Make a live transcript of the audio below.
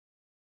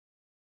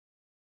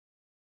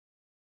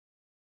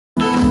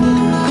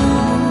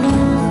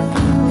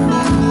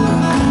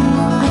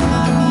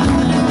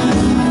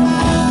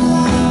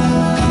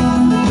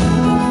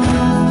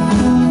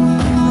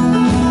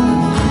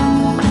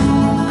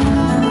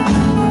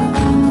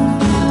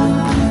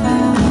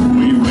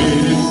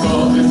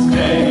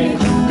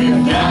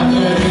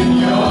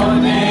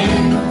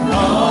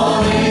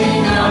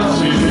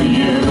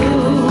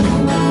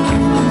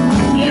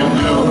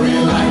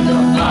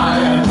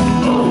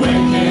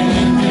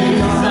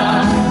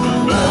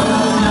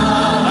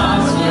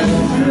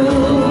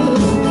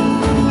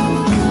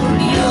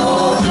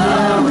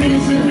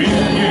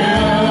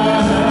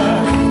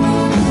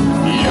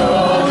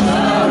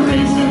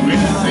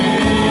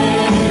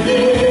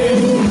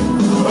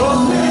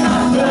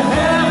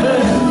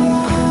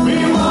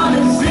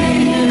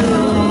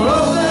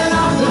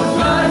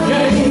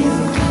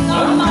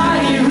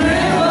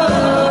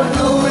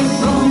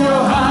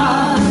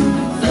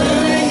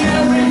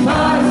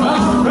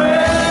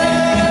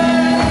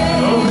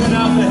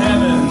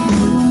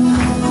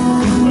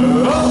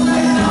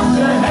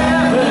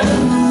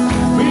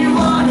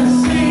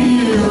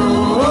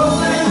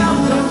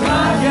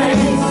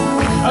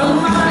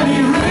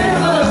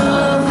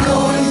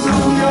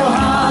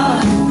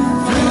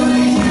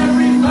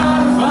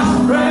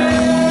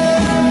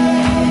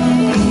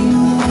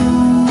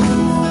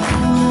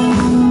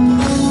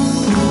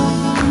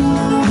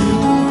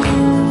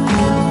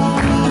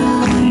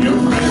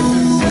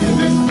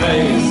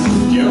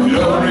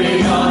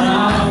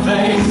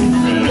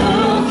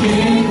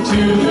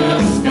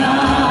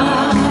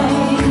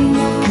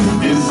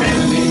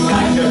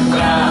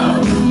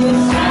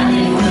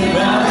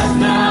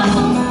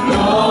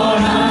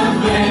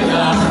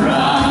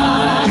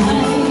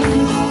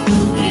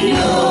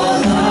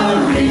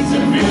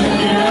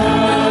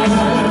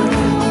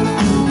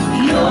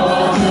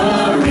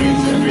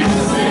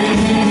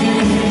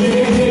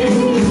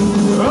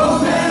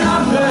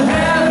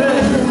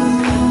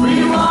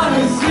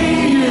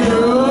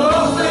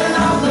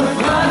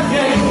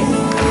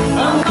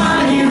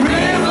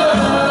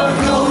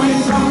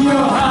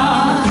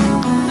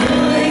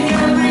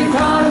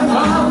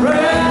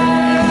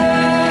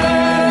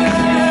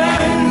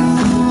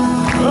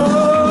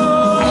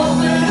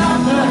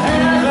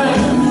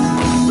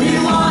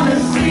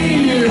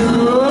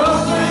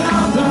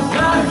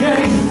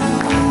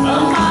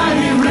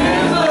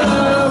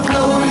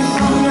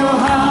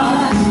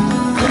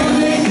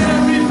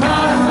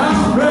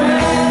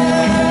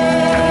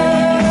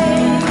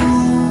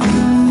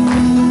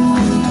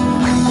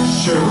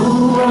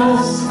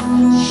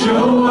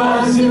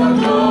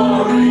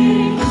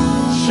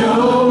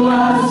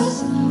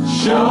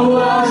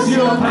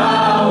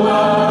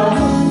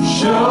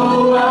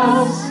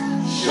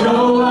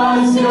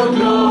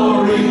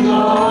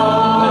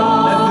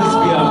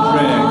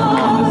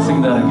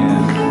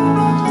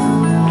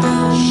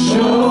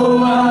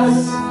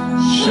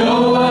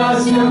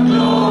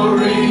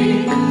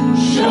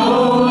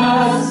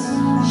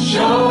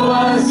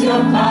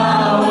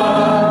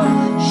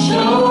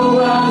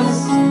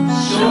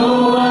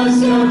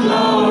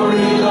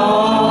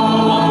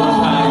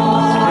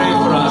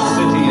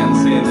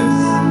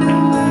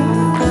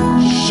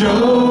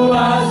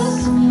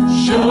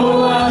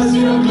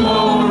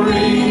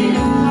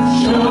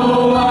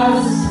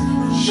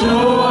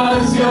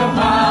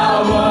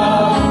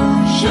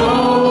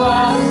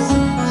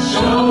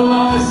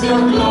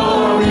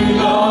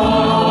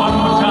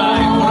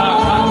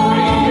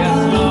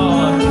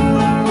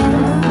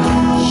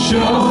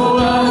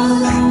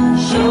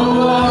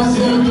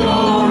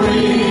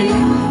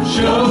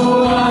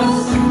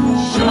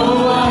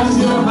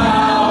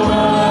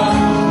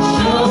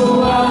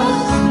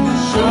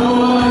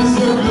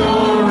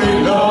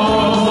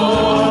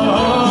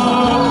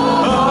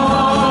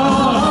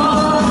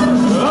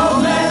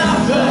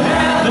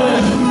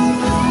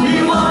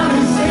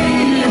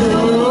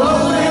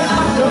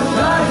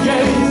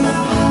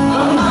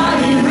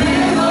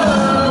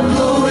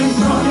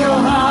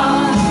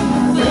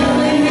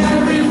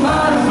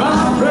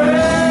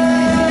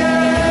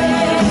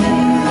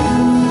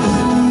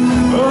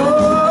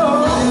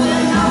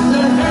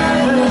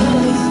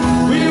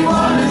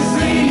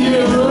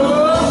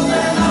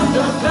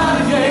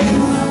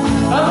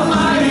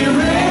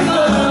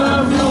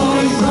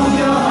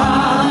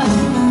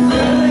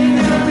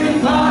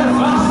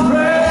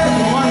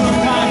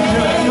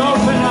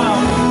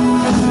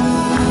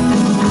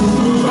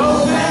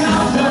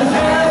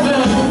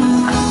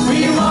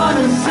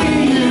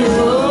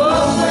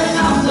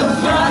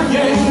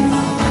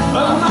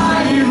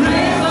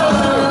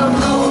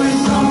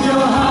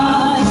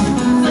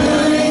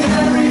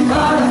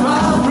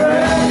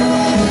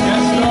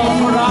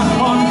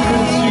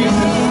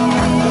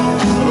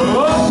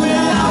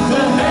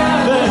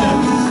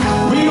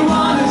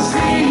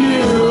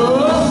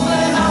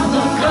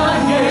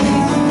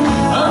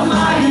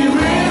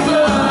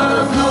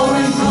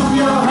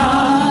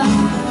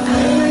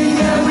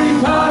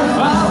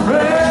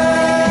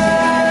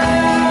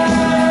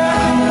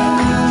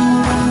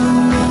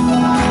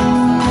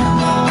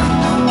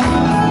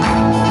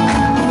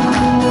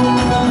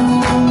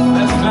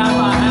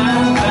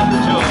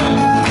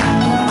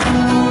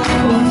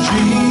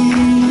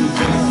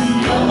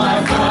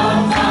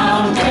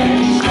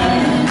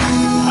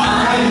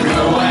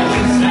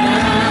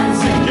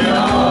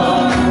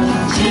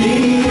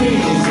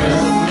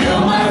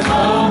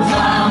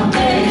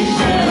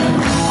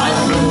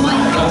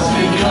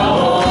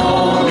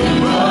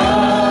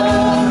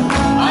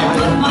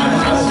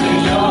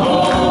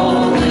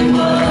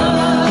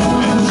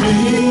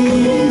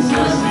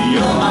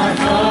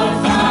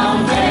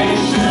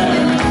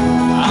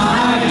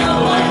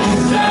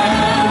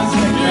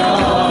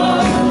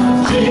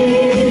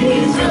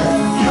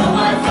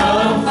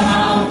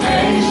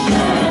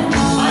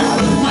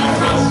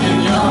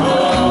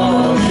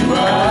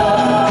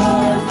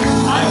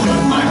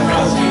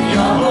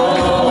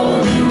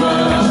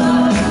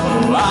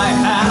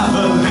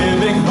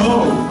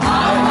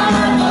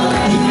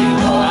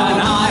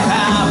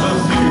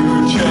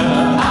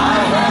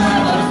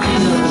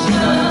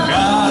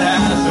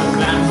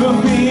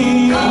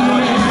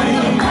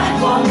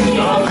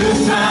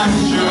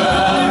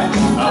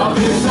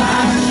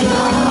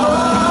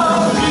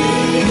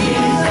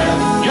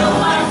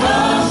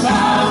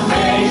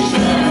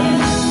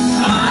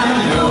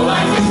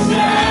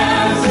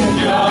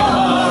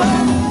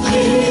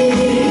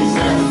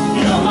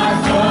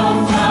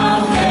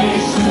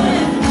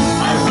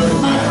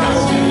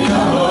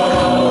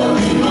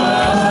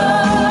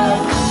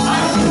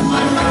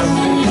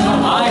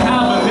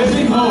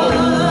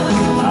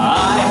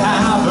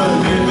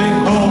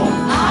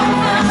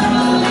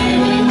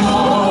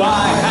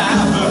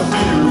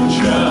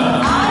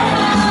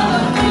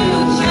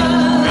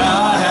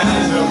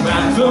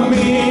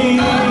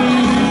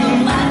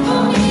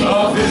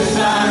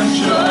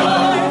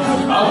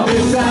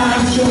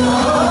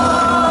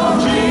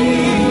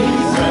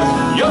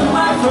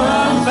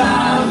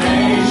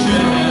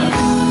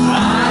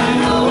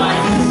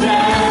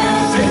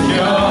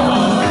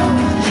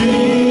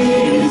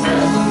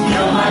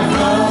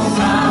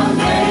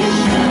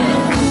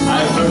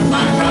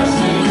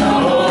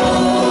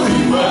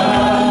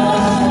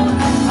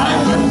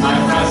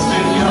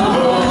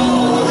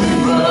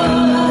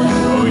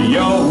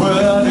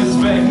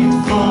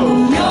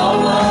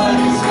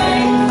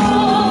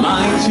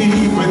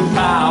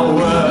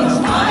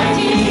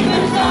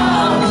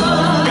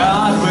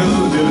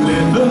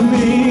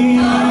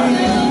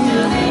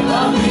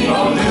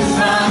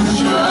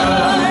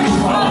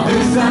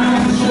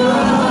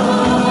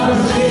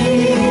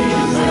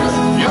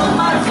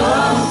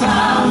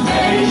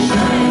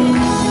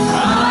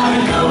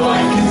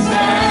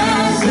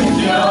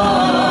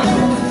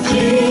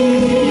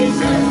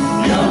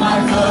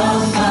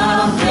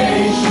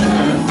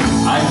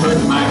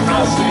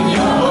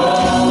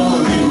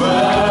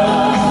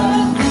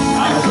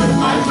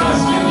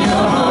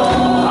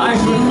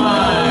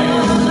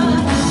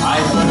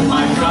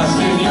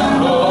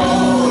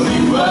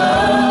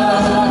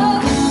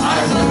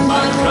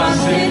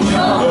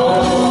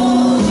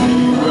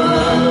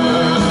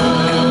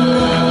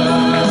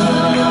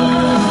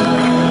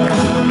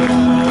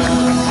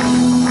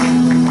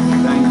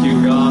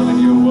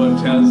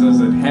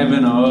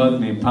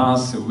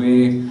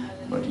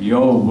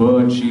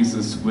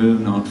will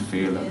not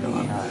fail, O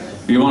God.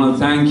 We want to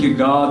thank you,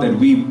 God, that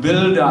we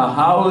build our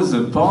house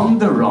upon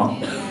the rock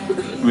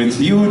with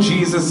you,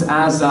 Jesus,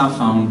 as our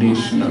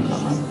foundation, O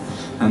God.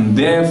 And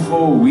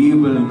therefore we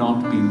will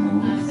not be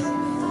moved.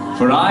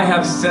 For I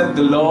have set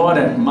the Lord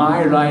at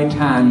my right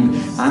hand,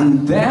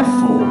 and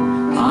therefore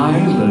I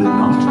will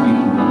not be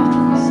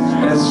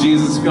moved. Yes,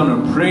 Jesus, we're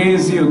going to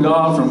praise you,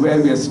 God, from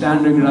where we are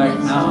standing right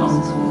now.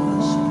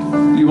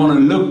 We want to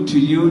look to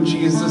you,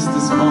 Jesus,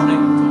 this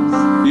morning.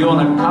 We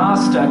want to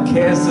cast our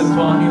cares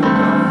upon you,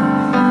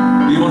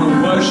 God. We want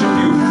to worship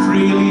you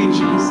freely,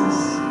 Jesus.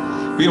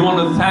 We want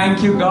to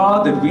thank you,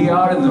 God, that we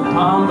are in the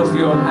palm of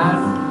your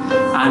hand,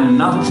 and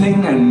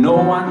nothing and no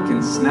one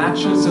can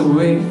snatch us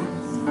away.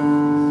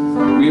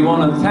 We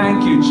want to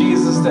thank you,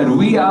 Jesus, that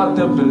we are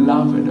the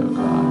beloved, oh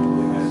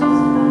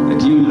God.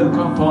 That you look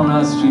upon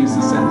us,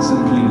 Jesus, and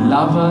simply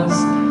love us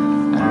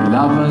and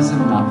love us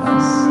and love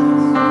us.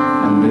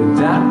 And with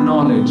that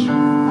knowledge,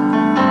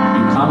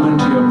 we come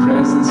into your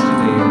presence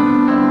today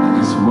and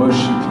just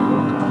worship you,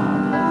 oh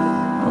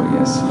God. Oh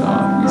yes,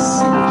 Lord, we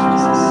sing,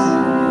 Jesus.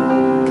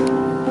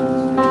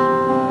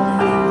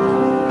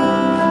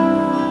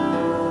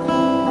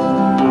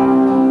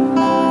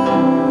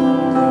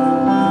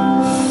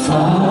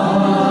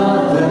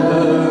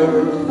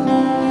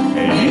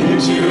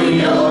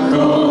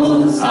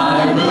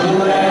 I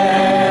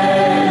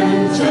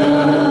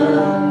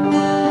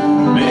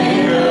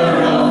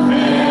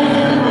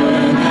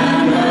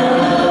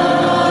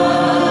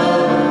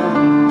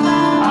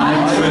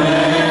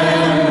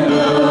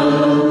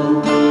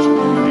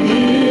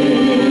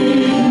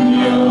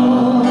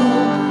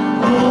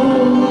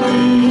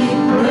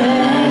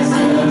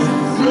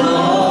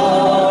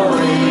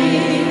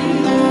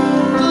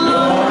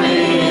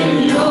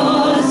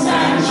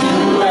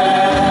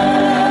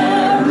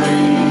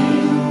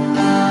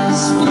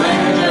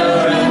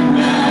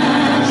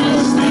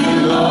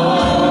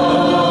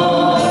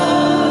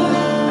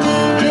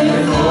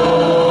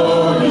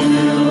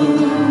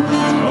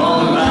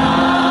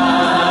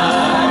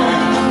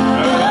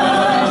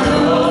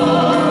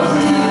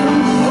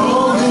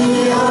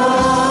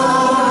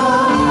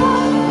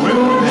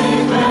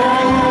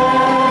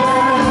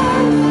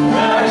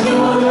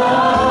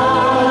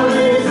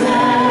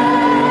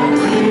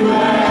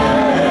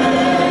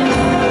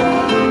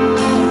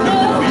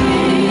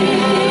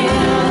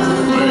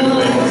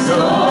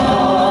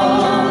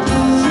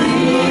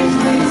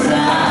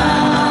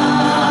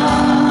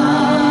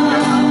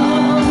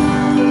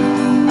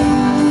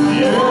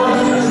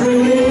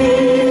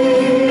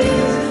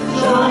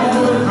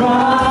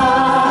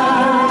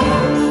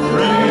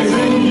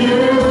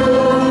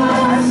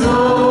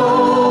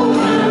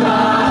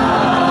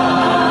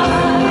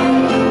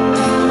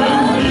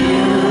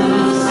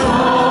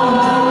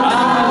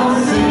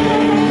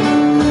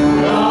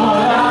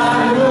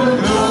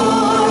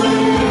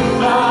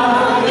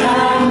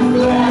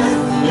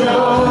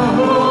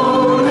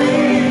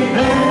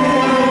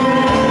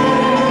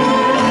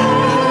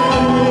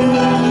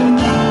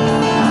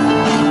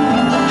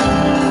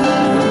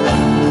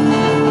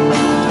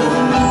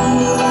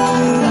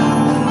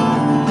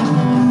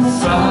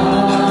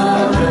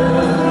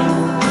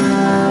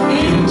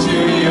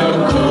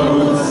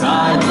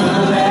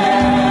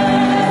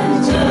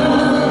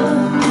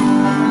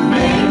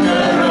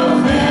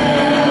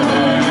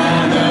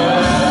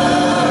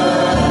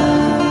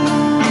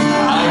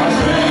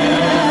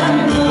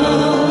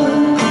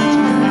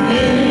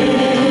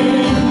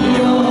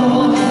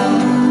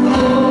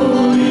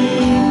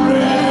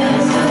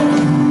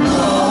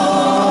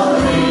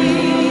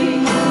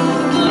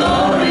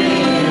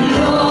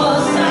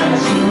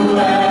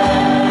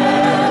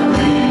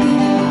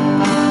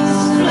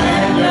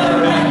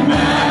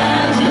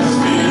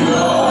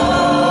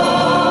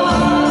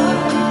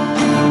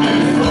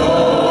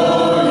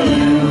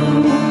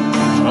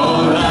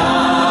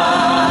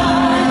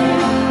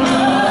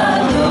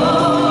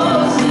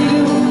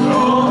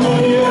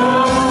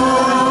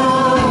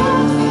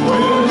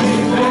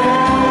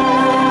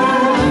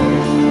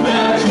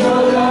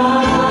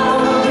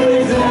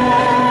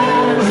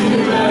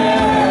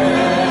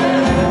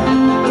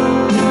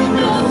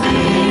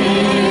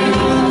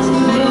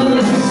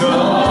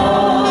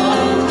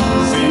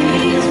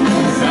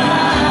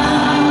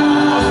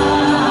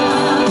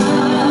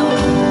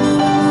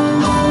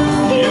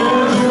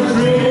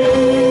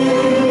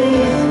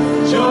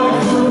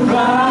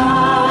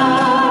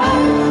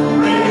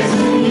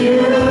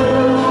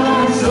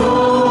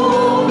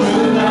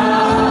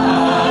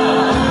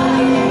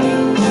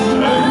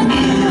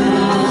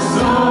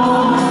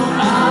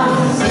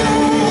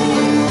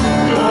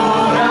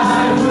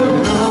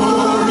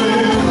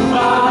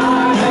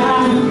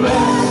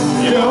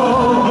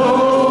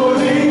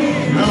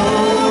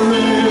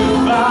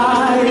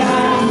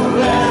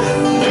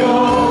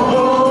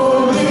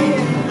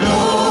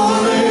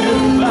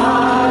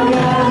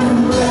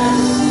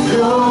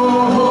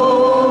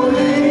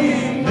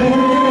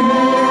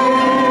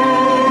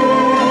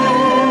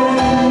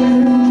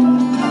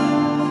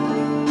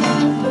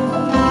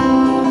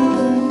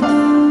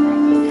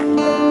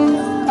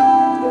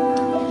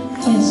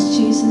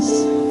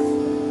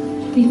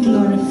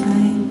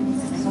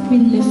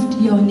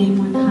your name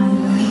on high,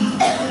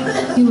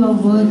 Lord. You are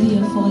worthy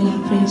of all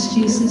our praise,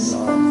 Jesus.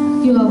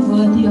 You are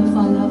worthy of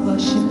all our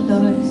worship,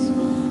 Lord.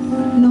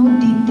 No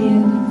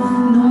detail,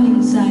 no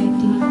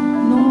anxiety,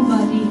 no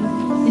worry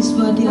is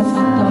worthy of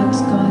our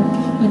thoughts, God,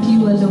 but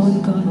you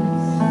alone, God.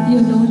 You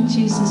alone,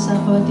 Jesus,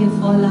 are worthy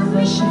of all our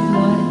worship,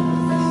 Lord.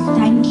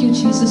 Thank you,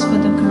 Jesus, for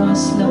the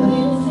cross,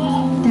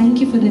 Lord. Thank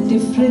you for the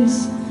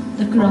difference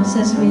the cross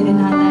has made in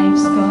our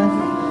lives,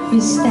 God. We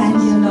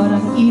stand here, Lord,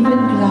 on even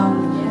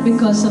ground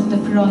because of the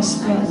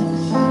cross, God.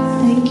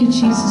 Thank you,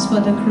 Jesus, for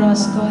the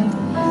cross, God.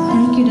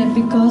 Thank you that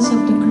because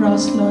of the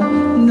cross, Lord,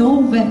 no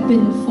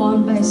weapon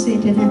formed by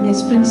Satan and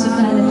his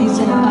principalities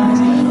and powers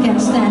can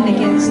stand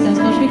against us.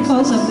 But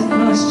because of the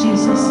cross,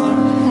 Jesus,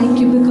 thank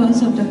you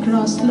because of the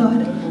cross,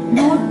 Lord.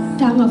 No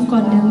tongue of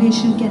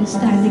condemnation can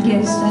stand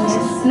against us.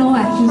 No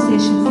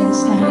accusation can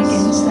stand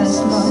against us,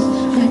 Lord.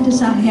 That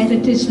is our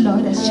heritage,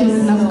 Lord, as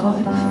children of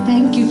God.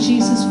 Thank you,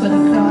 Jesus, for the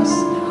cross.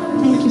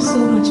 Thank you so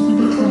much for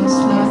the cross,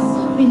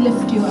 Lord. We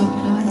lift you up,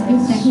 Lord. We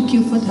thank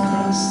you for the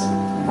cross.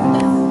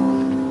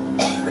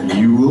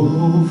 You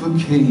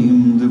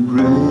overcame the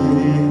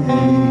grave,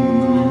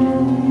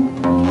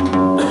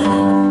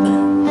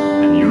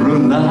 and you're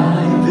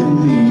alive in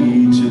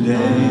me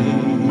today.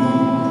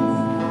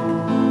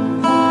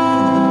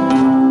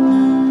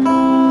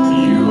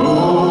 You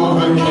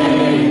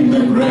overcame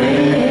the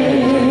grave,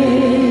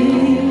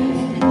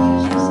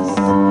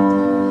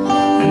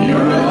 and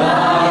you're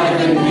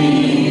alive in me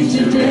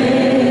today.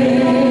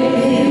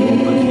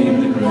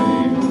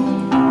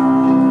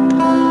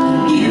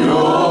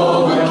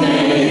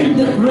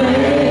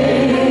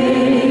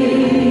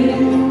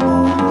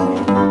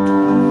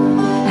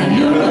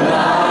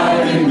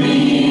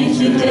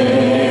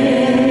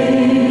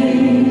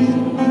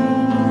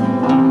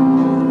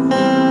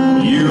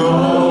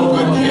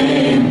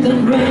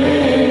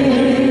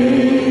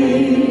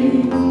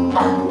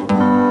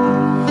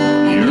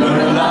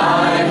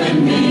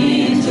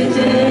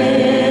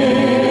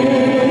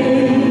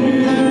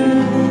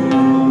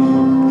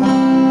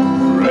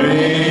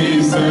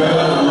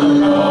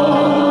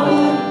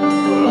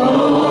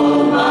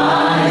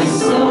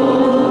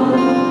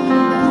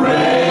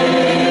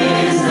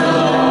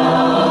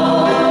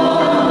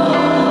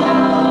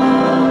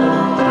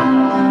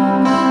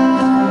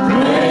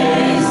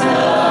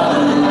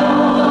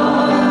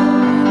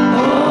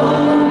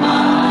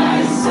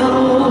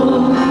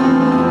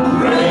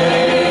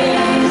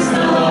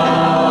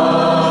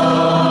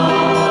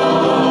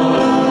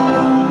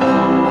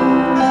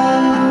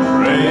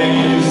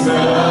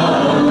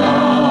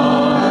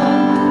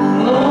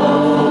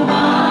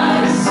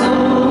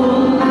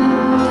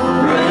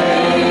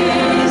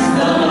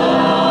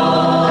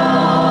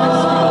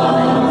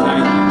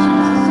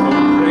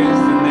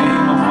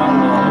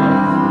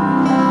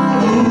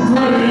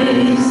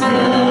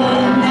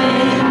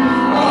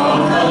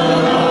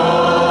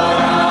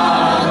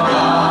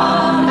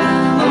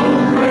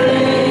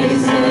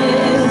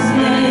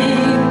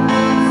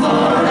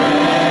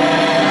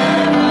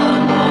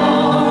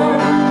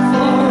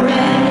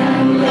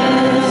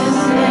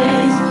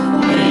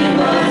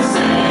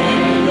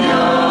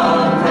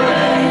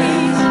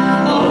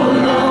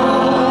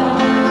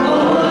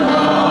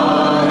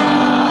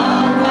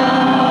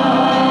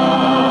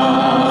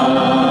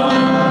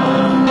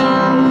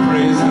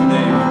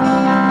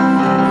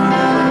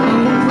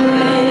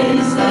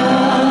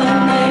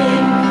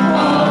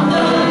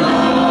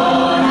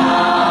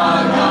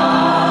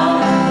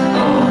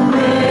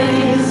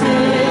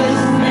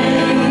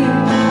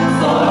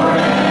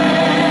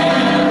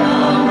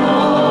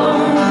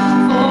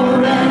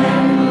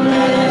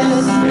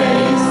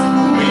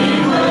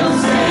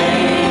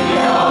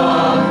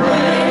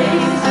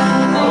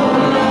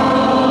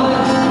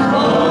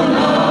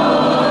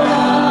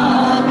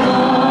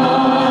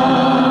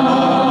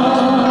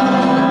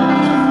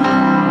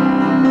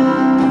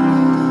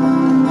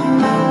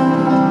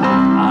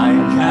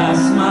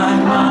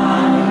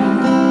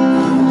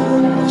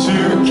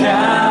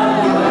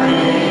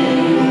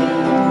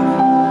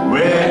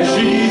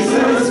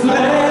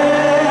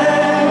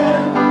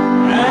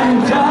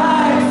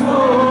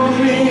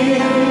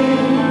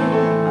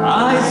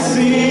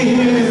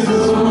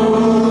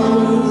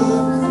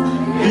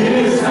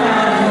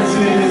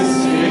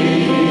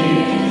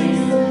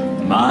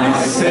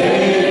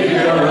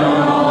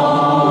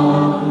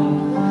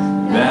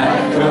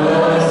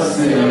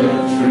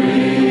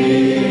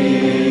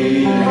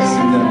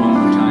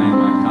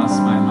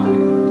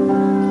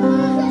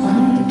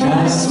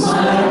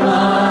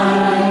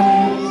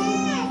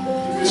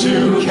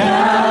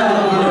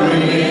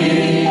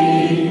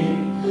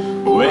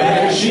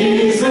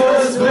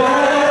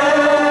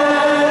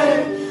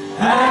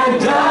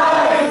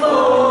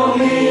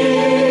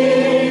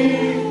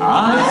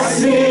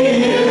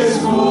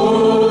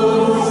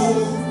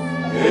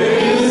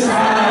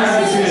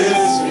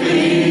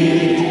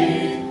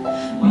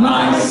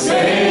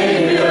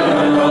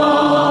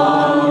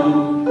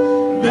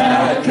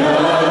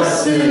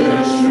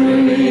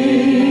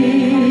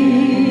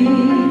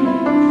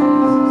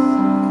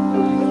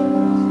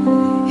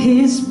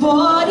 His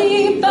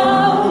body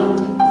bound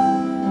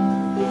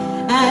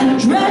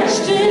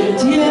drenched in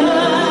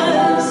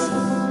tears,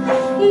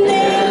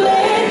 they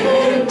laid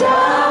him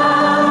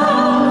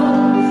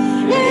down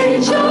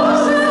in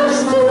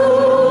Joseph's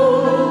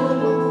tomb.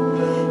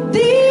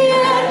 The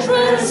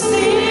entrance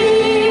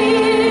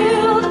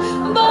sealed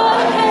by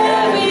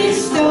heavy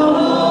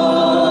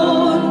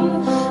stone,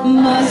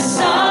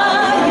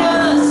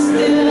 Messiah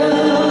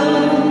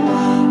still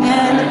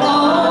and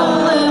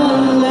all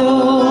alone.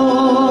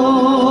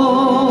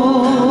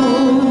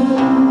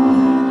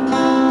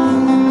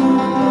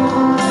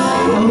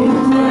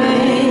 Oh,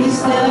 praise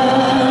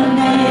the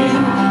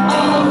name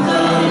of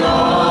the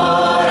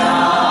Lord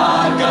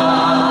our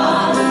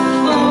God.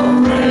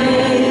 Oh,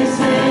 praise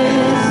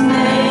His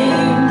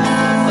name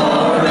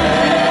forevermore.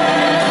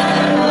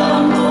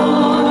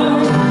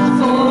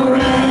 For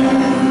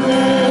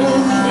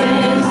endless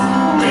days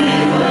we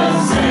will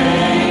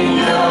sing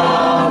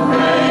Your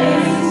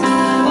praise.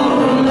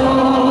 Oh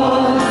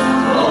Lord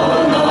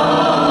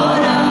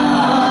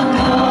our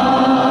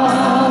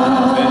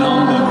God. Then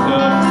on the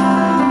third,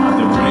 at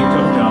the break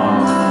of dawn,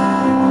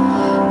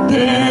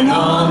 Then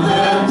on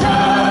the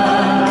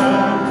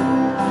third,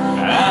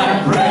 at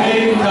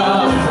break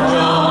of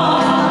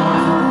dawn,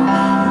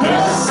 the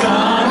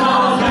Son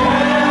of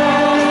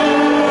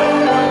Heaven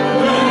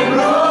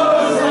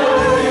rose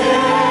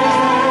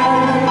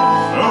again.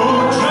 Oh,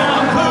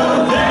 trample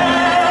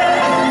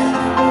death,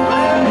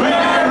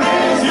 where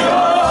is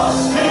your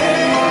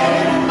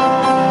sting?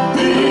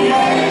 The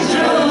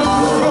angels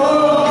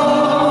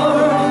roar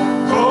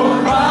for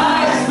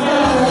Christ the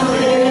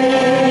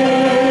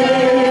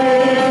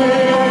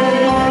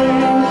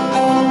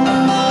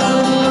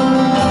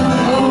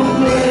oh,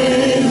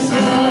 praise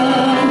the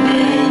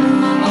name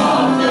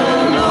of the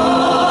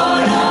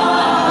Lord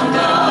our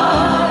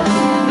God.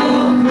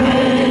 Oh,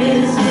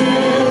 praise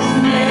His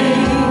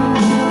name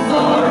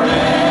forevermore.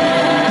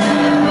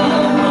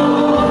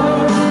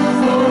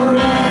 For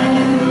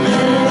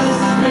endless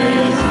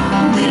days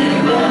we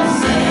will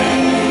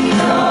sing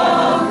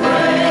Your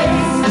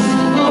praise.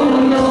 Oh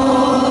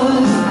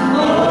Lord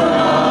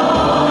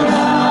our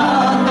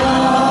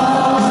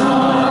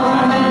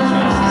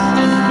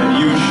that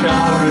You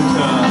shall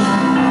return.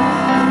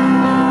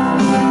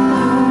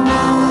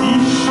 He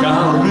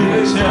shall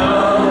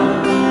return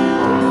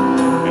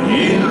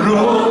in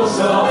robes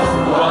of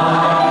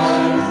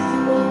white.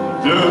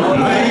 The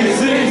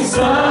blazing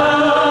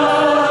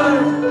sun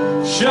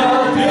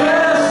shall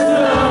pierce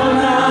the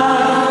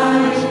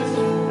night,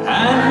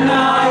 and I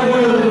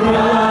will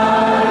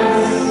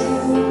rise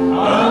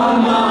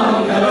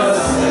among the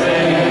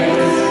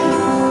saints.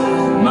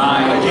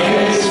 My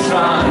gaze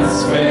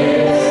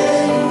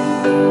transfixed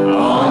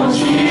on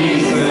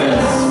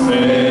Jesus'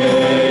 face.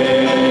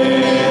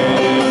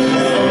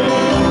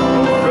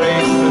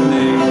 Praise the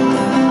name.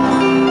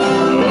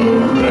 Oh,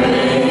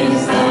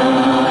 praise the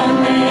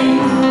name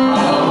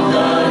of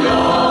the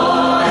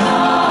Lord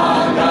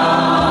our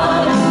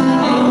God.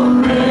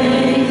 Oh,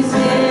 praise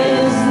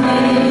His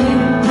name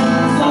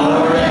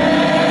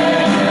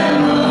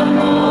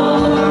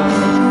forevermore.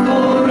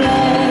 For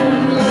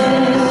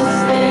endless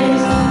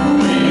days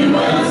we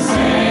will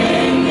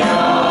sing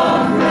Your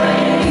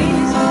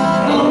praise.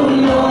 Oh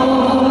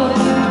Lord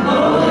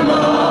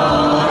our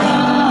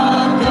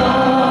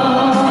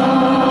God.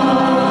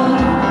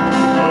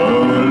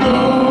 Oh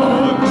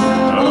Lord,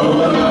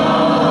 oh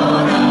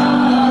Lord,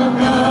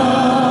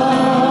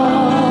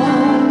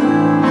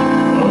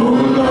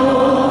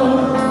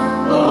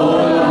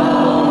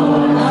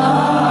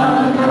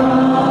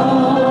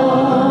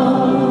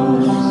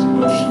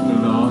 worship the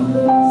Lord.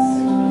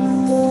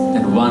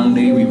 That one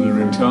day we will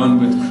return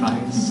with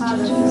Christ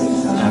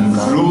and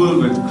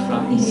rule with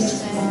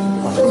Christ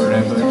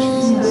forever,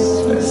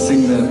 Jesus. Let's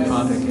sing that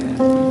part again.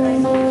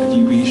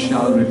 That we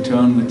shall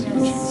return with You,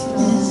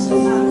 Jesus.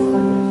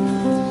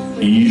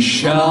 He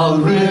shall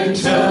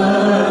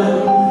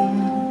return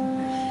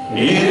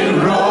in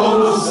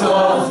robes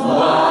of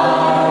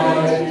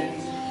white.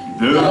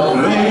 The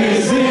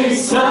blazing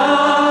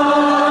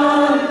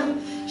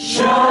sun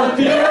shall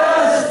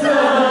pierce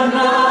the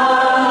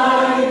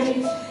night,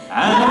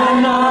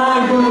 and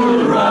I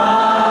will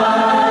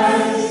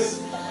rise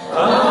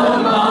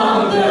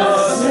among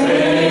the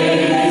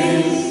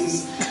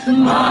saints.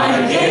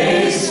 My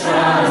gaze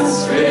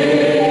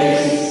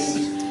transfixed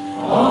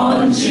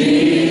on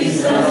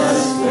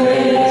Jesus'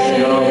 face.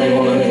 Lord, we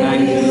want to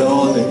thank You,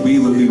 Lord, that we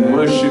will be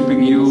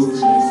worshiping You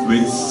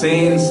with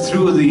saints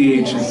through the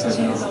ages, O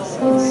Lord.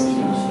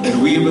 That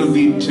we will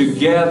be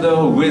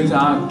together with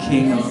our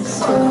King, O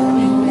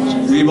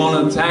God. We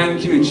want to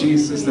thank You,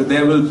 Jesus, that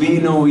there will be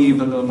no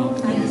evil, O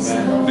Lord,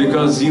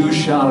 because You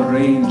shall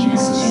reign,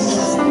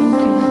 Jesus.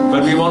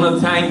 But we want to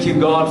thank You,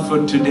 God,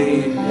 for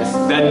today.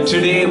 That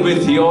today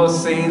with Your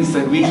saints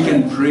that we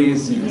can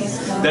praise You.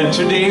 That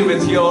today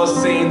with Your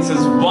saints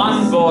is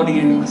one body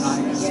in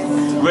Christ.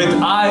 With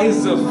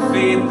eyes of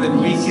faith that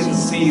we can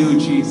see You,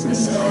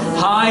 Jesus.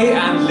 High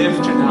and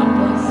lifted up.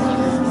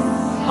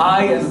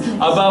 High and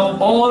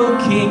above all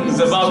kings,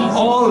 above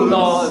all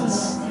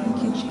lords.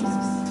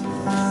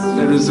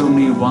 There is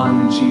only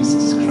one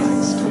Jesus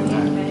Christ.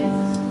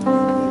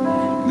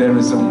 there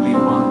is only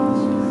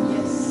one.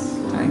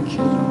 Thank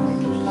you,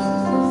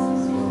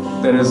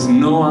 Lord. There is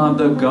no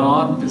other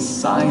God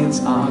besides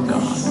our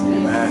God.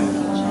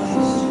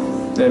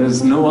 There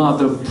is no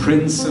other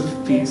Prince of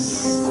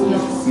Peace,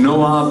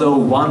 no other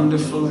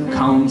wonderful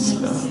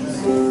Counselor,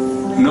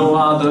 no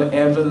other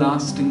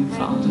everlasting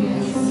Father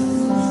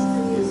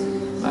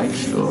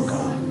like you, O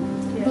God.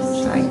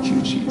 Thank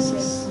you,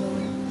 Jesus.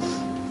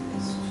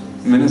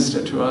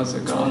 Minister to us, O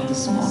God,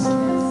 this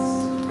morning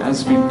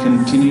as we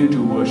continue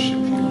to worship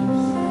you.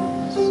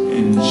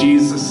 In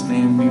Jesus'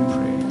 name we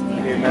pray.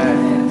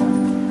 Amen.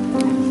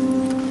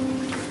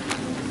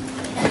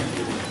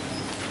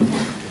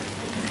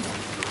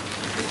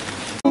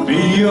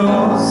 Be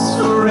yours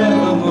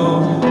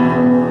forevermore.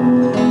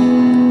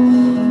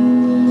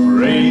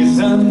 Praise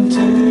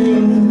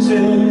untainted,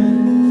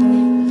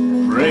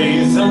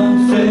 praise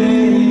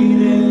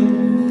unfading.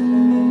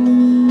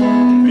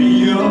 Be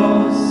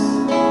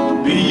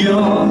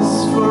yours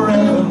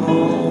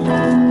forevermore.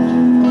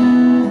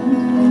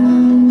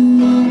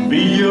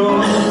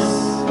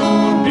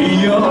 Be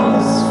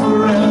yours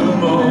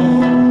forevermore.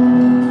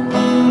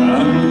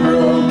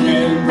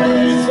 Unbroken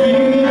praise be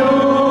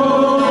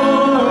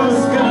yours,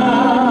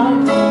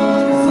 God.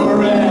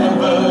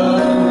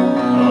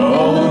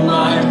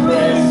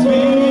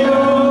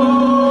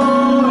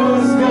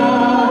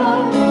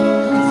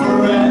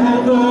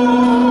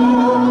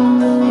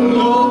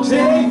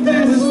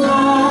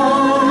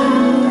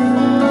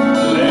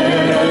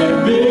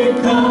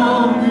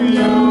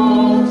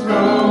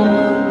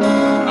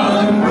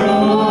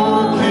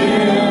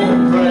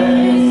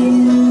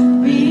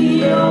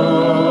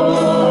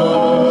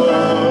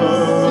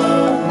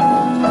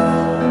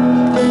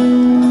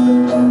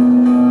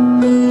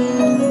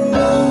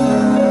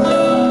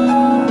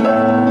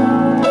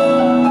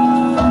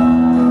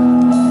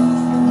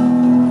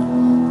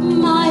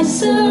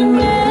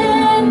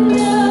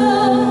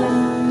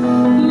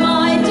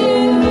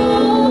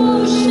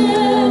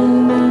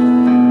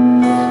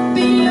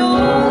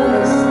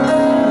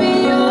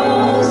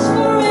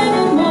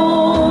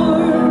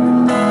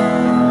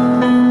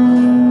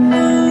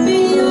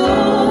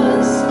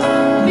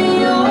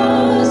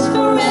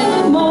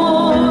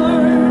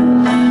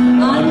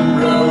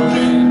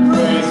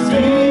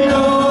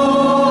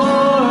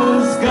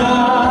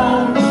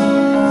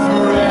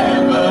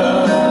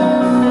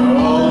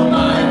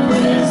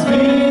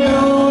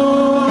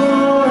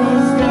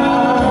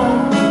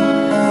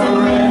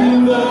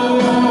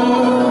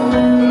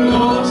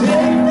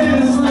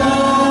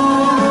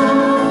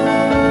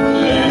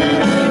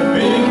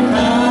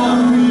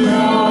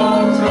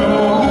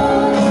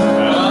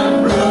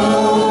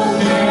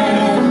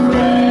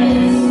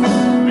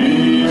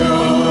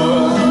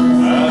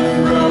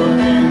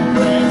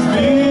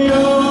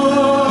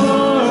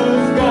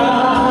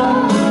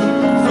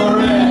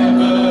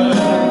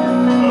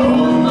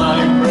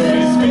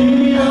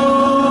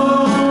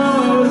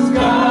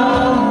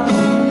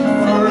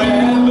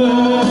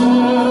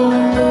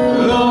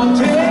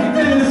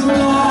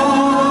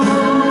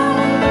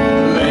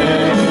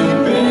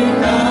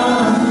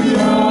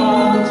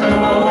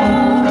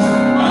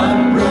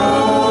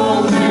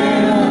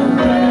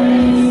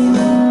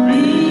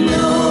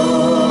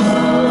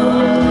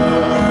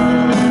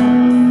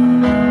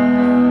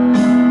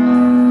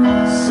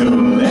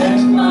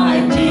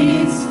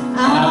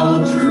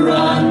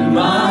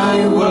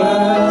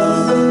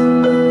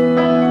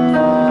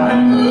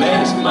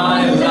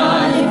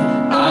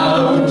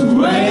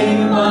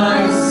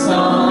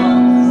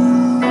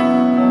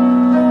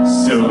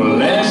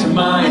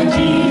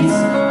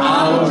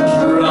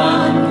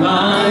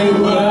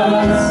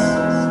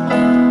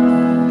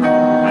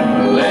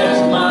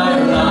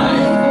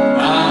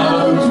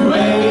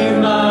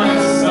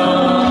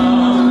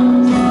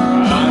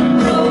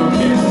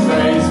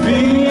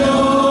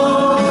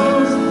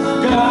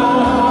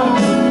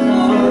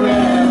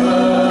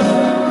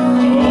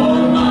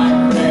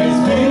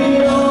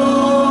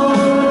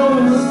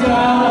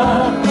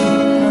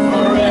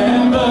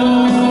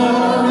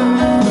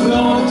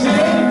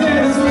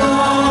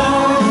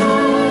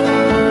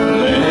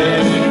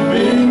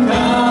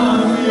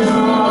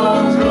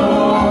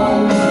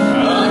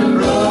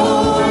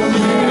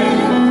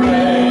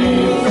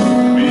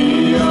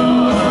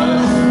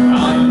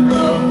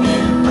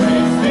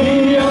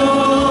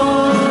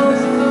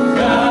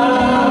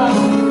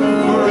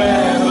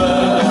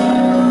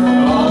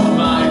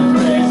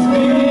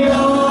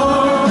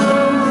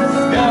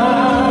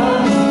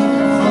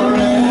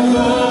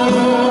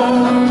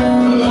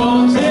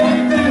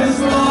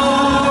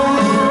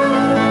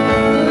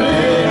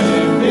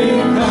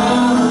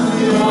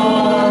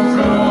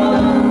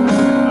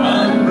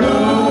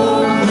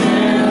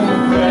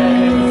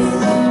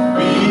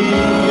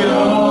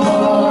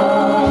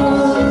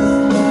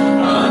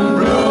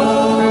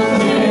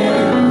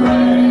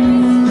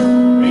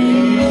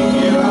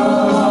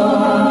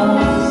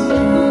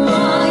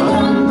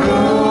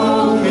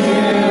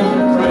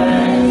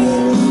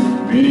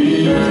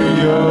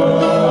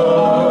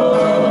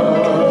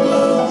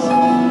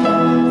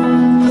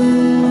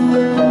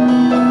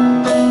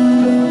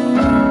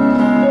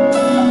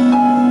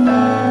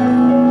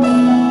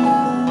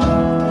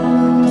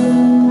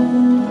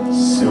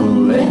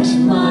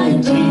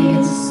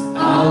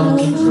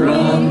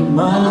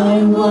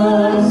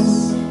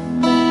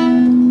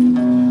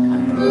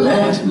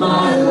 let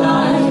my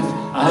life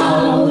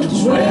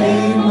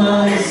outweigh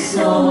my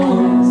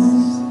songs.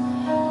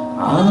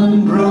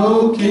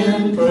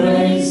 Unbroken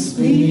praise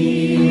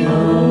be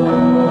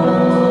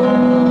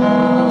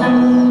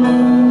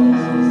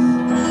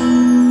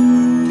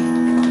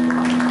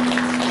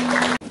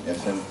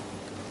FM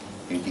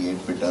 88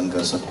 पे turn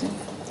कर सकते हैं,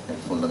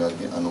 headphone लगा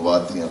के।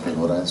 अनुवाद यहाँ पे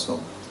हो रहा है, सो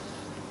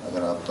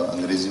अगर आप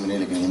अंग्रेजी में नहीं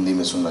लेकिन हिंदी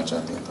में सुनना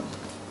चाहते हैं तो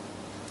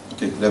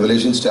okay.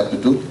 Revelations chapter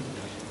 2.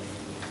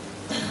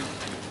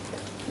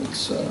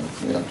 It's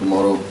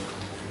tomorrow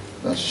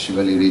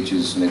Shivali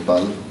reaches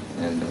Nepal,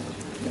 and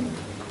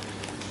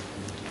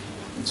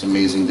it's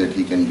amazing that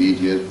he can be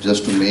here.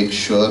 Just to make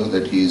sure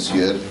that he is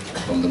here,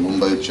 from the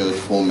Mumbai church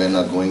 4 men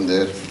are going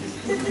there.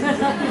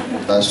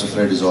 Pastor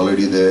Fred is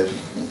already there,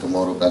 and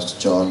tomorrow Pastor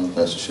John,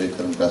 Pastor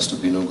Shekhar and Pastor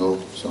Binu go,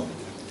 so,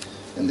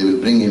 and they will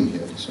bring him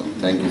here, so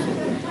thank you for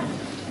that.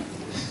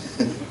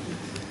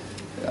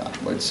 Yeah,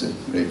 but it's a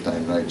great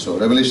time, right? So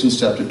Revelations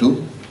chapter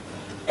 2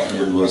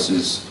 and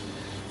verses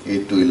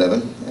 8 to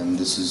 11, and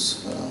this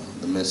is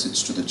the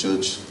message to the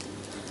church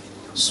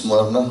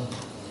Smyrna.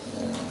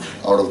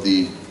 Out of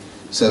the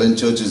 7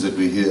 churches that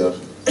we hear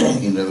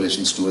in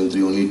Revelations 2 and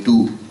 3, only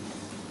 2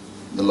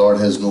 the Lord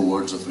has no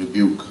words of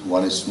rebuke.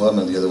 One is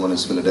Smyrna, the other one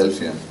is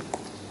Philadelphia,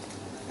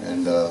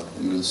 and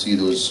you will see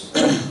those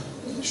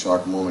in a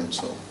short moment.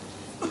 So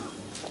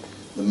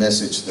the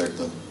message that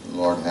the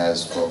Lord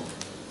has for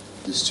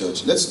this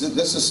church. Let's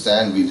just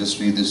stand. We just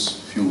read these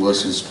few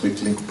verses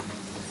quickly,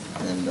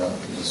 and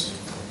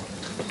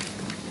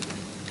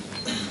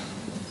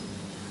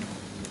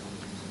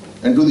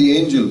And to the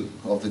angel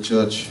of the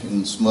church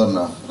in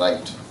Smyrna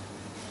write,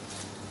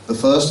 the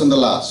first and the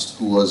last,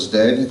 who was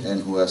dead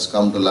and who has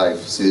come to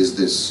life, says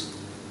this,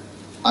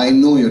 I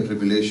know your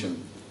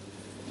tribulation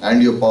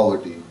and your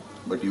poverty,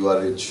 but you are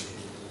rich,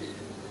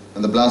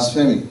 and the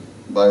blasphemy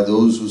by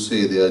those who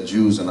say they are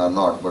Jews and are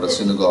not, but a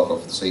synagogue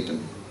of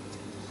Satan.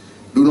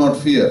 Do not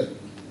fear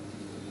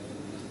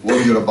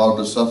what you are about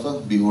to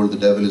suffer. Behold, the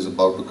devil is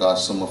about to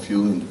cast some of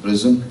you into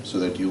prison, so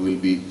that you will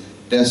be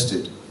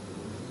tested.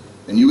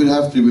 And you will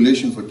have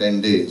tribulation for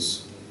 10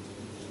 days.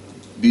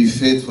 Be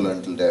faithful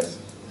until death,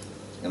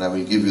 and I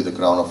will give you the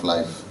crown of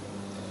life.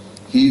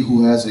 He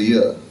who has a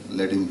ear,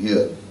 let him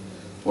hear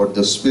what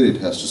the Spirit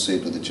has to say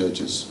to the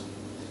churches.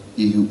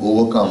 He who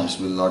overcomes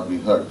will not be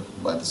hurt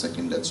by the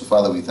second death. So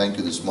Father, we thank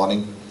you this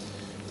morning.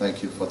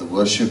 Thank you for the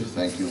worship.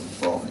 Thank you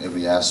for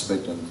every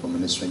aspect and for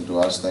ministering to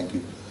us. Thank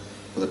you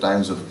for the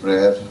times of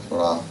prayer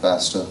for our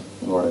pastor,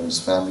 Lord, and his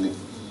family.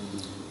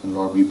 And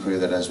Lord, we pray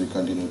that as we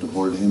continue to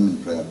hold him in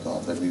prayer,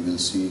 God, that we will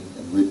see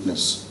and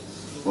witness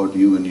what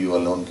you and you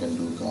alone can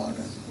do, God.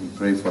 And we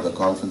pray for the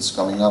conference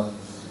coming up,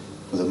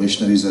 for the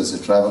missionaries as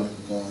they travel,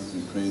 God.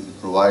 We pray that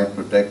provide,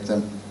 protect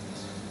them.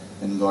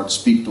 And God,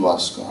 speak to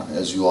us, God,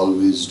 as you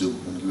always do,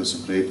 and give us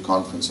a great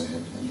conference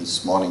ahead. And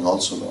this morning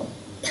also, Lord,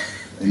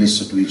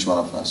 minister to each one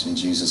of us in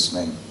Jesus'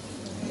 name.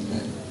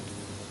 Amen.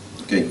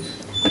 Okay,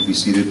 let be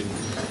seated.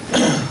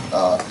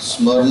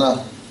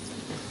 Smyrna,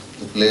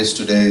 the place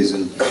today is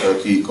in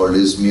Turkey called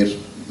Izmir,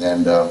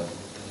 and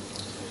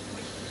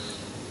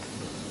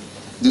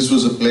this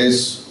was a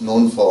place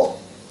known for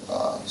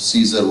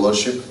Caesar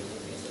worship.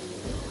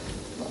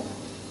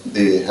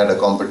 They had a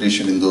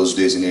competition in those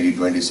days in AD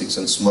 26,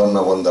 and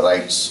Smyrna won the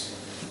rights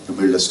to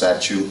build a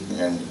statue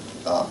and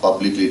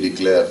publicly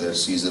declare that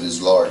Caesar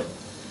is Lord.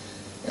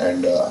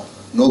 And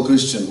no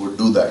Christian would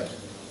do that.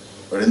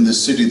 But in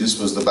this city, this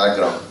was the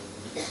background.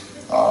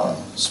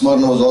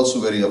 Smyrna was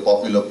also a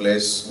popular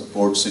place, a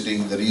port city.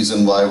 The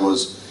reason why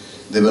was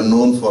they were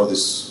known for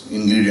this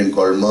ingredient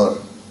called myrrh.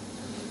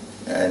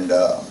 And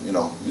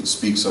it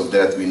speaks of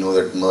death. We know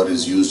that myrrh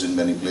is used in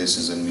many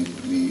places, and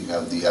we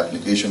have the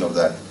application of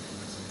that.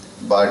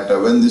 But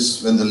when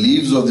the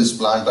leaves of this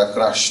plant are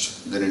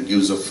crushed, then it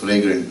gives a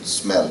fragrant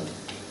smell.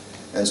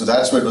 And so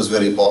that's why it was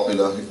very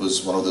popular. It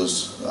was one of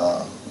those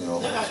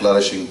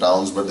flourishing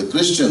towns. But the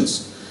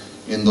Christians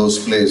in those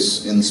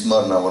places in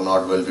Smyrna were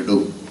not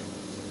well-to-do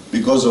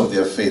because of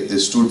their faith. They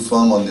stood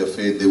firm on their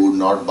faith. They would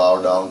not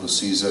bow down to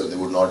Caesar. They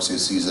would not say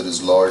Caesar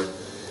is Lord.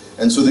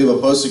 And so they were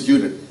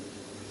persecuted.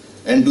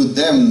 And to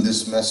them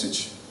this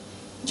message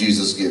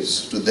Jesus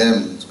gives. To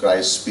them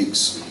Christ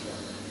speaks.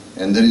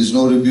 And there is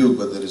no rebuke,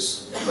 but there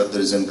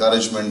is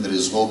encouragement, there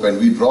is hope, and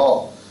we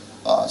draw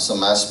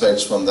some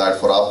aspects from that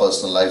for our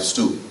personal lives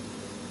too.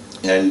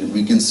 And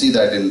we can see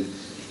that in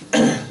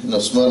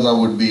Smyrna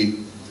would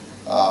be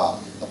a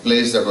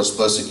place that was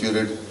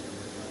persecuted,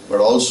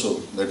 but also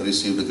that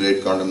received a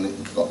great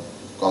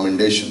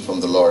commendation from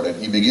the Lord. And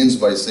he begins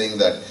by saying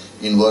that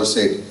in verse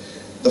 8,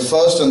 the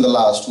first and the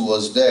last, who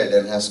was dead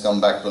and has come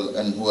back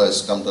and who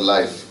has come to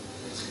life.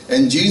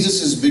 And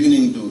Jesus is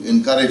beginning to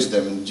encourage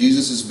them, and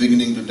Jesus is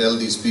beginning to tell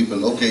these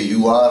people, okay,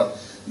 you are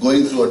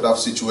going through a tough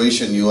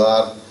situation, you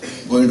are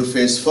going to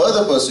face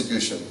further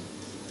persecution,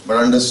 but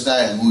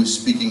understand who is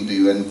speaking to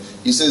you. And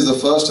he says the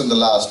first and the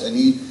last, and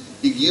he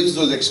gives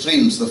those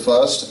extremes, the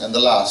first and the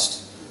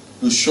last,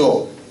 to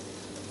show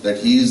that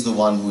he is the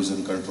one who is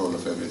in control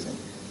of everything.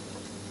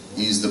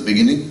 He is the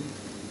beginning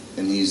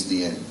and he is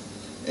the end.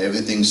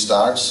 Everything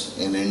starts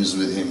and ends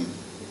with him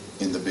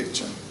in the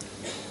picture.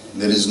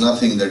 There is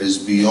nothing that is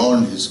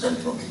beyond his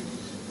control.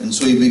 And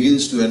so he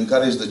begins to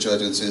encourage the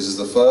church and says, "It's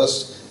the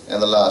first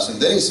and the last." And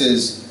then he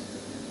says,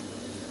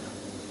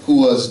 "Who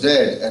was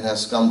dead and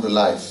has come to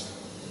life."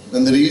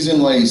 And the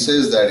reason why he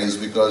says that is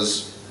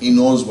because he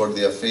knows what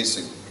they are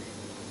facing.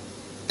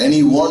 And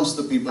he wants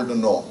the people to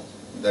know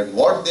that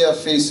what they are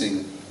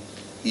facing,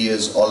 he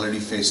has already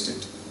faced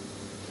it.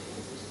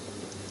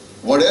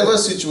 Whatever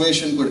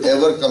situation could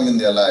ever come in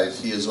their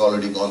life, he has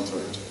already gone through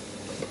it.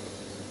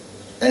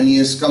 And he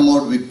has come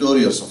out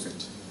victorious of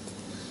it.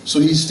 So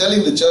he's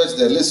telling the church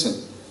there,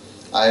 listen,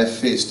 I have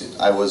faced it.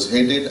 I was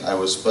hated, I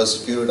was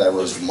persecuted, I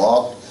was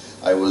mocked,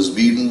 I was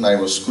beaten, I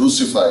was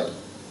crucified.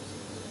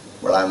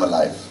 But I'm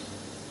alive.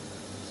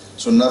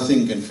 So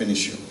nothing can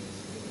finish you.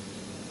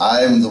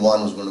 I am the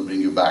one who's going to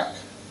bring you back.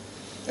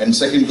 And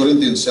 2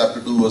 Corinthians chapter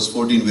 2 verse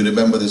 14, we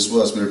remember this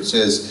verse where it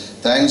says,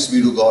 "Thanks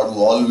be to God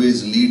who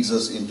always leads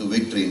us into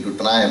victory, into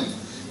triumph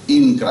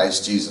in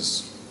Christ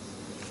Jesus."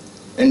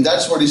 And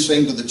that's what he's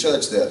saying to the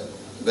church there,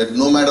 that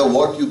no matter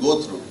what you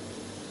go through.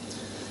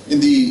 In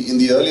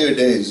the earlier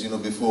days,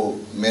 before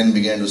men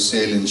began to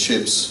sail in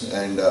ships,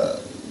 and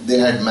they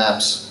had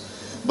maps.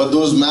 But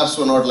those maps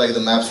were not like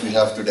the maps we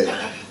have today.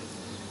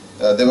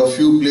 There were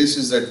few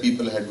places that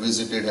people had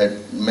visited,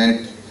 had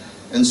met.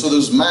 And so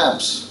those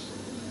maps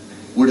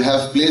would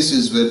have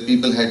places where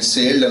people had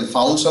sailed and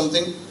found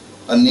something,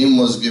 a name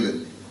was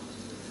given.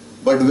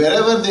 But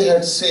wherever they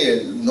had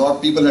sailed,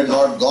 people had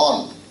not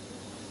gone,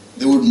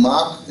 they would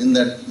mark in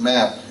that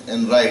map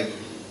and write,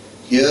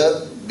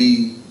 "Here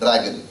be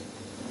dragon."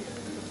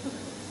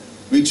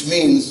 Which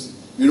means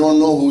we don't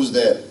know who's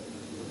there.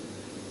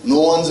 No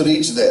one's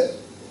reached there.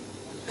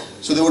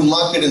 So they would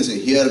mark it and say,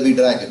 "Here be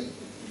dragon."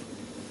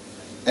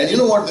 And you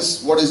know what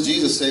is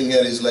Jesus saying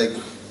here is like,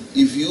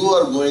 if you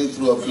are going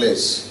through a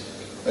place,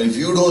 and if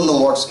you don't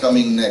know what's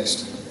coming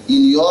next,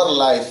 in your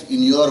life,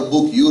 in your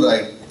book, you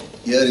write,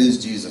 "Here is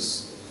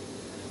Jesus."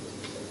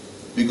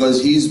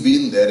 Because he's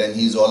been there and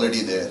he's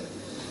already there.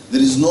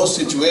 There is no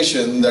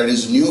situation that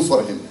is new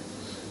for him.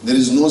 There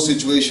is no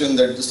situation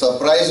that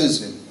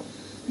surprises him.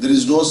 There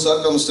is no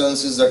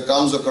circumstances that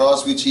comes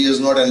across which he has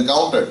not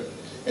encountered.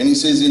 And he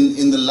says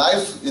in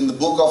the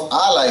book of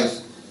our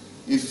life,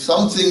 if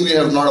something we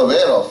are not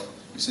aware of,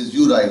 he says,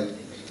 you write,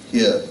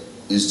 "Here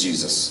is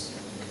Jesus."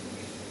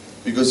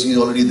 Because he's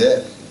already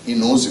there. He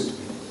knows it.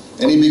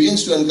 And he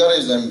begins to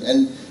encourage them.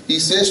 And he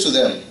says to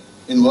them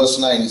in verse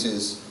 9, he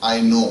says, "I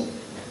know."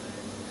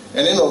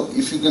 And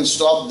if you can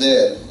stop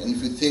there and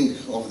if you think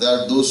of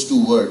those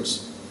two words,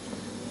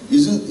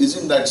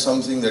 isn't that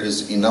something that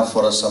is enough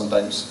for us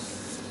sometimes?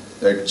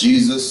 That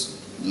Jesus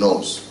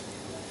knows.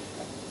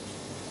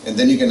 And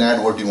then you can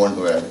add what you want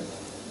to add.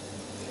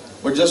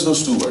 But just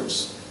those two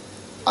words,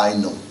 "I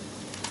know."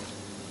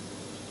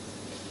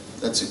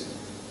 That's it.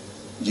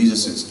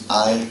 Jesus says,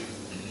 "I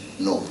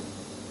know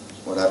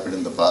what happened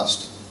in the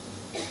past,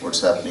 what's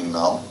happening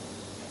now,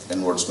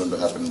 and what's going to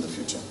happen in the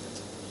future.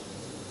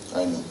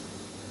 I know.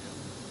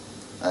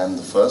 I am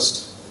the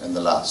first and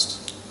the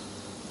last.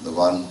 The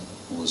one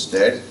who was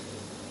dead,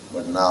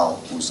 but now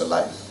who's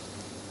alive.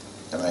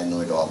 And I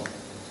know it all."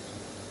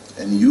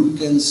 And you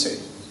can say,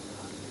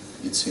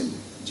 "It's him.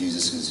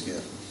 Jesus is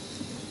here."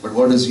 But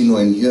what does he know?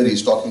 And here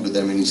he's talking to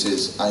them and he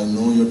says, "I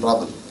know your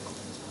trouble."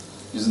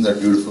 Isn't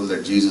that beautiful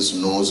that Jesus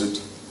knows it?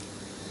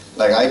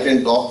 Like I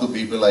can talk to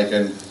people, I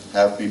can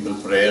have people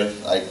pray.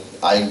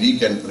 We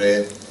can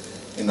pray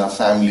in our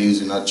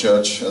families, in our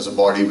church, as a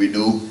body we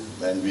do,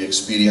 and we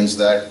experience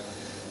that.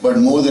 But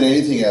more than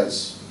anything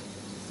else,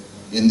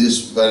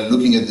 by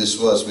looking at this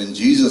verse, when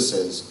Jesus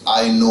says,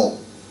 "I know,"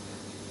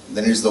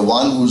 then it's the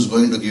one who's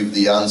going to give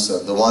the answer,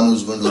 the one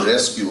who's going to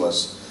rescue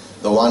us,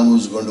 the one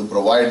who's going to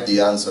provide the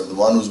answer, the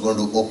one who's going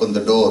to open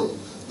the door,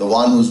 the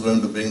one who's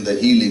going to bring the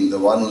healing, the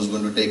one who's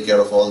going to take care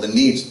of all the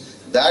needs.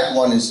 That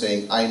one is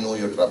saying, "I know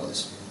your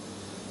troubles."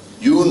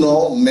 You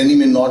know, many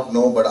may not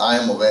know, but I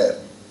am aware.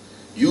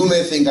 You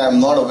may think I am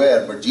not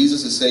aware, but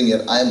Jesus is saying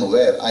here, "I am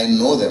aware, I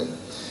know them."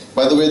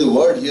 By the way, the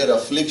word here,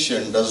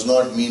 affliction, does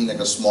not mean like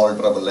a small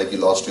trouble, like you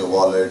lost your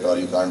wallet or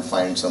you can't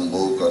find some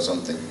book or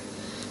something.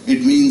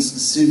 It means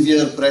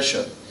severe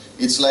pressure.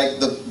 It's like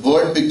the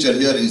word picture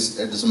here is,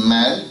 it is a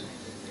man,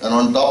 and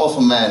on top of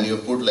a man you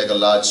put like a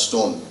large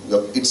stone.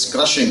 It's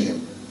crushing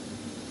him.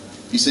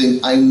 He's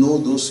saying, "I know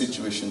those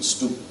situations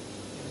too."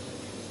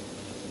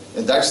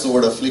 And that's the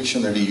word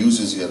affliction that he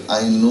uses here.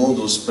 I know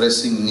those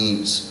pressing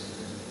needs.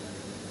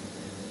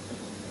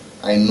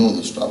 I know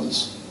those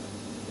troubles.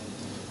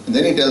 And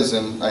then he tells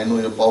them, "I know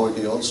your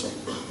poverty also."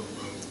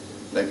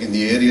 Like in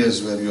the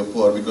areas where you're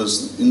poor.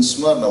 Because in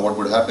Smyrna what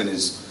would happen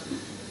is,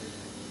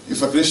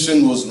 if a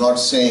Christian was not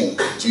saying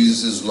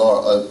Jesus is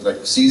Lord,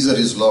 like Caesar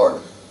is Lord,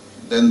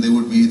 then they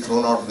would be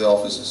thrown out of their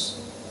offices.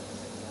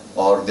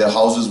 Or their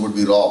houses would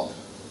be robbed.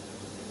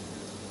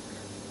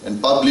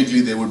 And publicly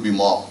they would be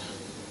mocked.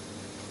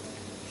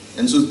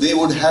 And so they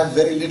would have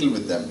very little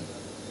with them.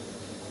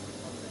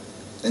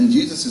 And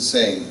Jesus is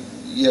saying,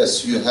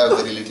 "Yes, you have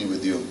very little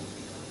with you.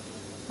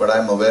 But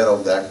I'm aware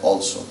of that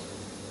also.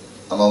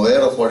 I'm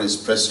aware of what is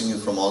pressing you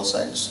from all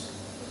sides.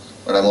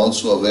 But I'm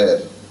also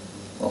aware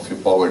of your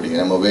poverty.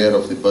 I'm aware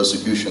of the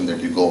persecution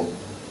that you go.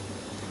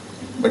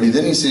 But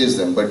then he says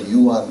them, but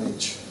you are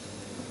rich.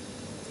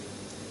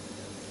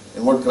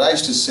 And what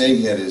Christ is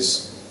saying here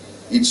is,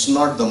 it's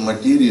not the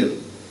material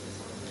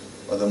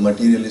or the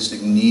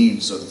materialistic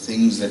needs or the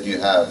things that you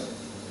have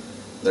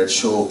that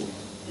show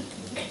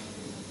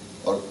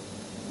or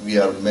we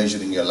are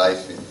measuring your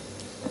life in.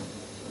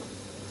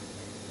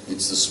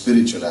 It's the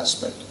spiritual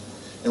aspect.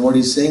 And what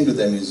he's saying to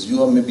them is,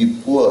 you are maybe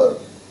poor,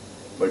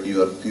 but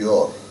you are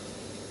pure.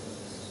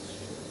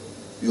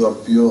 You are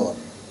pure.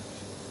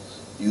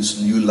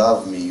 You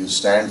love me, you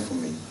stand for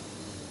me,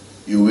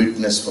 you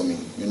witness for me.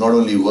 You not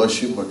only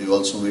worship, but you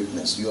also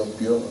witness. You are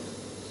pure.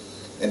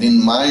 And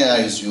in my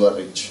eyes, you are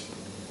rich.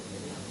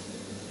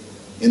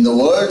 In the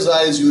world's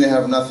eyes, you may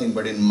have nothing,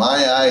 but in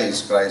my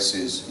eyes, Christ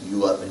says,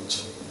 you are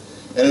rich.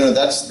 And you know,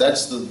 that's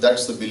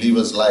the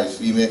believer's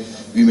life. We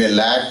may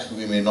lack,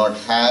 we may not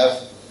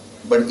have,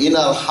 but in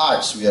our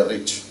hearts, we are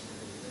rich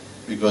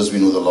because we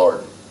know the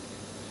Lord.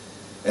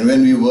 And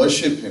when we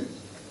worship Him,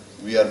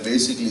 we are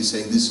basically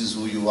saying, this is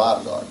who you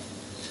are, God.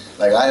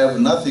 Like, I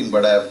have nothing,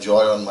 but I have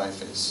joy on my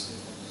face.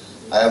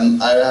 I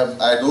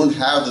don't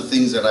have the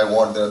things that I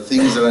want. There are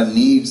things that are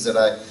needs that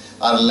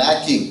are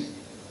lacking,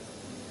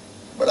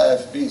 but I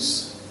have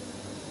peace.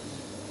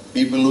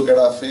 People look at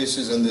our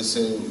faces and they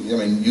say,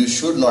 you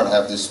should not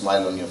have this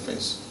smile on your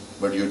face,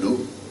 but you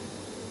do.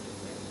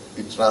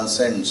 It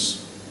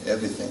transcends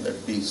everything,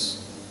 that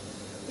peace,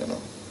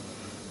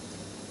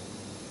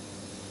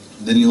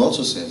 Then he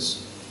also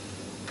says,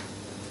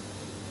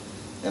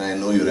 and I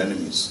know your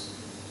enemies.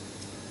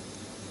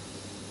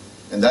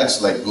 And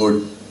that's like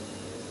good.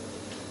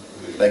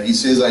 Like he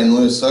says, I know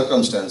your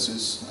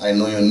circumstances, I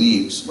know your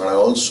needs, but I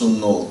also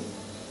know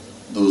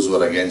those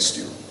who are against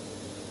you,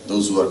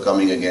 those who are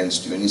coming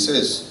against you. And he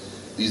says,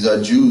 these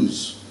are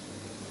Jews,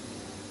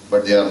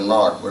 but they are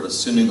not, but a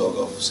synagogue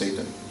of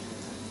Satan.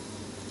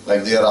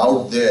 Like they are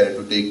out there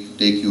to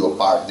take you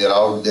apart. They are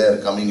out there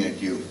coming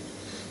at you.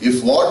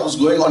 If what was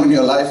going on in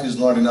your life is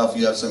not enough,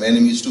 you have some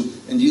enemies too.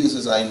 And Jesus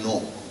says, I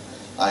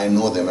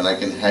know them and I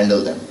can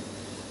handle them.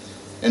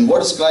 And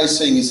what is Christ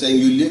saying? He's saying,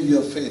 you live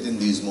your faith in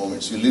these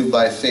moments. You live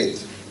by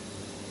faith.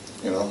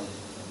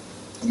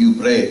 You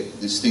pray,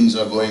 these things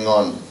are going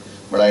on,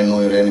 but I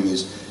know your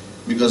enemies.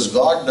 Because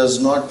God does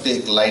not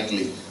take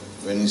lightly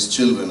when His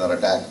children are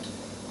attacked.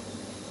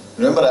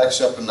 Remember Acts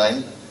chapter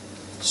 9?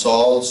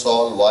 Saul,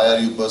 Saul, why are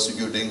you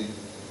persecuting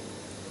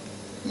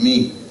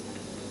me?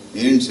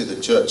 He didn't say the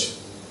church.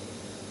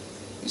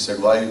 He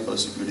said, why are you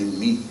persecuting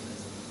me?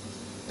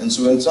 And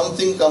so when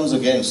something comes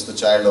against the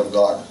child of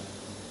God,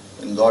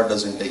 and God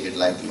doesn't take it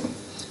lightly.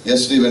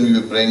 Yesterday when we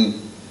were praying,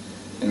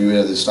 and we were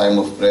at this time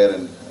of prayer,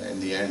 and in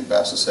the end,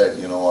 Pastor said,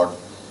 you know what,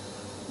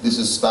 this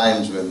is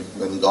times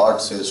when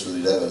God says to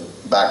the devil,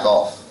 back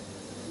off.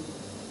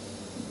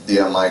 They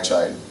are my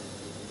child.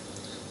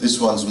 This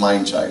one's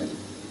mine child.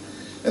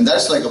 And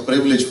that's like a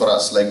privilege for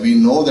us. Like we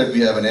know that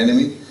we have an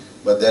enemy,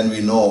 but then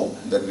we know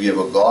that we have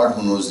a God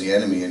who knows the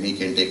enemy and He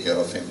can take care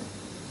of him.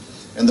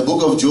 And the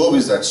book of Job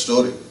is that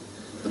story.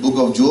 The book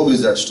of Job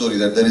is that story,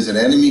 that there is an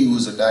enemy who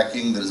is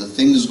attacking, there is a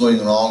things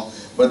going wrong,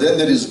 but then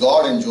there is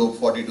God in Job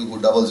 42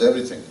 who doubles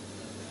everything.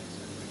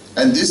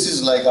 And this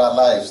is like our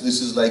lives.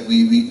 This is like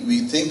we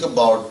think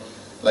about,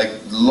 like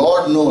the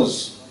Lord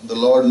knows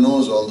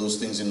all those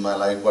things in my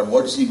life, but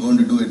what is He going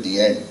to do at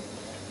the end?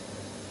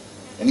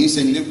 And He's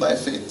saying, live by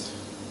faith.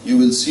 You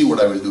will see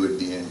what I will do at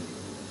the end.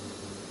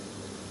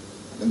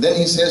 And then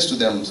He says to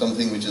them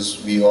something which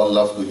is we all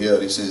love to hear.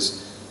 He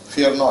says,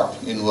 fear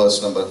not, in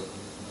verse number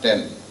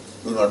 10.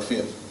 Do not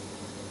fear.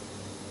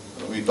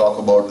 We talk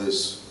about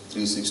this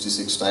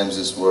 366 times,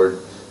 this word,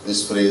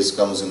 this phrase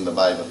comes in the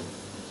Bible.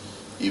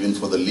 Even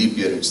for the leap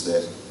year it's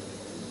there.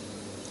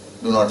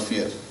 Do not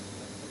fear.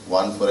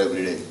 One for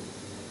every day.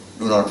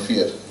 Do not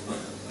fear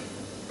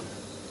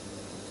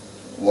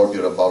what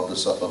you're about to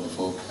suffer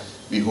before.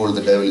 Behold,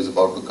 the devil is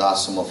about to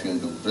cast some of you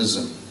into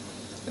prison.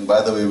 And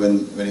by the way,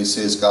 when he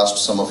says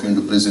cast some of you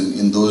into prison,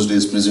 in those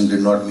days prison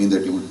did not mean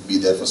that you would be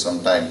there for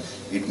some time.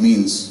 It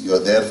means you are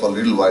there for a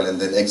little while and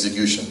then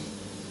execution.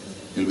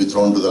 You'll be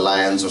thrown to the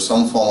lions or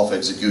some form of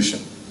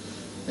execution.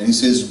 And he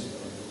says,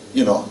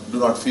 do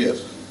not fear.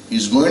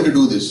 He's going to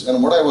do this.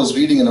 And what I was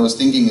reading and I was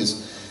thinking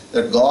is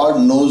that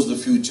God knows the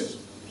future.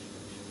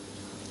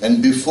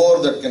 And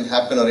before that can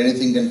happen or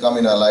anything can come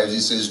in our lives,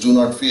 He says, do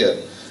not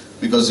fear.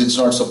 Because it's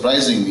not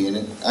surprising me.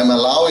 I'm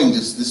allowing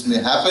this. This may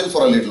happen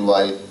for a little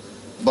while,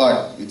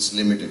 but it's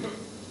limited.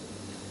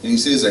 And He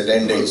says that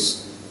 10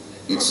 days,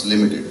 it's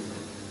limited.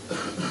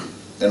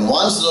 And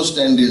once those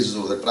 10 days is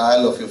over, the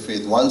trial of your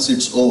faith, once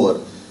it's over,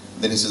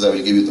 then He says, I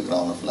will give you the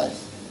crown of life.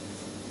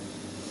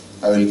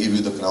 I will give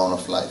you the crown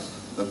of life.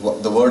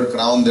 The word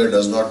crown there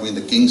does not mean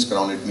the king's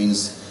crown, it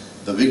means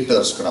the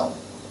victor's crown.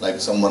 Like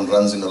someone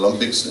runs in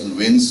Olympics and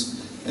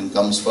wins and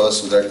comes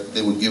first, so that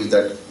they would give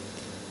that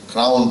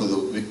crown to the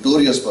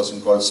victorious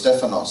person called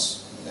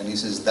Stephanos. And He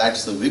says,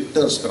 that's the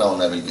victor's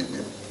crown I will give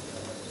you.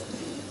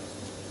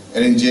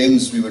 And in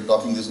James, we were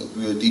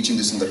teaching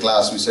this in the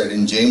class. We said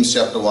in James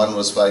chapter 1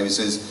 verse 5, he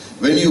says,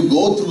 when you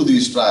go through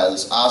these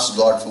trials, ask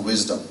God for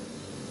wisdom.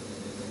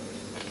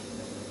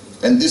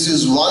 And this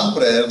is one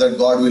prayer that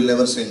God will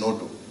never say no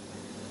to.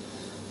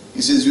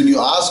 He says, when you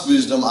ask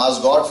wisdom,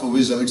 ask God for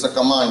wisdom. It's a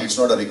command, it's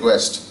not a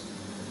request.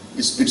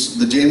 It's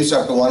the James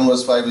chapter 1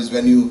 verse 5 is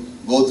when you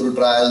go through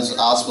trials,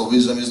 ask for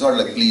wisdom. It's not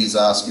like please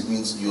ask. It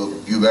means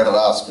you better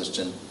ask,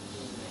 Christian.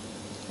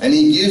 And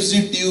he gives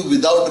it to you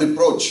without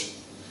reproach.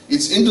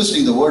 It's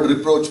interesting, the word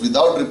reproach,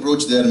 without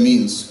reproach there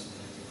means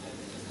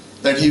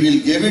that he will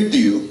give it to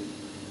you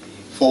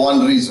for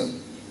one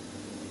reason.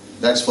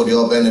 That's for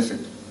your benefit.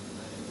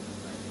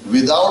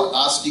 Without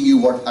asking you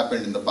what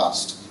happened in the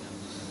past.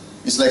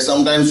 It's like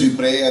sometimes we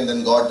pray and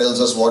then God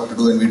tells us what to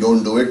do and we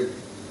don't do it.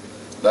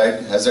 Right?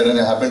 Has that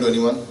ever happened to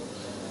anyone?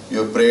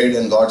 You have prayed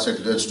and God said,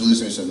 let's do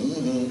this. And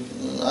you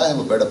said, I have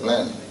a better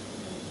plan.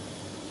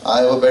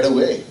 I have a better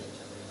way.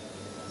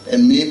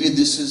 And maybe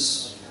this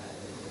is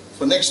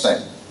for next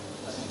time.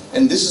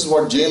 And this is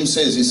what James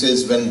says. He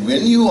says,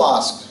 when you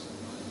ask,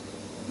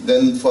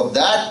 then for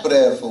that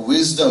prayer, for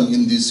wisdom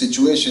in these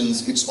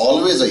situations, it's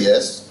always a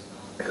yes.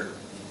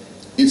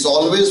 It's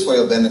always for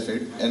your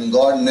benefit. And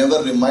God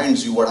never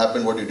reminds you what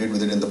happened, what you did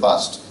with it in the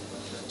past.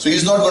 So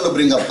He's not going to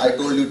bring up, I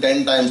told you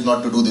 10 times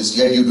not to do this,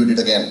 yet you did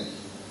it again.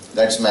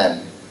 That's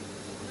man.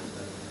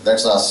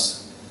 That's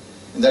us.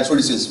 And that's what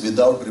He says,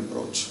 without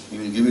reproach. He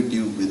will give it to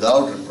you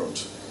without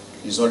reproach.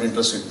 He's not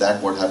interested in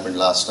that what happened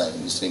last time.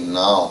 He's saying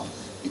now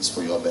it's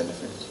for your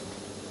benefit.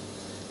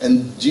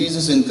 And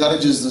Jesus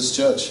encourages this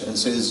church and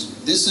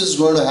says, this is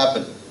going to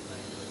happen.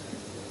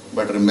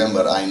 But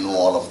remember, I know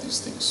all of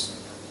these things.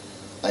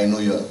 I know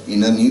your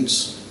inner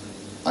needs.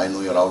 I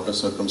know your outer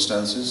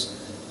circumstances.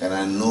 And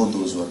I know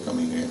those who are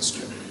coming against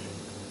you.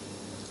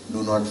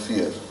 Do not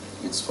fear.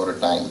 It's for a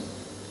time.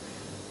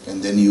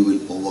 And then you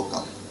will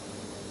overcome.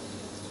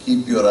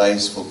 Keep your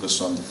eyes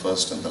focused on the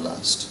first and the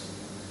last.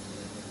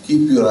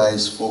 Keep your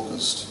eyes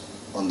focused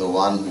on the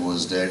one who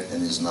was dead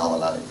and is now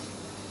alive.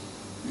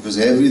 Because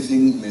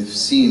everything may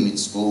seem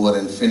it's over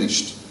and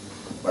finished.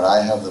 But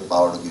I have the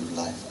power to give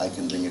life. I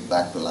can bring it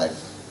back to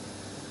life.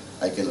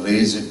 I can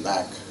raise it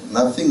back.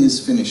 Nothing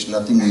is finished.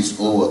 Nothing is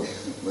over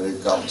when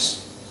it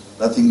comes.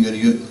 Nothing.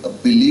 A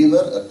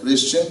believer, a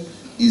Christian,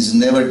 is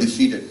never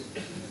defeated.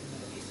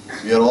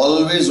 We are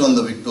always on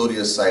the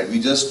victorious side. We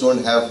just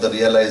don't have the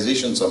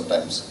realization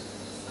sometimes.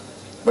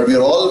 But we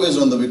are always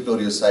on the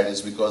victorious side.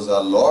 It's because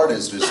our Lord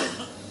is risen.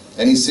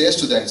 And He says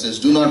to them, He says,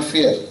 do not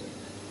fear.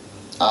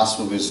 Ask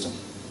for wisdom.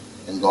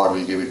 And God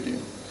will give it to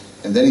you.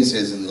 And then He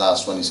says in the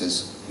last one, He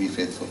says, be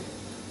faithful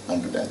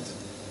unto death.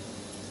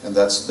 And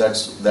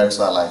that's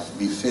our life.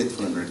 Be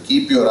faithful unto it.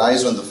 Keep your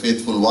eyes on the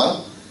faithful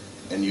one.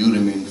 And you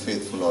remain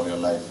faithful all your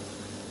life.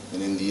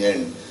 And in the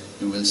end,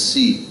 you will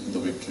see the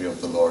victory of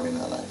the Lord in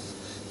our life.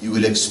 You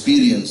will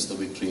experience the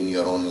victory in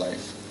your own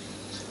life.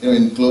 You know,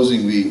 in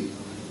closing,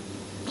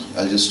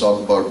 I'll just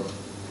talk about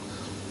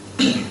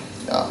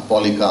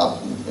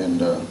Polycarp.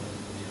 And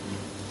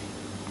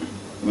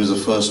he was the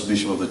first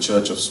bishop of the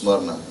church of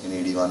Smyrna in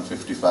AD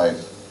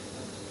 155.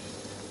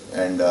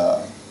 And,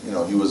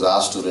 he was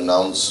asked to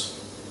renounce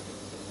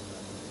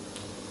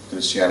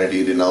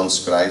Christianity,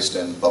 renounce Christ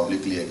and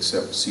publicly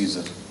accept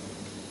Caesar.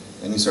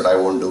 And he said, I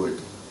won't do it.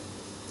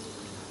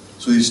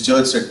 So his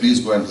church said, please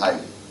go and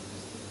hide.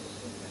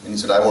 And he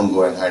said, I won't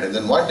go and hide. And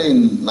then one day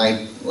in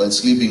night, while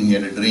sleeping, he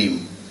had a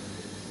dream.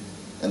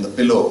 And the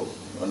pillow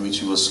on which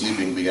he was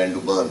sleeping began to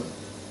burn.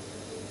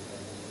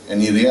 And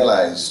he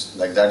realized,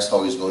 like that's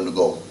how he's going to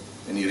go.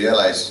 And he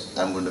realized,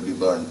 I'm going to be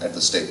burned at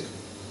the stake.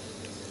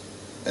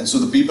 And so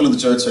the people of the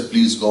church said,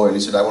 please go. And he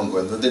said, I won't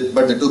go.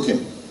 But they took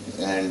him.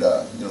 And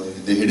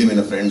they hid him in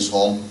a friend's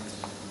home,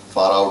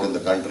 far out in the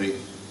country.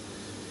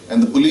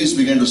 And the police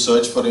began to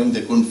search for him.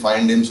 They couldn't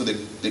find him, so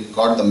they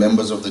caught the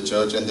members of the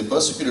church. And they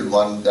persecuted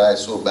one guy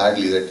so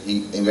badly that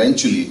he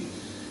eventually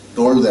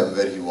told them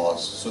where he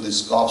was. So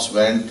these cops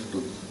went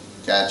to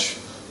catch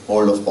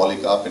hold of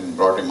Polycarp and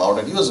brought him out.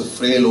 And he was a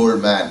frail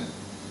old man.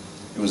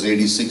 He was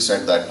 86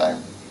 at that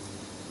time.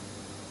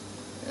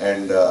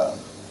 And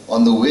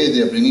on the way,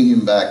 they are bringing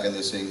him back and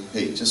they're saying,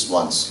 hey, just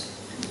once,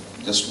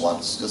 just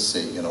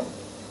say,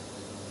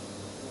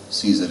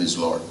 Caesar is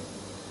Lord.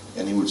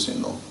 And he would say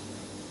no.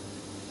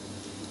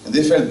 And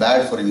they felt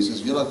bad for him. He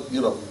says, your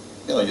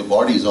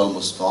body is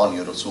almost gone.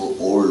 You're so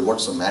old.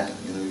 What's the matter?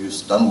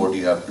 You've done what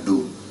you have to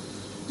do.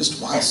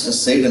 Just once,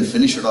 just say it and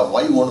finish it off.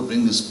 Why you want to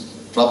bring this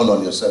trouble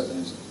on yourself?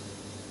 And he said,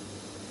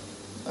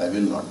 I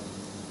will not.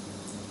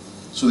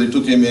 So they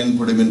took him in,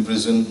 put him in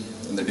prison.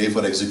 And the day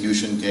for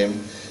execution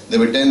came. There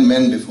were 10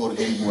 men before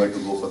him who had to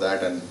go for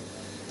that. And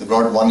they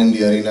brought one in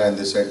the arena and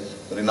they said,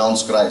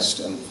 renounce Christ.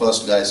 And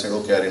first guy said,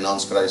 okay, I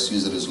renounce Christ,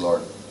 Caesar is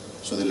Lord.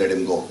 So they let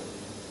him go.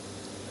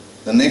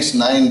 The next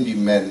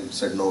 9 men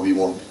said, no, we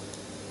won't.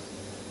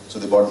 So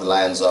they brought the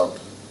lions out.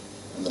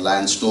 And the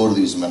lions tore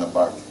these men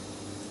apart.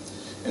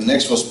 And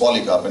next was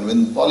Polycarp. And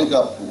when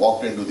Polycarp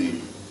walked into the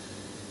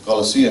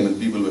Colosseum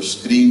and people were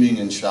screaming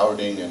and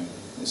shouting, and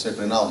he said,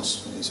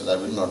 renounce. And he said, I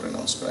will not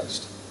renounce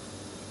Christ.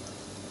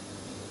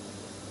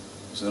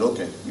 He said,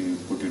 okay, we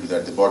put you to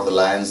that. They brought the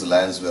lions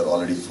were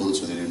already full,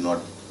 so they did not,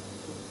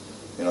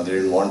 they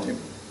didn't want him.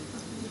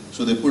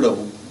 So they put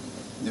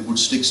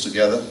sticks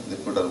together, they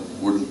put a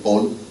wooden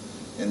pole,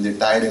 and they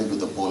tied him to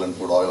the pole and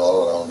put oil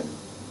all around him.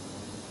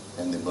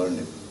 And they burned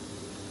him.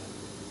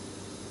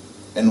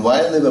 And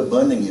while they were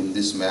burning him,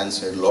 this man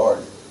said, Lord,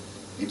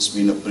 it's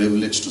been a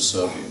privilege to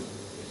serve you.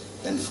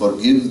 And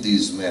forgive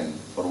these men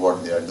for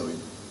what they are doing.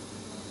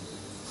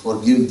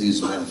 Forgive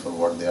these men for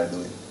what they are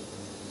doing.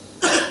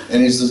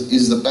 And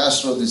he's the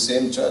pastor of the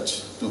same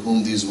church to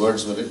whom these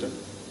words were written.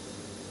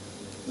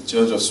 The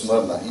church of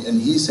Smyrna.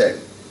 And he said,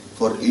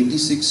 for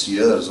 86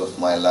 years of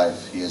my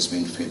life, he has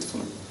been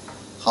faithful.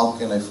 How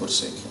can I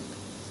forsake him?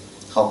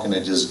 How can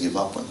I just give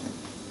up on him?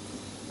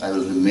 I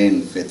will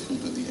remain faithful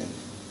to the end.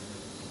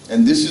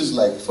 And this is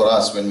like for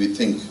us when we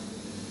think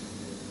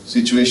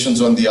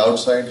situations on the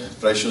outside,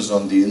 pressures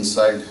on the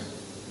inside,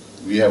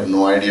 we have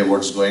no idea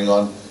what's going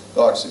on.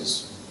 God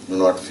says, do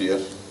not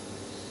fear.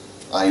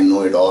 I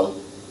know it all.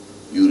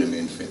 You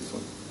remain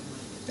faithful.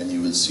 And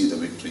you will see the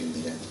victory in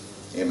the end.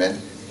 Amen.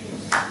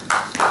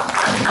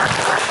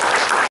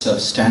 So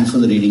stand for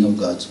the reading of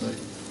God's word.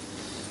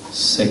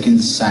 2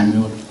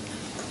 Samuel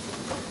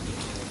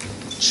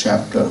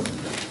chapter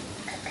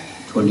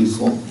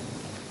 24.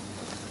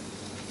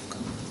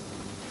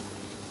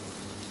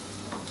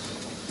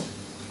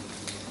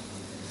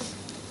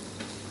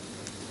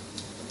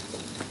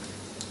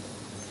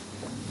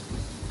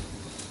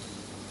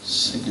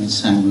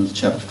 Samuel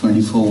chapter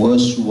 24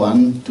 verse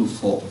 1 to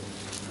 4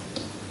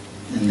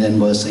 and then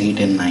verse 8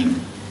 and 9.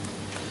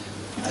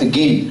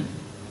 Again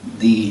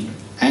the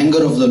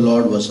anger of the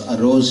Lord was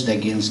aroused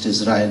against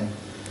Israel,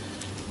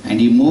 and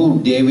he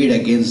moved David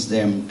against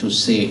them to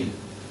say,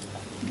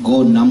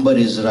 go number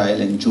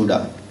Israel and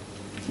Judah.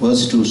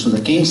 Verse 2. So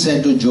the king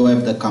said to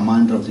Joab, the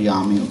commander of the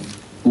army,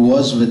 who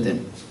was with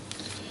him,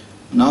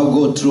 now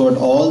go throughout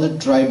all the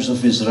tribes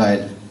of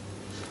Israel,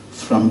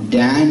 from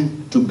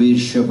Dan to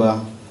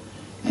Beersheba,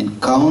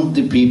 and count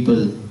the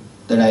people,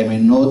 that I may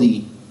know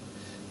the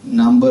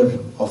number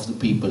of the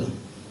people.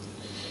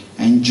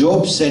 And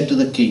Joab said to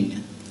the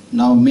king,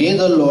 now may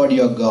the Lord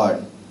your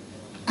God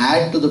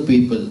add to the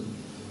people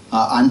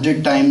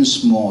 100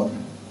 times more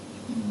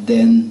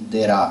than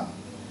there are,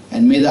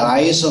 and may the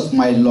eyes of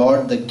my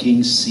lord the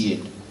king see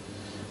it.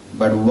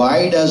 But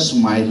why does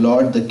my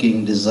lord the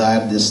king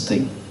desire this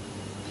thing?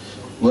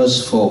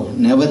 Verse 4.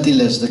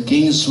 Nevertheless the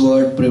king's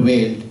word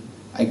prevailed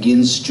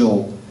against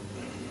Joab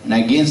and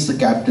against the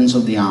captains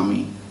of the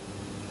army.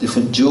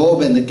 Therefore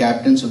Joab and the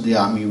captains of the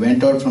army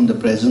went out from the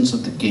presence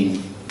of the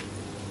king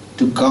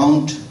to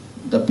count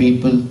the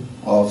people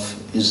of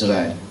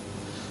Israel.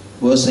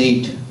 Verse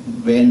 8.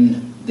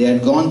 When they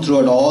had gone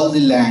throughout all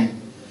the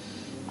land,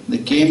 they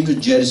came to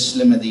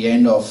Jerusalem at the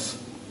end of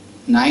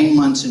 9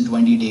 months and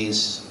 20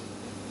 days.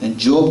 And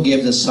Joab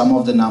gave the sum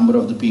of the number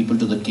of the people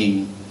to the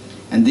king.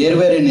 And there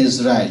were in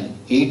Israel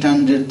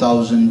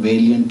 800,000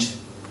 valiant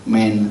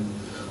men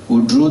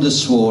who drew the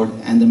sword,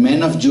 and the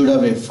men of Judah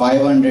were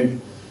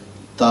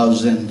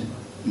 500,000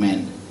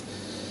 men.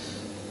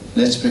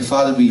 Let's pray.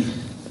 Father, we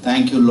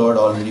thank you, Lord.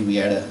 Already we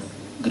had a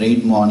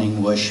great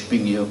morning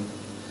worshipping you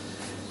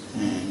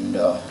and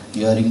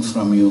hearing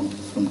from you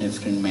from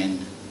different men.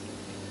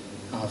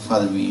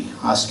 Father, we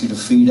ask you to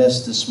feed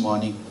us this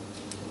morning.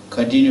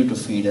 Continue to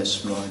feed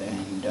us, Lord,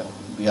 and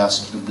we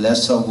ask you to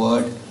bless our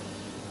word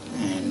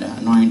and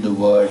anoint the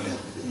word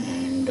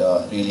and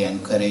really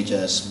encourage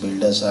us,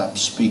 build us up,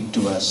 speak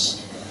to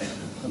us.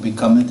 We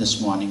commit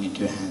this morning into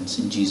your hands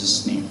in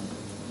Jesus' name.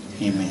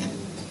 Amen.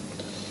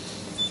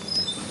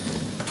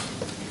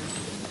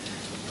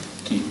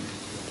 Okay.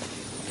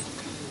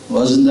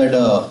 Wasn't that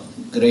a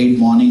great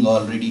morning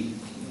already?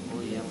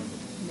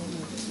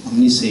 How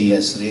many say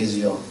yes? Raise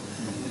your hand.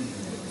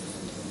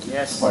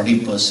 Yes.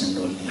 40%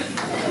 only.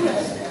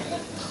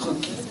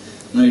 Okay.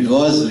 No, it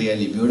was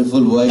really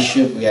beautiful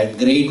worship. We had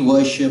great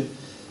worship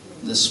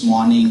this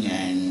morning,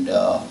 and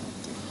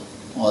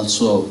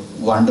also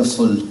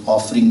wonderful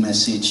offering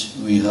message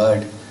we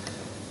heard.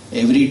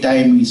 Every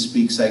time he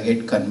speaks, I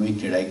get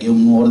convicted. I give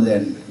more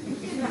than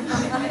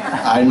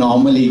I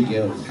normally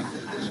give.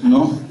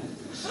 No?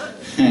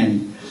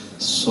 And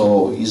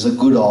so it's a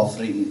good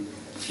offering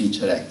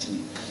feature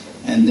actually.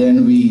 And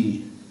then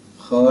we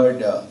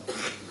heard a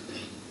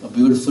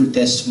beautiful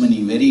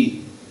testimony,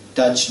 very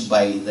touched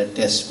by the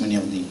testimony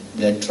of the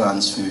blood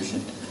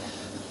transfusion.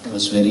 It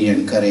was very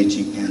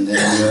encouraging. And then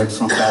we heard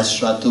from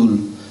Pastor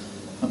Atul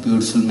a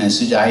beautiful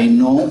message. I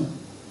know,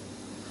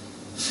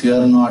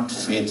 fear not,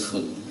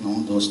 faithful.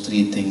 No, those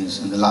three things.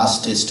 And the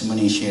last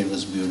testimony he shared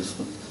was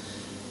beautiful.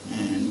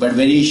 But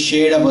when he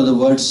shared about the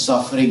word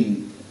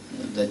suffering,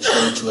 the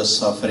church was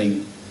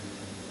suffering.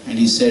 And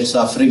he said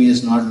suffering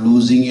is not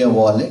losing your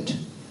wallet.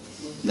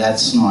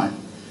 That's not.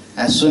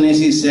 As soon as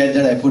he said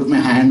that, I put my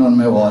hand on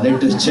my wallet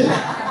to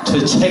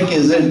check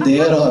is it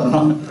there or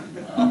not.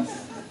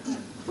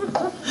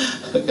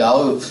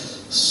 How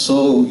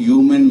so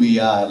human we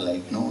are,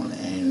 like, no,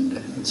 and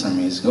it's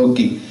amazing.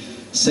 Okay,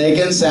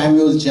 2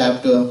 Samuel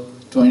chapter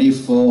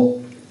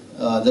 24,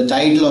 the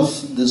title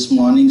of this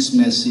morning's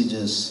message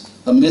is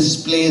A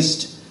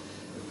Misplaced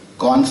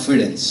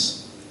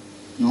Confidence.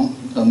 No?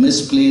 A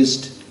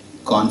misplaced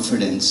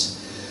confidence.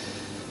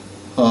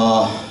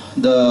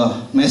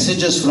 The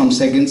message is from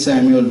 2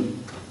 Samuel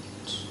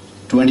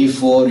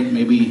 24.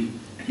 Maybe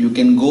you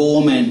can go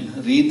home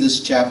and read this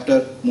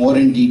chapter more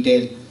in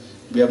detail.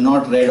 We have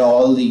not read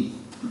all the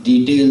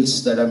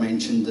details that are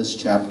mentioned in this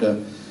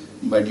chapter,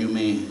 but you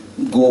may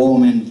go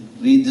home and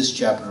read this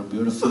chapter. A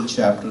beautiful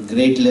chapter,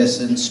 great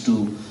lessons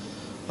to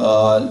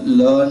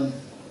learn.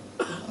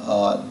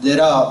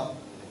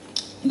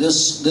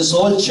 This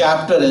whole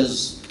chapter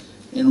is,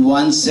 in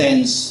one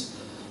sense,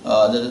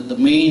 the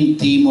main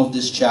theme of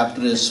this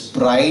chapter is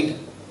pride.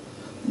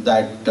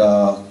 That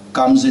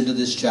comes into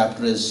this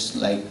chapter is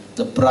like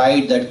the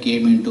pride that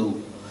came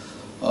into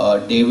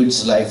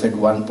David's life at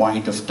one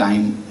point of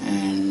time,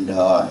 and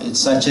it's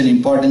such an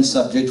important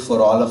subject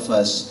for all of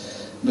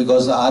us,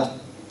 because our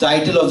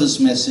title of this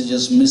message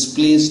is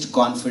Misplaced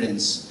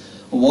Confidence.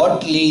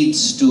 What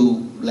leads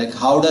to, like,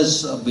 how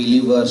does a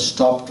believer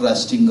stop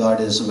trusting God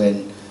is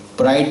when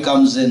pride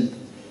comes in.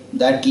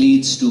 That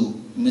leads to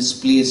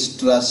misplaced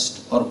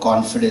trust or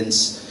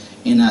confidence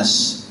in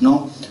us.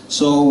 No?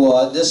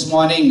 So this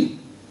morning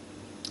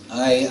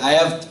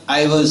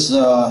I was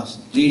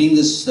reading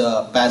this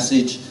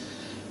passage,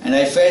 and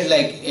I felt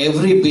like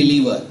every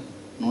believer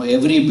will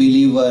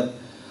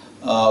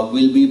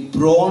be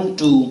prone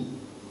to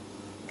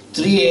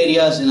three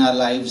areas in our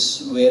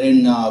lives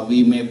wherein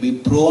we may be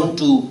prone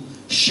to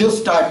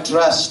shift our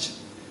trust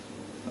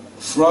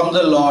from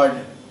the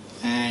Lord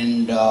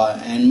and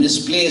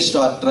misplaced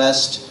our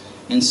trust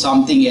in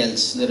something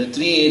else. There are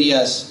three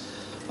areas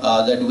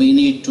that we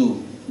need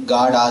to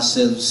guard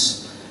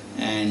ourselves,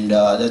 and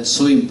that's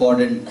so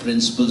important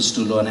principles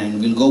to learn, and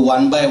we'll go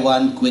one by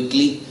one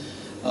quickly,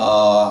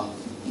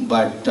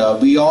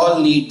 but we all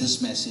need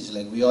this message.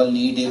 Like, we all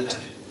need it.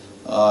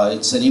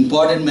 It's an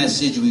important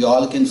message. We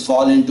all can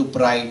fall into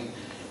pride,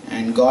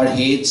 and God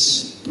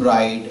hates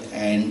pride.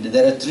 And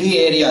there are three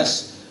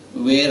areas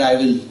where I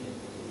will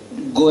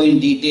go in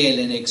detail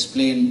and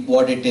explain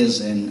what it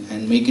is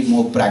and make it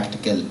more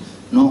practical.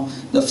 No,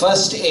 the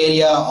first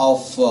area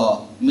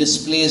of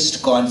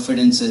misplaced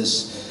confidence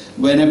is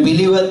when a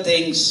believer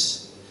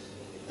thinks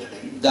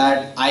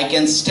that I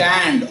can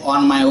stand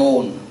on my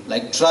own,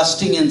 like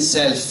trusting in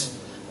self.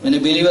 When a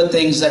believer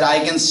thinks that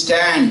I can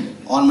stand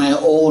on my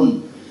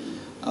own,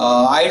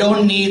 I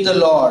don't need the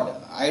Lord,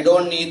 I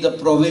don't need the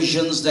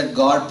provisions that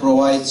God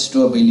provides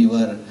to a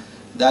believer.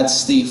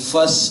 That's the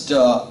first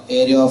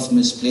area of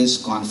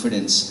misplaced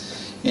confidence.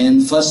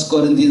 In 1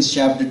 Corinthians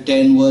chapter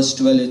 10 verse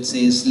 12 it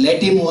says,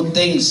 let him who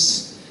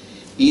thinks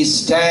he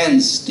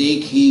stands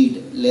take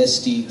heed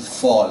lest he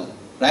fall.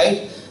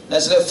 Right?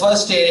 That's the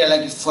first area.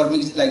 Like, for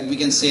me, like, we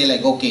can say,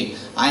 like, okay,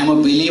 I am a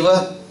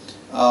believer,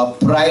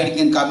 pride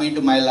can come into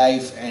my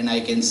life, and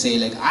I can say,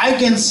 like, I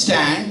can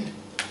stand,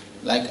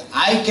 like,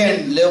 I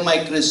can live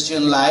my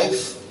Christian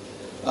life,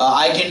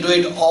 I can do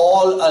it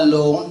all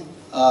alone,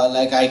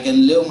 like, I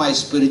can live my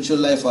spiritual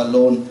life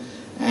alone,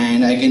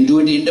 and I can do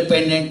it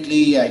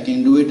independently, I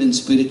can do it in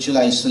spiritual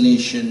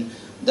isolation.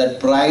 That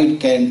pride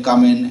can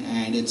come in,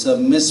 and it's a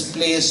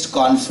misplaced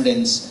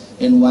confidence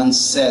in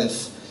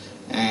oneself,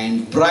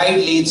 and pride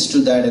leads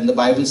to that. And the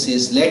Bible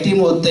says, let him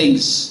who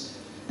thinks,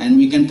 and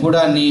we can put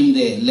our name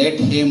there, let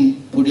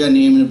him, put your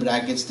name in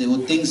brackets there,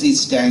 who thinks he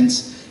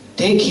stands,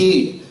 take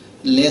heed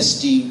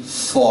lest he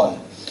fall.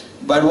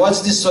 But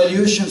what's the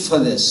solution for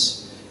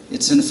this?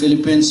 It's in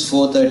Philippians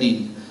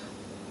 4:13.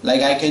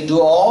 Like, I can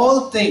do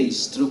all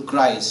things through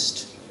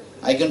Christ.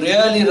 I can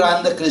really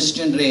run the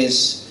Christian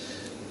race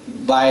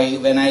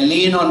when I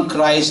lean on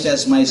Christ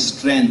as my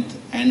strength,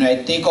 and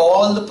I take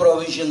all the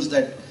provisions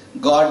that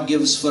God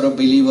gives for a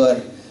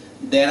believer.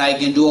 Then I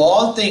can do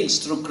all things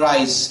through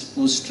Christ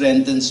who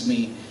strengthens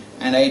me,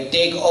 and I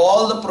take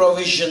all the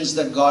provisions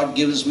that God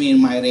gives me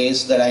in my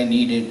race that I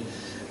needed.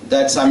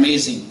 That's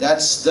amazing.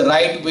 That's the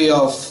right way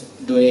of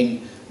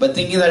doing. But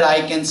thinking that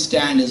I can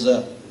stand is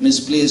a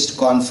misplaced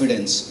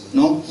confidence,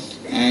 no?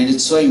 And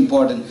it's so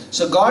important.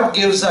 So God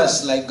gives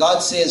us, like, God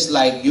says,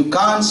 like, you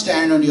can't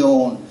stand on your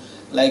own.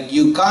 Like,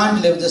 you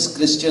can't live this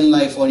Christian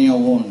life on your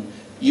own.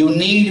 You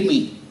need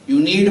me. You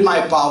need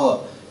my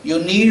power.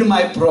 You need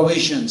my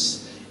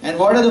provisions. And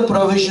what are the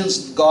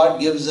provisions God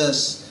gives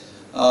us,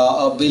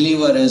 a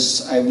believer,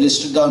 is, I've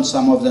listed down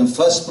some of them.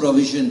 First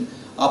provision,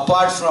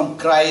 apart from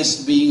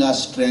Christ being our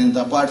strength,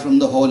 apart from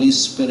the Holy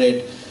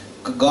Spirit,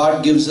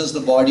 God gives us the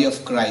body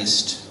of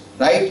Christ.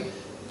 Right?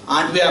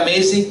 Aren't we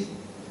amazing?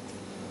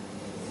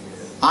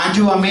 Aren't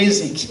you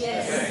amazing?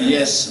 Yes.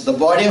 Yes. The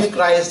body of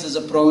Christ is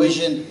a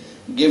provision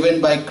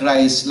given by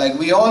Christ. Like,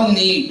 we all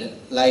need,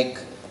 like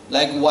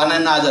one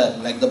another.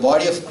 Like, the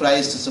body of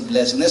Christ is a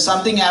blessing. There's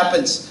something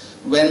happens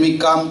when we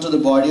come to the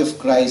body of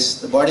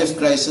Christ. The body of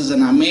Christ is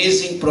an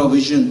amazing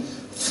provision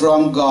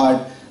from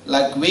God.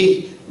 Like,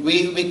 we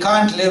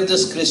can't live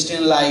this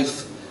Christian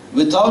life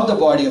without the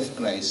body of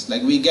Christ.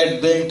 Like, we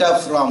get built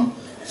up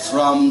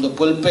from the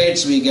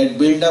pulpits, we get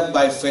built up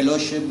by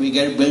fellowship, we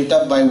get built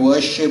up by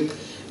worship,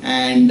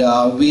 and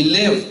we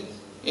live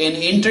in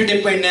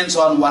interdependence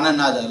on one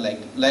another.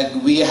 Like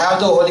we have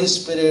the Holy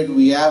Spirit,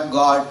 we have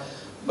God,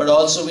 but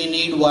also we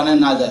need one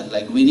another.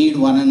 Like we need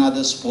one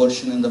another's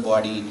portion in the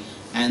body.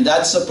 And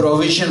that's a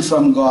provision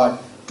from God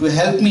to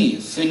help me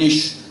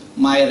finish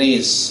my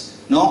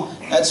race. No?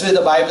 That's where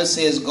the Bible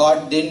says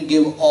God didn't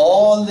give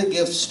all the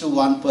gifts to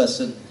one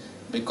person,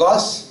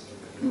 because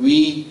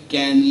we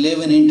can live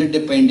in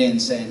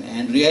interdependence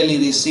and really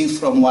receive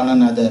from one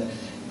another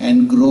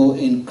and grow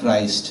in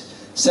Christ.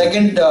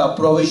 Second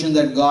provision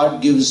that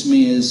God gives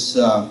me is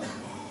the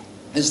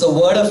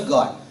Word of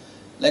God.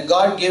 Like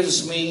God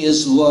gives me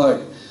His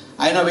Word.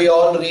 I know we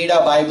all read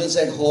our Bibles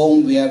at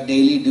home, we have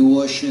daily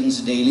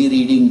devotions, daily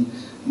reading,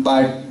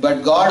 but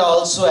God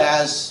also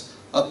has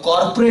a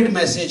corporate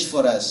message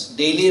for us.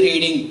 Daily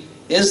reading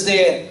is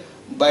there,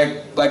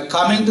 but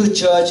coming to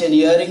church and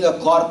hearing a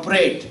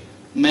corporate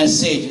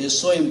message is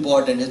so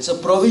important. It's a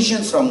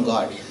provision from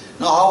God.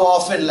 Now how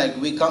often like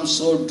we come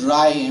so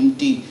dry,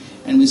 empty,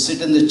 and we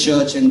sit in the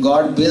church and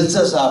God builds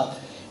us up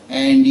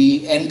and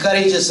He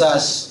encourages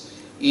us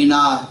in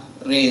our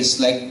race.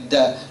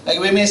 Like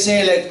we may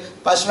say, like,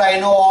 Pastor, I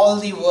know all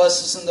the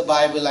verses in the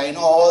Bible, I know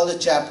all the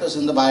chapters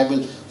in the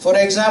Bible. For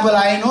example,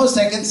 I know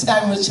 2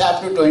 Samuel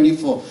chapter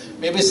 24.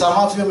 Maybe some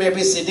of you may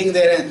be sitting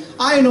there and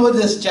I know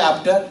this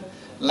chapter.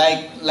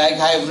 Like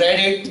I've read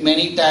it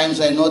many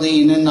times, I know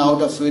the in and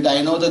out of it.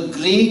 I know the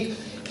Greek,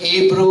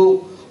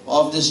 Hebrew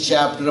of this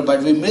chapter,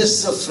 but we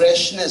miss the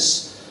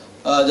freshness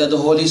that the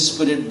Holy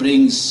Spirit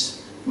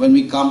brings when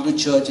we come to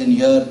church and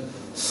hear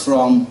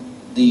from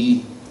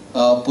the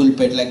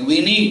pulpit. Like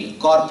we need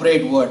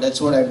corporate word. That's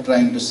what I'm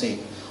trying to say.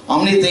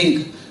 How many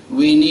think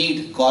we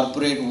need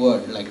corporate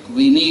word? Like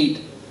we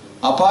need,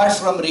 apart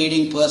from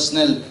reading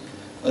personal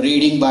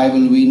reading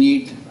Bible, we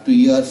need to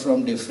hear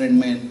from different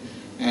men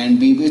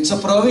and it's a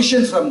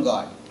provision from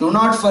God. Do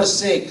not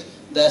forsake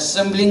the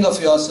assembling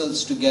of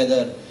yourselves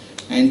together,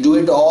 and do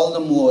it all the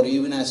more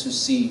even as you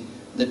see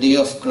the day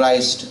of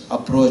Christ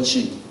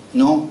approaching.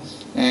 No?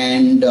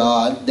 And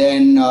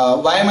then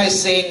why am I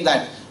saying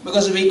that?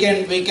 Because we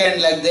can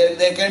like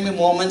there can be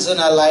moments in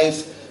our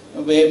life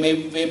where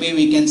maybe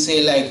we can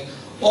say like,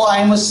 oh,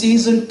 I'm a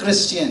seasoned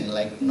Christian.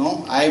 Like,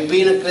 no, I've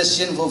been a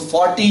Christian for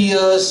 40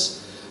 years.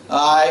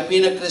 I've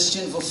been a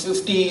Christian for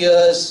 50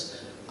 years.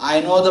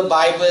 I know the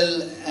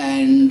Bible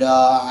and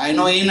I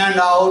know in and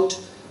out.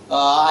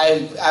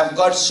 I've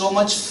got so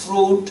much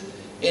fruit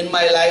in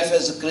my life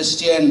as a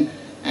Christian,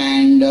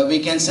 and we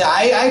can say,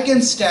 I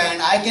can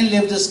stand, I can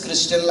live this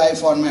Christian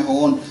life on my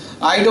own.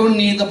 I don't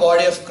need the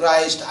body of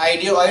Christ. I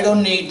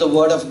don't need the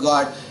Word of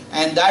God.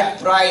 And that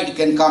pride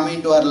can come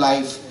into our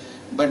life.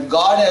 But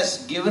God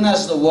has given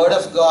us the Word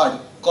of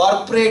God,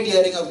 corporate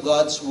hearing of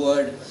God's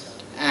Word,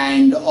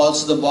 and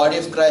also the body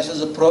of Christ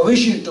as a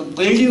provision to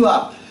build you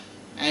up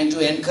and to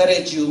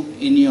encourage you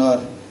in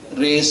your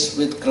race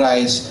with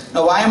Christ.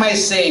 Now why am I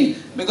saying?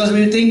 Because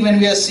we think when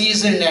we are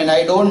seasoned and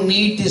I don't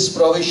need these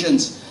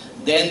provisions,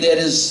 then there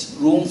is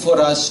room for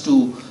us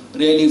to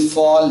really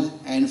fall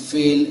and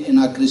fail in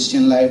our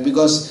Christian life.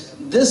 Because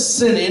this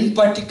sin in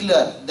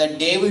particular that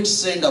David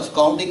sinned of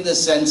counting the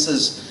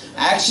senses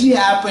actually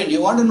happened.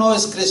 You want to know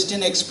his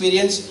Christian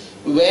experience?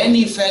 When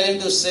he fell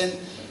into sin,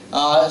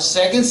 2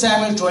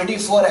 Samuel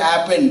 24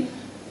 happened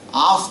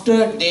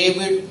after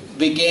David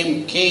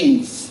became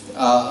king.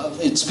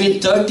 It's been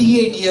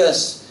 38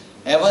 years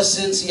ever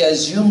since he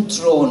assumed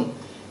throne,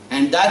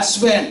 and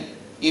that's when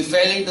he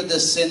fell into the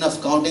sin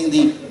of counting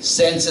the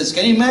senses.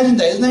 Can you imagine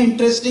that? Isn't that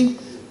interesting?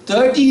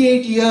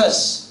 38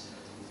 years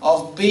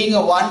of being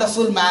a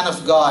wonderful man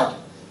of God,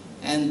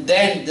 and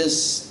then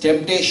this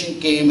temptation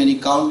came and he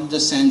counted the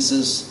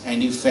senses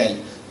and he fell.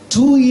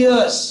 2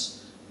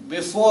 years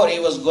before he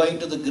was going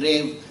to the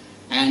grave,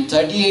 and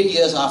 38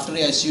 years after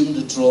he assumed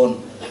the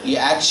throne, he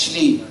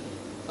actually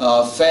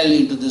fell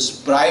into this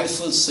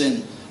prideful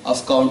sin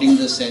of counting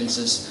the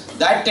senses.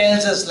 That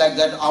tells us like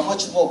that how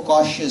much more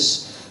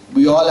cautious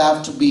we all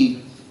have to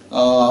be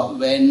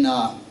when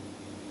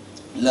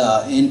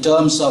in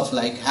terms of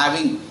like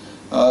having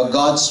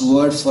God's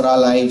word for our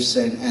lives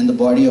and the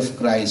body of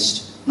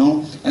Christ.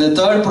 No? And the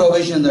third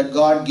provision that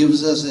God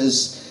gives us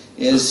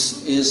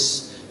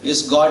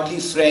is godly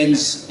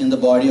friends in the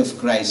body of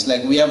Christ.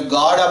 Like we have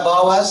God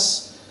above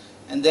us,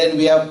 and then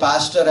we have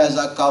pastor as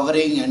our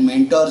covering and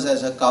mentors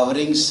as our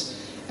coverings.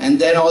 And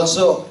then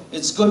also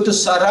it's good to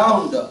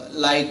surround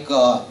like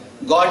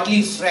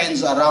godly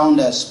friends around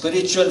us,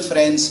 spiritual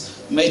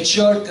friends,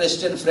 mature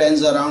Christian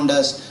friends around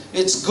us.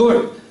 It's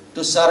good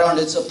to surround.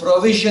 It's a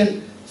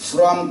provision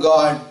from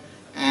God,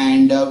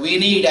 and we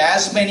need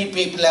as many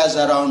people as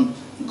around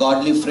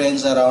godly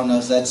friends around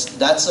us.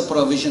 That's a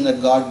provision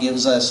that God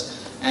gives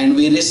us, and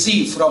we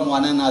receive from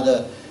one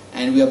another,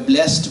 and we are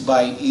blessed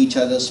by each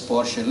other's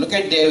portion. Look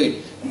at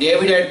David.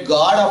 David had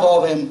God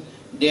above him.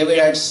 David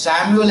had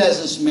Samuel as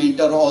his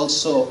mentor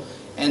also,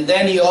 and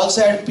then he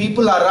also had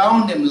people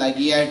around him, like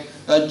he had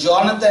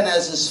Jonathan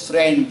as his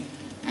friend.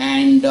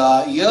 And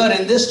here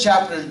in this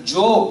chapter,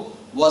 Job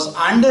was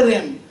under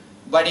him,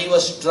 but he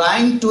was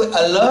trying to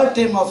alert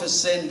him of his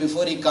sin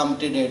before he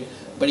committed it.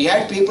 But he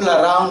had people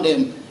around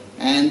him,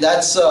 and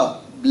that's a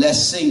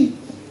blessing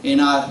in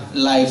our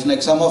life.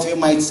 Like some of you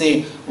might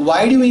say,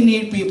 why do we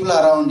need people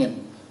around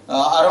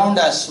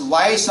us?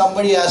 Why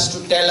somebody has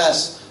to tell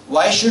us?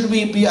 Why should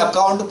we be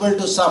accountable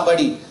to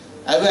somebody?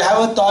 Have you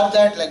ever thought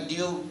that? Like,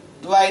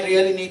 do I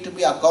really need to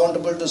be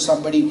accountable to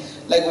somebody?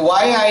 Like,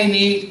 why I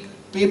need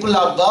people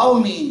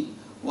above me?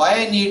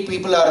 Why I need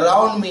people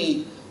around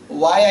me?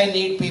 Why I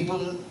need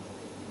people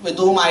with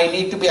whom I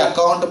need to be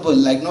accountable?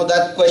 Like, no,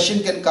 that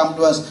question can come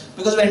to us.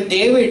 Because when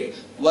David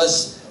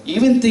was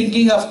even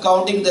thinking of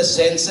counting the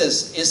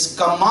census, his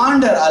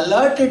commander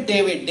alerted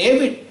David,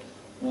 David,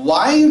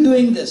 why are you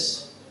doing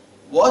this?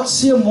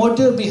 What's your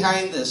motive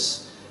behind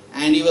this?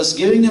 And he was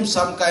giving him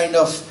some kind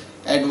of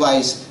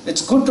advice.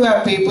 It's good to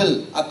have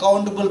people,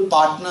 accountable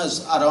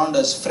partners around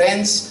us,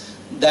 friends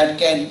that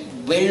can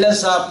build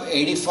us up,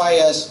 edify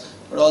us,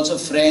 but also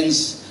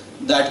friends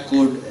that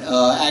could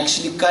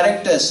actually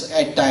correct us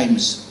at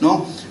times. No?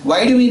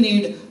 Why do we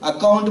need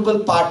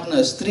accountable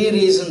partners? 3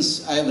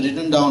 reasons I have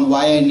written down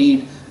why I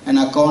need an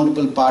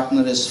accountable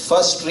partner is.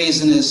 First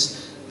reason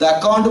is the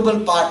accountable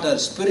partner,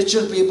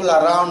 spiritual people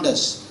around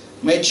us,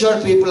 mature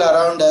people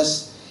around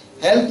us,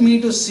 help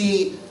me to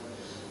see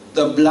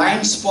the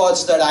blind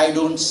spots that I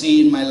don't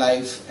see in my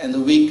life and the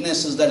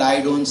weaknesses that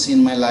I don't see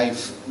in my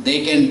life.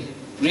 They can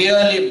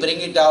really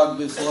bring it out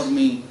before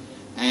me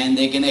and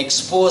they can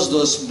expose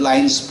those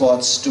blind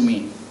spots to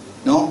me.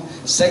 No?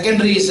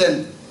 Second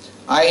reason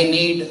I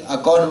need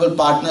accountable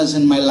partners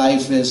in my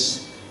life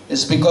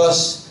is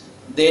because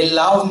they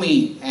love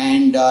me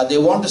and they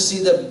want to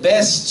see the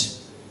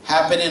best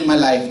happen in my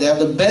life. They have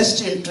the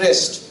best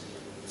interest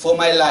for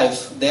my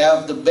life. They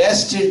have the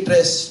best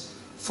interest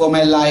for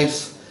my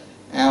life.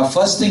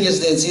 First thing is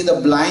they see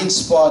the blind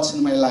spots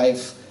in my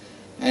life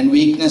and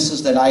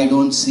weaknesses that I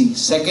don't see.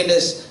 Second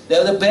is they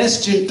have the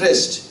best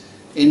interest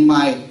in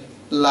my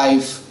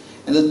life.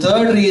 And the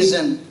third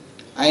reason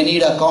I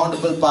need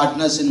accountable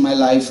partners in my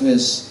life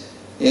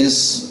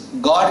is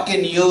God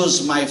can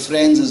use my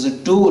friends as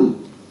a tool.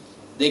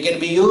 They can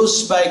be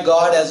used by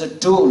God as a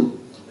tool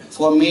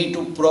for me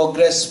to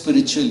progress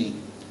spiritually.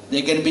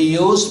 They can be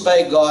used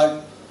by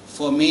God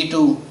for me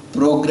to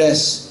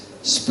progress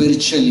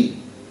spiritually.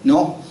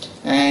 No?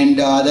 And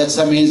that's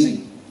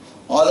amazing.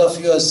 All of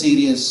you are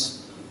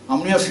serious. How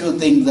many of you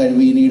think that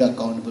we need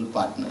accountable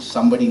partners?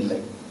 Somebody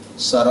like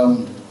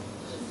surround.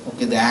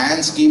 Okay, the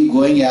hands keep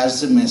going as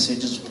the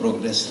message is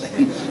progress.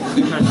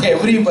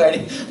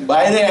 Everybody,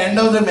 by the end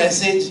of the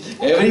message,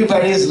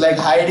 everybody is like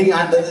hiding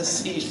under the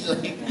seat.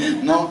 Like,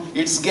 no,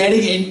 it's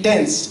getting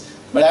intense.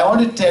 But I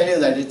want to tell you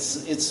that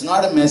it's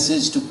not a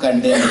message to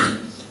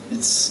condemn.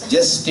 It's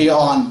just stay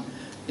on.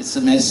 It's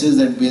a message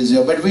that builds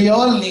you up. But we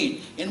all need.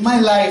 In my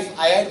life,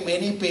 I had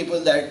many people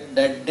that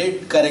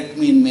did correct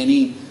me in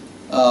many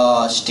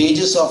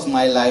stages of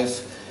my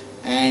life.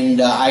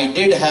 And I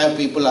did have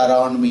people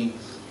around me.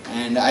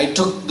 And I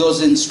took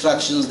those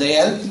instructions. They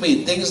helped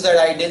me. Things that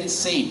I didn't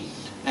see.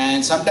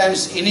 And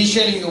sometimes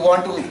initially you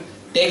want to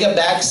take a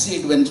back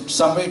seat when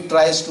somebody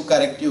tries to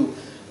correct you.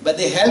 But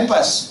they help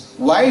us.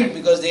 Why?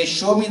 Because they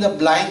show me the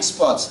blind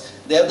spots.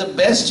 They have the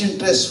best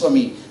interest for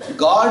me.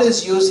 God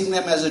is using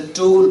them as a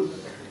tool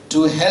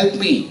to help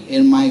me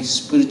in my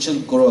spiritual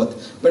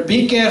growth. But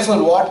be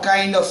careful what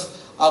kind of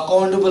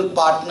accountable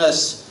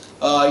partners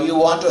you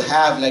want to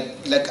have.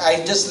 Like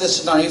I just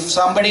listened on. If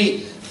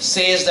somebody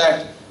says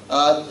that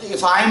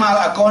if I'm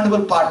an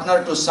accountable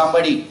partner to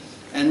somebody,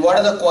 and what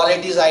are the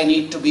qualities I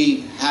need to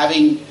be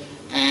having,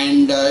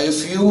 and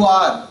if you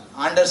are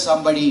under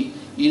somebody,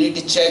 you need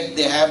to check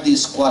they have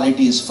these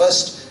qualities.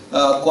 First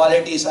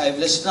qualities, I've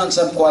listed on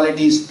some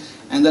qualities,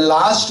 and the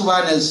last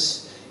one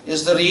is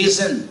the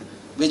reason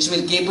which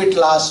will keep it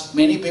last.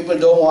 Many people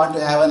don't want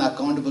to have an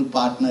accountable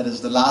partner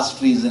is the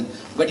last reason.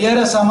 But here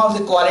are some of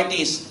the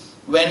qualities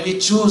when we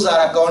choose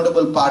our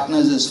accountable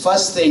partners. Is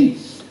first thing,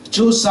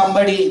 choose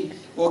somebody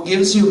who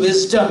gives you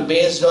wisdom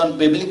based on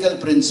biblical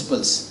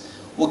principles.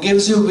 Who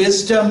gives you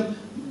wisdom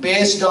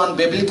based on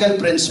biblical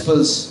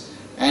principles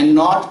and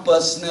not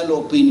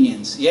personal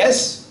opinions.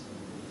 Yes?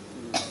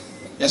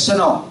 Yes or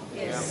no?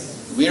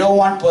 Yes. We don't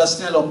want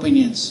personal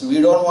opinions.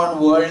 We don't want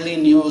worldly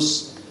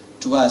news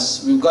to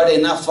us. We've got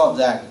enough of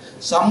that.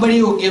 Somebody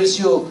who gives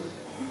you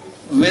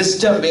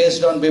wisdom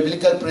based on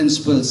biblical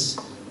principles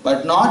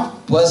but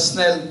not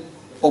personal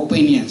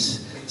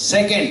opinions.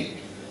 Second,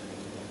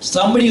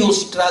 somebody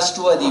who's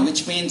trustworthy,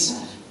 which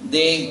means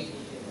they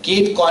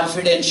keep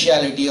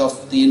confidentiality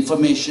of the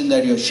information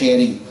that you're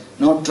sharing.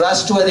 No,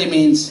 trustworthy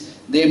means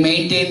they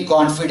maintain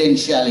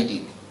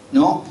confidentiality.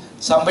 No,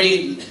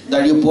 somebody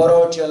that you pour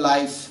out your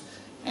life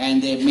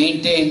and they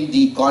maintain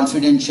the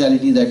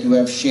confidentiality that you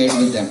have shared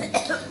with them.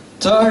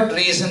 Third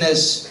reason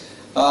is,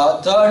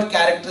 third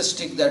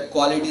characteristic, that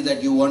quality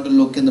that you want to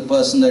look in the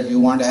person that you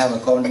want to have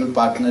accountable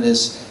partner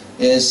is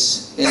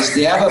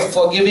they have a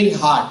forgiving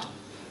heart.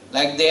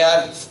 Like they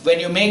are,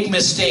 when you make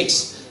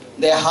mistakes,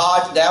 they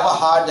have a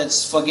heart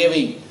that's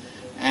forgiving,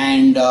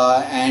 and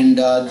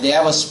they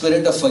have a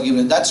spirit of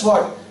forgiveness. That's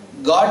what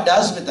God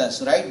does with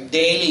us, right?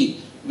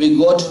 Daily we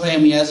go to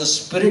Him. He has a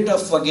spirit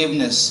of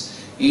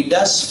forgiveness. He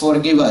does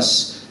forgive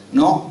us.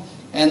 No,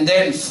 And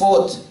then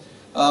fourth,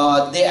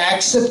 they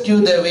accept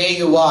you the way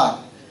you are,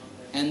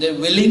 and they're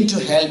willing to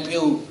help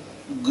you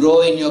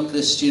grow in your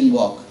Christian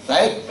walk,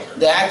 right?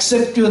 They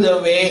accept you the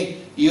way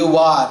you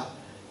are,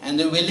 and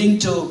they're willing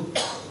to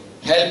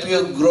help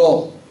you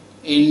grow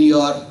in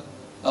your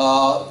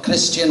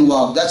Christian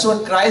walk. That's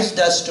what Christ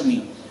does to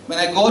me. When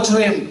I go to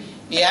Him,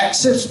 He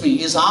accepts me.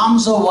 His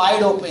arms are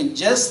wide open,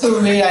 just the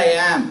way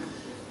I am,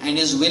 and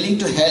is willing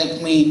to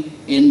help me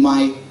in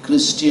my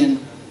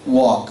Christian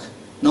walk.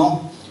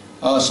 No?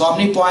 So how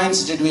many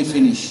points did we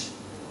finish?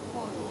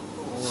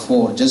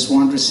 4. Just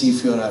want to see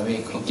if you're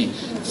awake. Okay.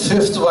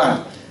 5th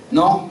one.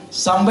 No?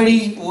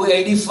 Somebody who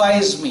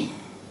edifies me.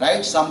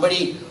 Right?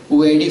 Somebody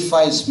who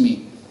edifies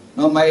me.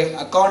 No, my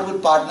accountable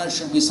partner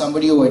should be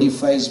somebody who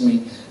edifies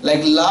me.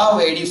 Like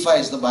love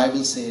edifies, the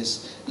Bible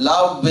says.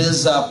 Love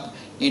builds up.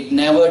 It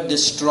never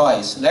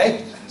destroys.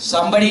 Right?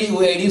 Somebody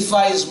who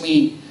edifies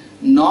me,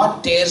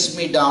 not tears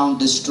me down,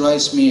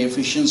 destroys me.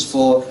 Ephesians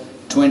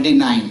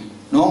 4:29.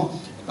 No?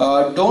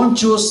 Don't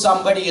choose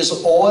somebody who is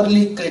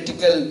overly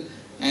critical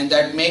and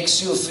that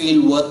makes you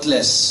feel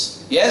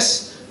worthless.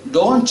 Yes?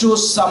 Don't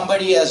choose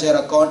somebody as your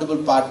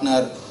accountable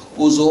partner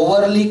who's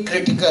overly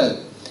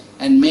critical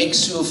and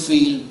makes you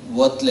feel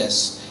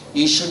worthless.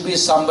 He should be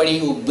somebody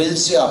who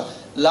builds you up.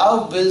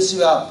 Love builds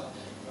you up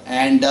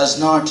and does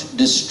not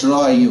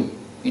destroy you.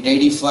 It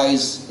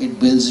edifies, it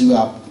builds you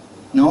up.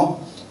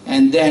 No?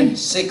 And then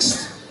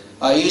 6th,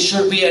 you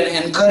should be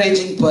an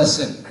encouraging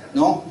person.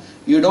 No?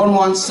 You don't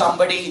want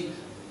somebody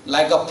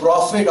like a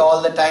prophet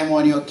all the time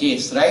on your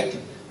case, right?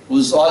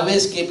 Who's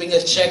always keeping a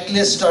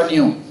checklist on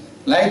you,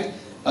 right?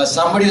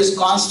 Somebody who's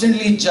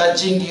constantly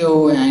judging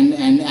you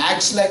and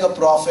acts like a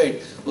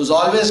prophet, who's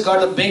always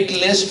got a big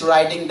list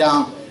writing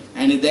down,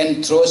 and he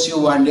then throws you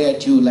one day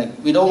at you. Like,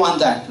 we don't want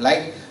that,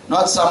 right?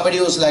 Not somebody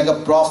who's like a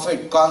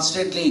prophet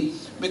constantly,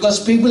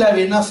 because people have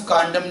enough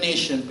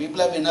condemnation, people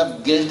have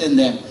enough guilt in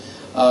them.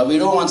 We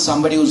don't want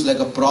somebody who's like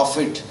a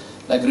prophet,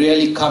 like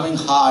really coming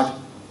hard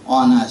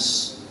on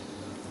us.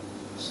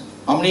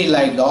 How many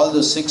liked? All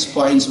the 6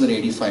 points were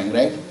edifying,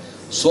 right?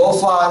 So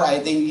far, I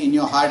think in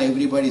your heart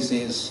everybody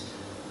says,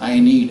 I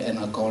need an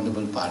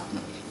accountable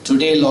partner.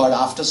 Today, Lord,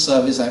 after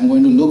service, I'm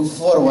going to look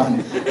for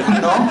one.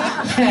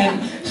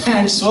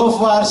 And so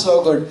far,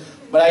 so good.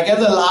 But I get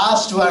the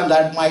last one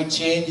that might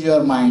change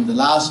your mind. The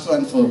last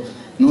one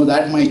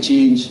that might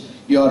change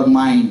your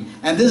mind.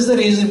 And this is the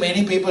reason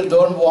many people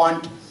don't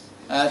want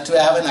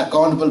to have an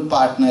accountable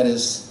partner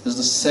is the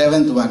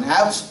 7th one.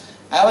 Have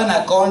an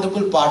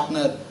accountable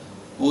partner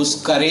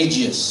who's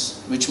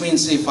courageous, which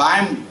means if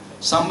I'm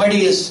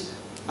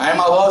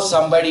above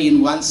somebody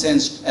in one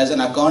sense as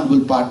an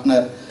accountable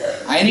partner,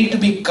 I need to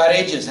be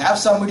courageous. Have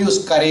somebody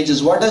who's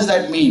courageous. What does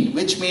that mean?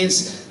 Which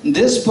means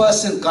this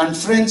person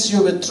confronts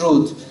you with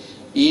truth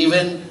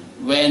even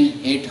when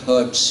it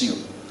hurts you.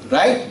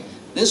 Right?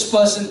 This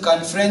person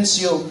confronts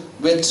you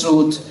with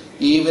truth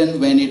even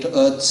when it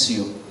hurts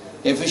you.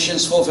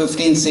 Ephesians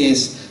 4:15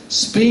 says,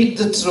 speak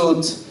the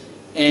truth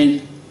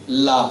in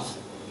love.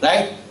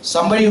 Right?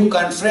 Somebody who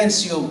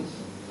confronts you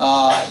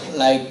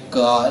like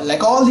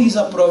all these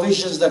are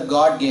provisions that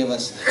God gave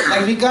us.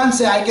 Like we can't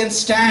say I can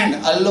stand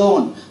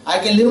alone. I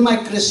can live my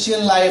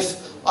Christian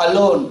life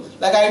alone.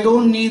 Like I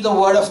don't need the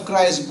word of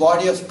Christ,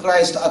 body of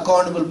Christ,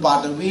 accountable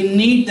partner. We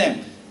need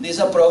them. These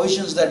are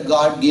provisions that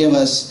God gave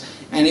us.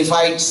 And if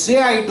I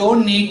say I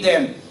don't need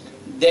them,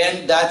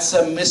 then that's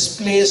a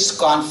misplaced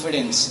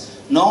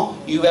confidence. No,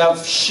 you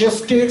have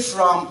shifted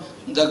from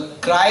the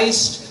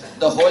Christ,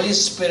 the Holy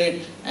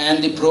Spirit,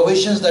 and the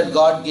provisions that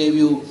God gave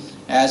you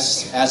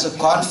as a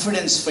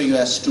confidence for you,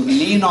 as to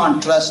lean on,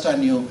 trust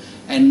on you,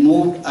 and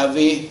move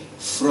away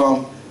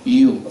from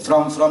you,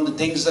 from the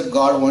things that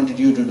God wanted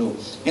you to do.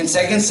 In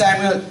 2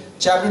 Samuel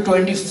chapter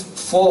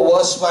 24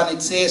 verse 1,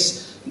 it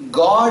says,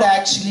 God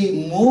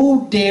actually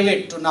moved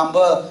David to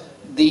number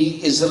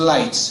the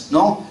Israelites.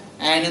 No?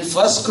 And in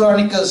 1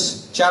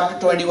 Chronicles chapter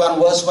 21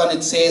 verse 1,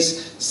 it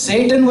says,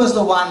 Satan was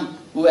the one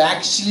who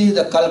actually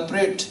the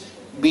culprit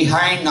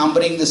behind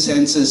numbering the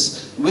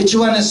census. Which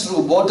one is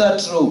true? Both are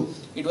true.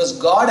 It was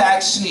God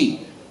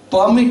actually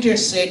permitted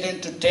Satan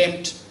to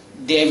tempt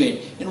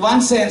David. In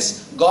one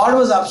sense, God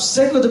was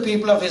upset with the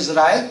people of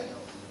Israel,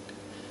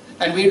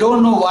 and we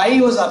don't know why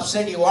He was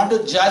upset. He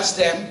wanted to judge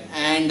them,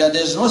 and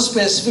there's no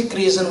specific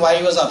reason why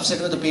He was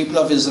upset with the people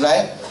of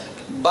Israel.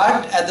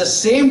 But at the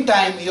same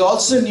time, He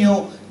also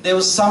knew there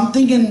was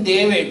something in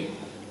David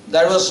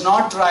that was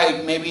not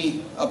right,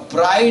 maybe a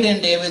pride in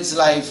David's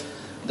life,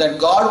 that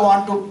God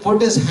wanted to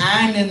put His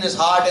hand in his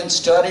heart and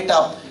stir it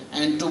up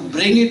and to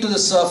bring it to the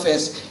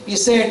surface. He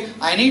said,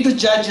 I need to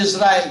judge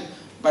Israel,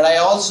 but I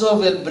also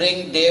will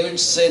bring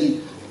David's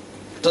sin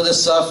to the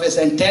surface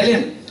and tell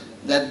him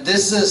that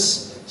this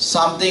is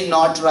something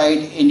not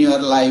right in your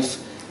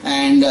life,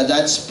 and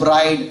that's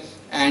pride,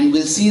 and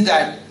we'll see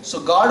that. So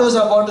God was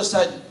about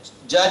to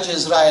judge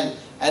Israel.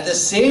 At the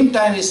same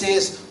time, He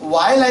says,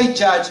 while I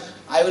judge,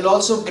 I will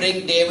also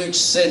bring David's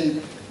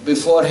sin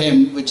before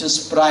Him, which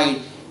is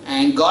pride.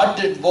 And God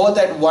did both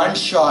at one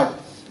shot.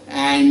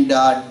 And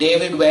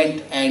David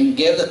went and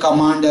gave the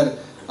commander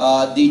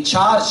the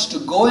charge to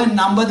go and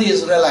number the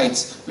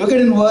Israelites. Look at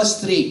in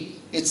verse 3.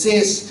 It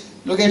says,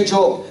 look at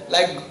Job.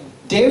 Like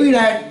David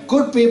had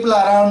good people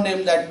around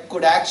him that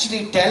could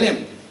actually tell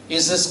him.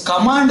 Is his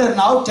commander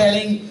now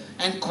telling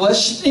and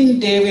questioning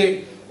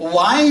David,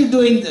 why are you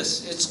doing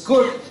this? It's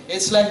good.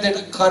 It's like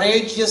that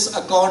courageous,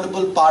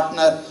 accountable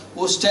partner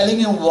who's telling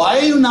him, why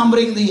are you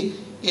numbering the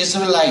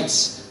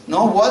Israelites?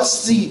 No,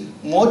 what's the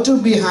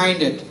motive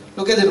behind it?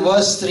 Look at it,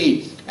 verse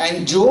 3.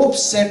 And Job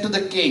said to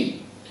the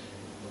king,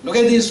 look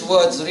at these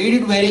words, read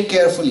it very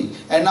carefully.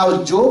 And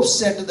now Job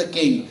said to the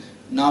king,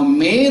 now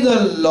may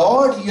the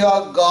Lord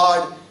your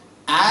God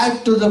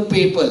add to the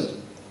people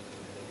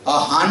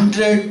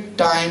 100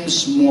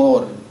 times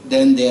more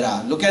than there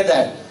are. Look at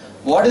that.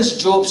 What is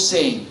Job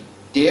saying?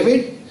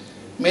 David,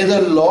 may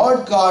the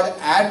Lord God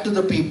add to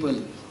the people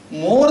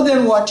more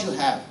than what you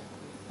have.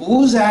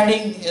 Who's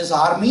adding his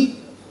army?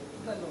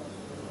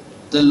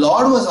 The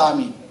Lord was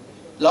army.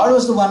 Lord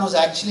was the one who's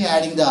actually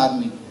adding the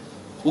army.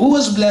 Who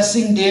was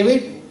blessing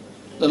David?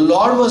 The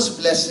Lord was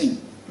blessing.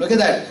 Look at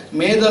that.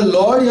 May the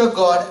Lord your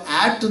God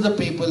add to the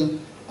people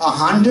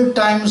 100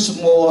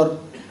 times more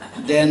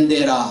than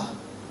there are.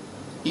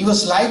 He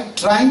was like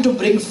trying to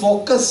bring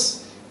focus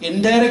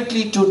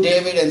indirectly to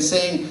David and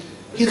saying,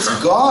 it's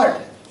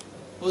God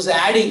who's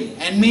adding,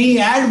 and may He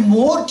add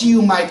more to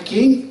you, my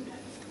king.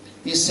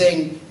 He's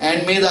saying,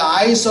 and may the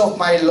eyes of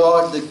my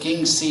Lord the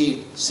king see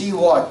it. See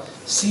what?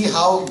 See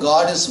how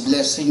God is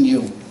blessing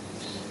you.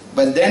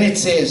 But then it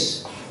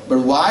says, but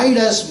why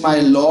does my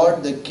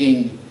Lord the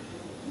king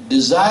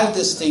desire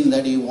this thing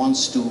that he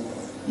wants to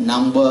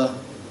number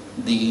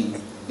the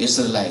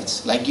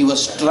Israelites? Like he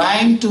was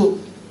trying to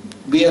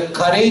be a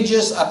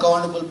courageous,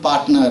 accountable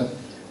partner,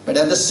 but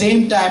at the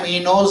same time he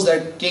knows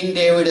that King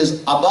David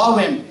is above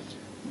him,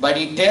 but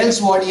he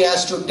tells what he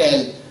has to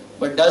tell,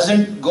 but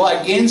doesn't go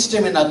against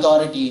him in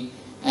authority,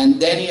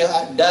 and then he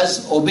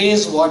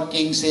obeys what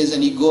king says,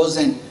 and he goes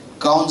and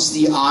counts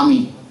the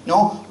army.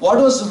 No, what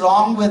was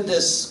wrong with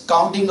this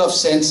counting of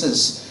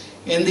census?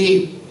 In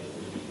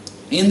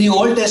the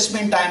Old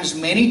Testament times,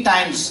 many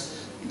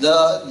times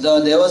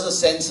there was a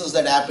census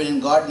that happened,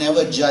 and God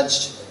never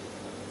judged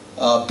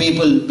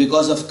people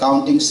because of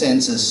counting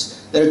census.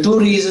 There are two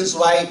reasons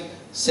why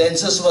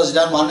census was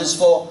done. One is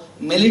for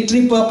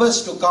military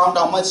purpose, to count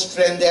how much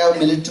strength they have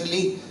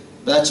militarily.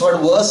 That's what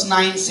verse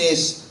 9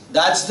 says.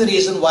 That's the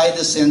reason why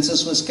the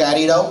census was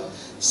carried out.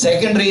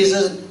 Second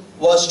reason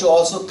was to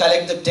also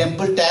collect the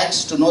temple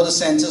tax, to know the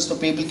census so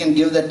people can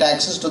give the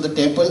taxes to the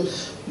temple.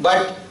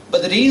 But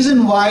the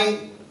reason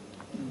why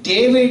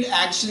David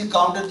actually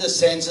counted the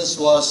census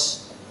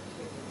was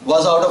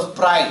out of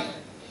pride.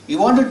 He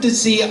wanted to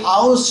see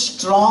how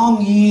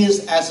strong he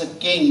is as a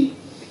king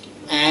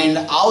and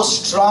how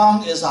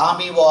strong his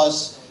army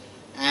was,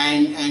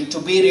 and to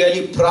be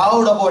really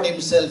proud about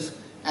himself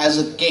as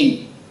a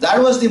king. That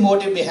was the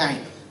motive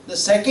behind. The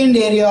second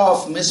area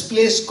of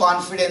misplaced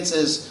confidence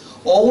is,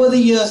 over the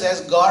years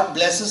as God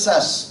blesses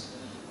us,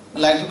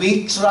 like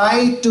we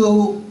try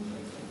to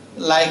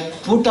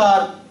put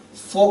our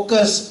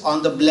focus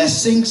on the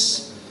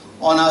blessings,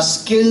 on our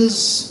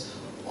skills,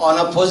 on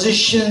our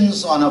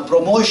positions, on our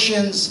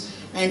promotions,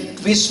 and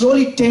we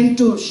slowly tend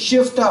to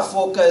shift our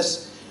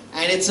focus,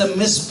 and it's a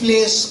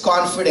misplaced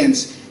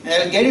confidence. And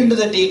I'll get into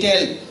the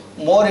detail,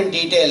 more in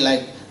detail,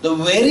 like the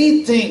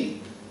very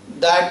thing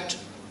that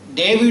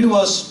David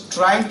was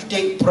trying to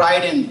take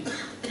pride in,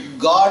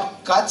 God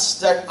cuts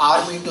that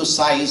army to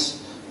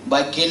size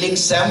by killing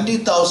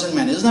 70,000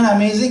 men. Isn't that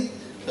amazing?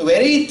 The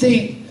very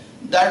thing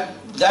that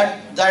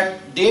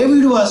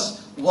David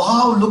was,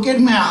 wow, look at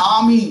my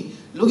army,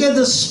 look at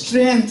the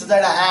strength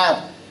that I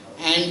have.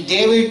 And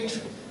David,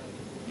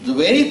 the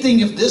very thing,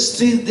 if this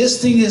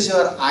thing is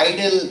your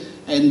idol,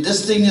 and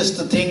this thing is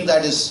the thing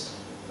that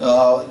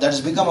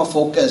has become a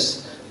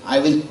focus, I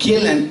will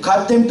kill and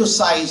cut them to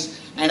size,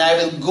 and I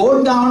will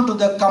go down to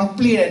the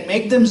complete and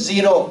make them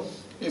zero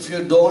if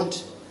you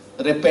don't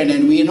repent.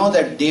 And we know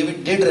that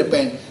David did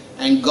repent,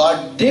 and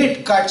God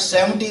did cut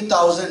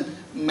 70,000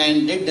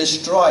 men, did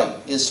destroy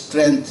his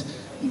strength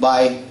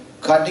by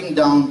cutting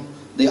down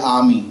the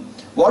army.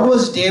 What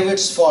was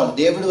David's fault?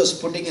 David was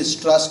putting his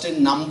trust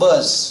in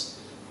numbers,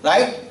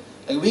 right?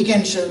 Like we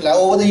can,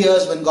 over the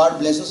years when God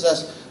blesses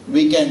us,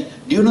 we can.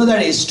 Do you know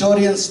that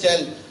historians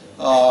tell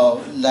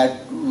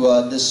that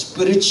the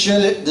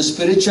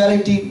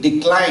spirituality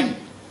declined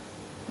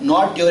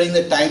not during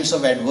the times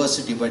of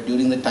adversity, but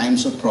during the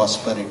times of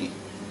prosperity,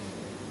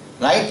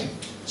 right?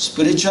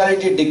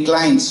 Spirituality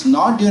declines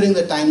not during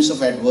the times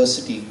of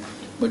adversity,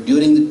 but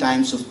during the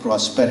times of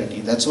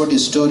prosperity. That's what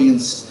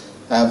historians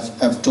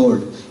have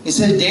told. He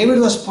said David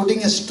was putting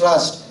his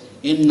trust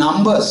in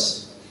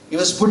numbers. He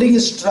was putting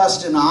his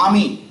trust in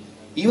army.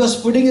 He was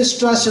putting his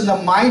trust in the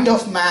might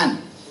of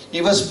man.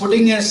 He was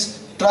putting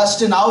his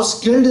trust in how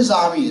skilled his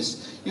army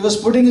is. He was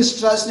putting his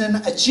trust in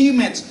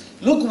achievements.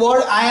 Look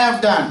what I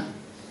have done.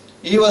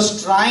 He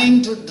was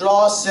trying to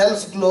draw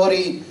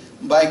self-glory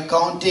by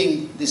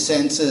counting the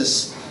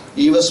census.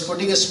 He was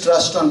putting his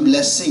trust on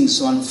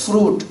blessings, on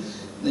fruit.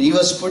 He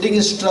was putting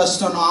his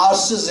trust on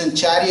horses and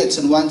chariots.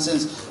 In one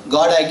sense,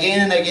 God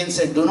again and again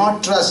said, do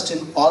not trust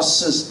in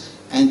horses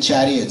and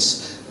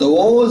chariots. The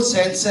old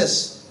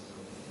census,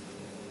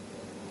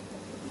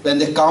 when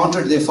they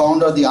counted, they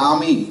found out the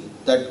army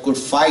that could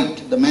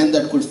fight, the men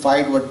that could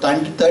fight were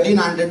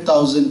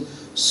 1,300,000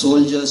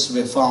 soldiers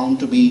were found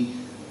to be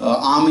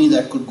army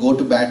that could go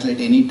to battle at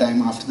any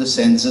time after the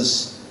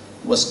census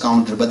was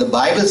counted. But the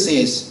Bible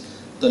says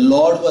the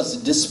Lord was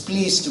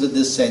displeased with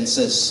this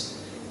census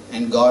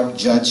and God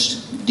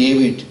judged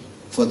David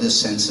for this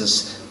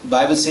census. The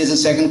Bible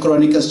says in 2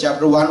 Chronicles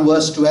chapter 1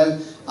 verse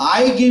 12,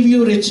 I give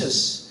you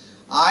riches,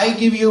 I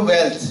give you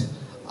wealth,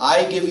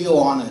 I give you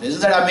honor.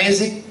 Isn't that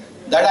amazing?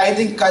 That I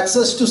think cuts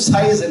us to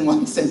size in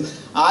one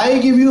sense. I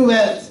give you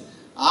wealth,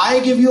 I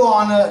give you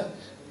honor,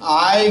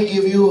 I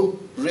give you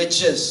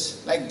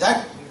riches. Like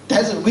that,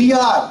 we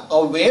are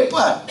a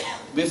vapor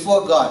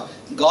before God.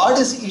 God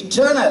is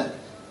eternal.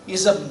 He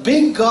is a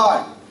big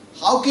God.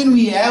 How can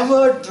we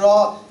ever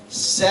draw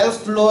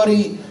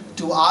self-glory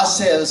to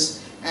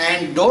ourselves?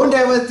 And don't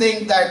ever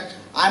think that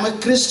I'm a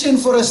Christian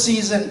for a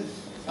season.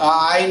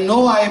 I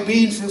know I've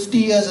been 50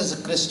 years as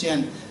a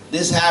Christian.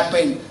 This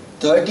happened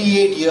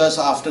 38 years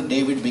after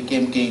David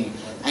became king.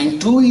 And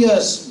 2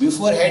 years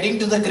before heading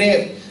to the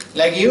grave.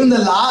 Like even the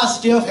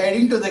last day of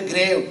heading to the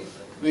grave,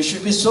 we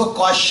should be so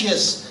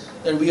cautious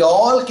that we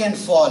all can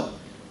fall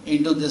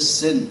into this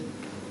sin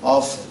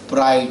of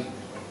pride.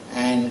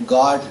 And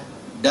God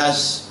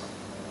does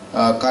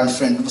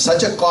confront.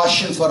 Such a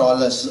caution for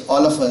all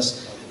of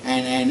us.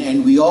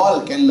 And we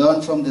all can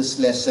learn from this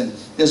lesson.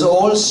 There's an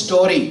old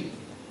story.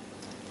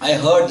 I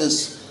heard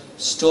this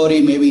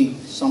story, maybe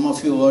some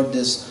of you heard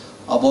this,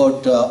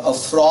 about a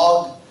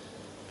frog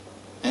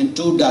and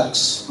 2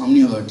 ducks. How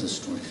many heard this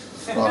story?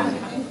 Frog.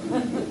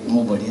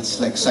 Nobody. It's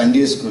like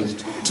Sunday school.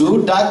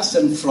 2 ducks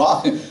and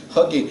frog.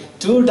 Okay,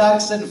 2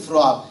 ducks and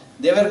frog.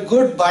 They were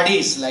good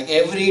buddies. Like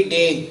every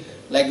day,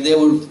 like they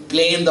would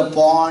play in the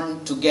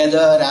pond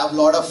together, have a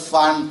lot of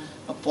fun.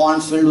 A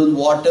pond filled with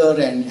water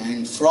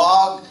and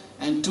frog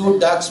and 2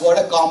 ducks. What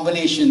a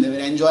combination. They were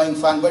enjoying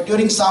fun. But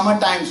during summer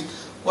times,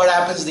 what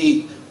happens?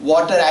 The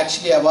water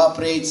actually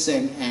evaporates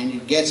and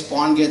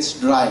pond gets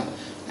dry.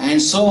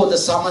 And so the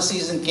summer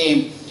season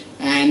came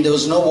and there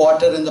was no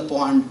water in the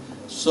pond.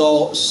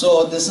 So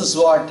this is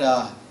what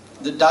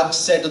the ducks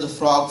said to the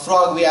frog.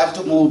 Frog, we have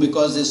to move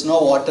because there's no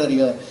water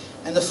here.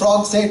 And the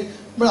frog said,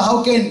 but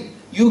how can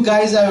you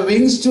guys have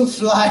wings to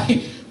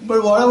fly?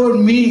 But what about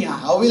me?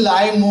 How will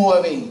I move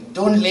away?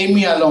 Don't leave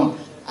me alone.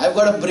 I've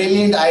got a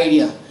brilliant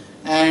idea.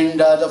 And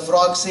the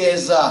frog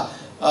says,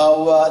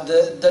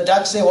 the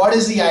duck say, what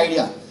is the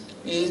idea?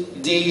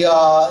 The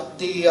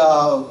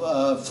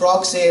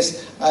frog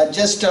says,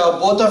 just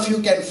both of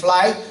you can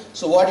fly.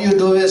 So what you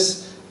do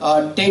is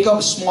take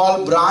a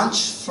small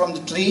branch from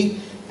the tree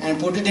and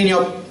put it in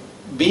your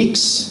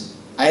beaks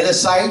either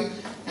side.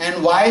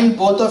 And while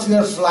both of you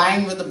are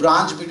flying with the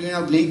branch between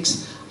your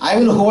beaks, I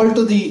will hold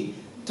to the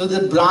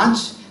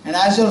branch, and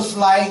as you'll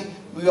fly,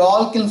 we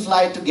all can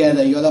fly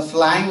together. You'll are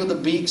flying with the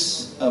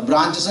beaks,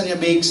 branches on your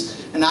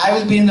beaks, and I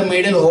will be in the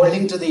middle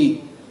holding to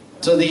the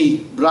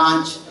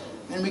branch,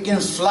 and we can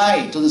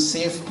fly to the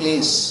safe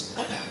place.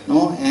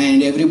 No?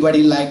 And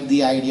everybody liked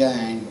the idea,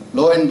 and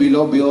lo and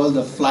behold,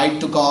 the flight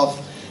took off,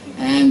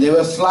 and they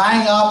were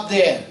flying up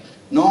there.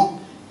 No?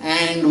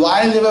 And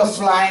while they were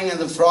flying, and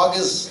the frog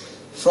is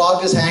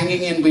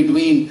hanging in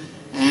between,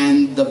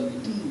 and the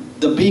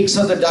beaks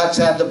of the ducks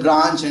had the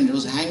branch, and it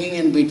was hanging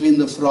in between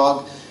the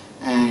frog.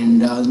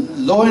 And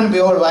lo and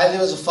behold, while there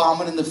was a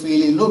farmer in the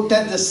field, he looked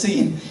at the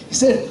scene. He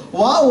said,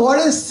 wow, what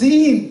a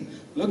scene.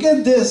 Look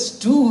at this,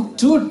 two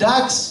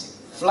ducks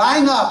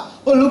flying up.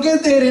 Oh, look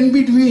at there in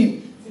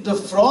between, the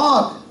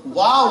frog.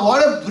 Wow,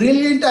 what a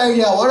brilliant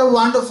idea. What a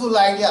wonderful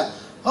idea.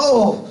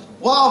 Oh,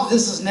 wow,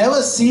 this has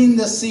never seen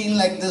the scene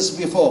like this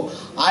before.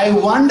 I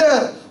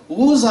wonder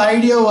whose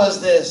idea was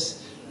this?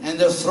 And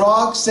the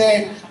frog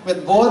said,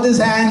 with both his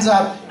hands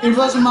up, it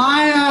was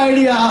my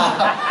idea.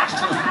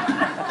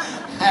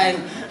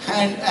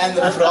 and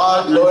the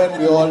frog, lo and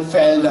behold,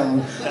 fell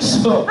down.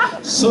 So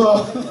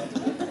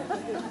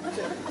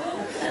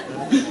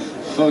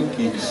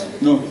okay,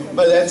 no,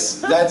 but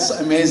that's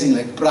amazing.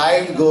 Like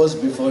pride goes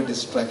before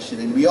destruction,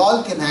 and we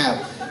all can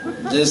have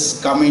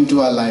this come into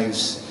our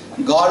lives.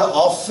 God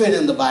often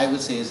in the Bible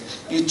says,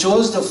 He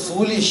chose the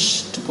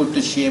foolish to put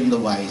to shame the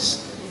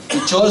wise. He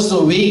chose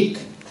the weak.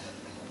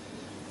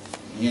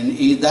 And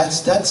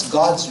that's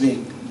God's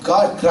way.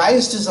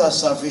 Christ is our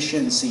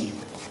sufficiency,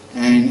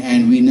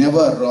 and we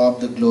never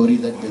rob the glory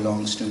that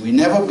belongs to Him. We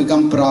never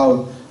become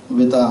proud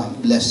with our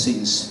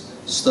blessings.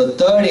 So the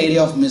third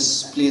area of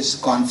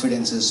misplaced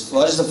confidence is,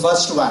 what is the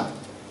first one?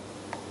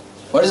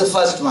 What is the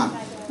first one?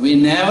 We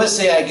never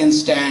say I can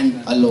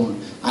stand alone.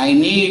 I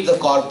need the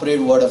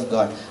corporate word of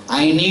God.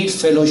 I need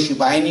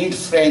fellowship. I need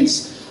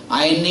friends.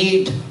 I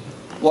need,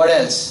 what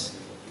else?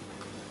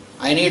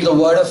 I need the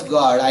word of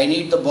God. I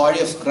need the body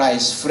of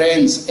Christ,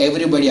 friends,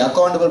 everybody,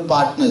 accountable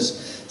partners.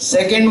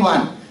 Second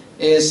one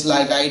is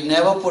like I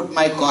never put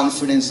my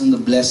confidence in the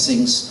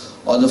blessings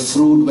or the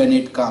fruit when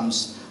it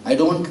comes. I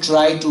don't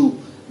try to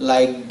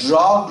like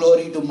draw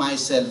glory to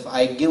myself.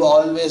 I give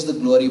always the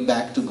glory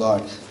back to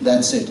God.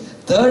 That's it.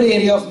 Third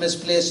area of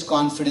misplaced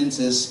confidence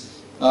is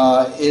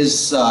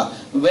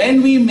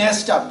when we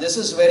messed up. This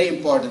is very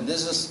important.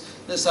 This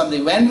is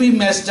something. When we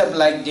messed up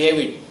like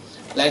David,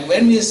 like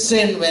when we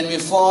sin, when we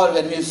fall,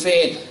 when we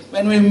fail,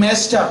 when we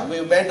messed up,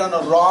 we went on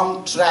a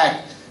wrong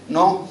track.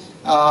 No,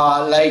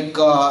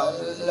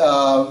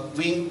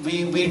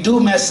 we do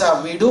mess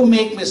up. We do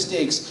make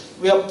mistakes.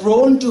 We are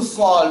prone to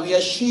fall. We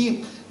are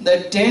sheep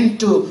that tend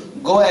to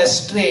go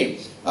astray.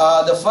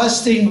 The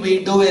first thing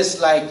we do is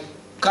like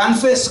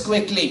confess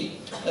quickly,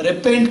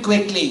 repent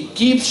quickly,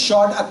 keep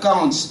short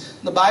accounts.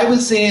 The Bible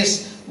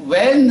says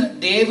when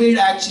David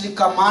actually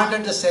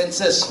commanded the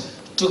census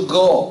to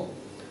go,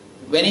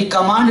 when he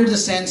commanded the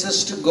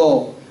census to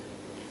go,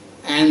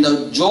 and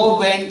Job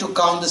went to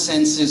count the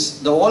census,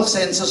 the whole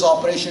census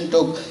operation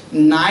took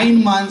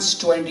 9 months,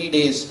 20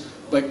 days.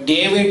 But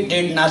David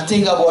did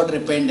nothing about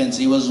repentance.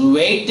 He was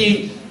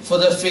waiting for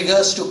the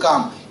figures to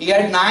come. He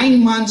had 9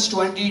 months,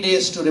 20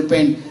 days to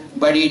repent,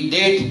 but he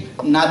did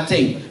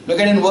nothing. Look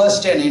at in verse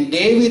 10. And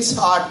David's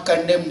heart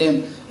condemned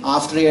him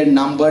after he had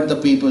numbered the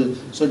people.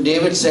 So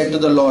David said to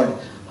the Lord,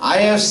 I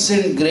have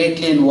sinned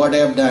greatly in what I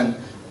have done.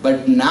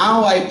 But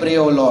now I pray,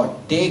 O Lord,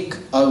 take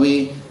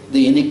away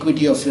the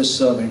iniquity of your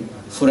servant,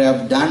 for I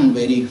have done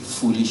very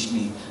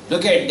foolishly.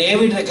 Look at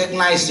David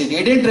recognized it.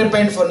 He didn't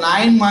repent for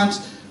 9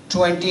 months,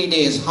 20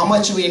 days. How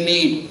much we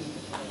need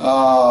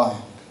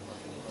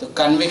the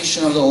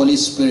conviction of the Holy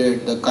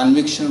Spirit, the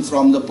conviction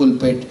from the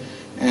pulpit,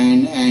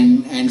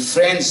 and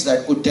friends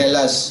that could tell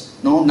us,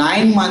 no,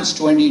 9 months,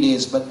 20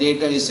 days. But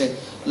later he said,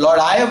 Lord,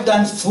 I have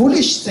done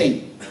foolish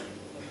thing.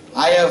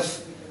 I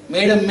have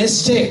made a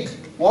mistake.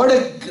 What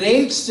a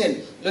great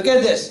sin. Look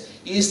at this.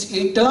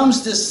 He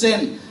terms this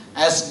sin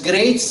as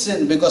great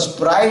sin, because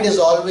pride is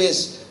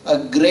always a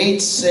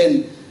great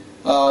sin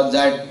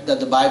that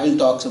the Bible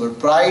talks about.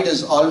 Pride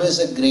is always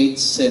a great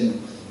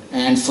sin.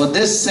 And for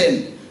this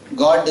sin,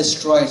 God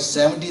destroyed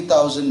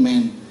 70,000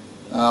 men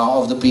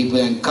of the people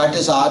and cut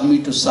his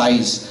army to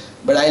size.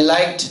 But I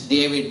liked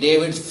David.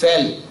 David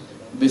fell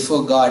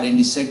before God and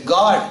he said,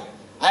 God,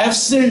 I have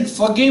sinned.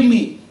 Forgive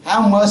me.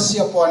 Have mercy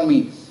upon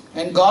me.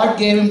 And God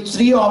gave him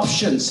 3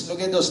 options. Look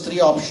at those 3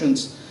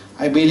 options.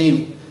 I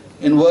believe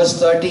in verse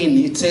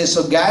 13 it says,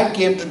 so Gad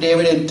came to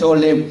David and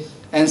told him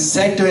and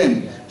said to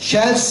him,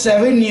 shall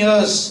 7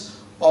 years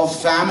of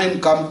famine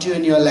come to you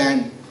in your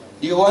land?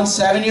 Do you want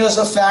 7 years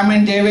of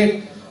famine,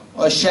 David?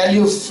 Or shall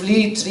you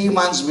flee 3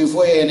 months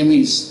before your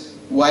enemies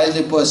while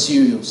they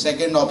pursue you?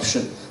 Second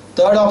option.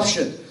 Third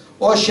option,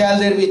 or shall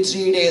there be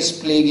 3 days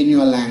plague in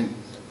your land?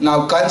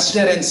 Now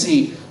consider and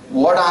see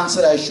what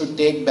answer I should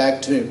take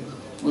back to him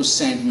who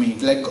sent me.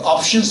 Like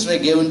options were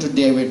given to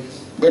David.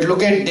 But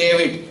look at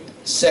David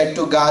said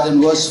to God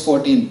in verse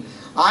 14,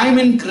 I am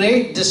in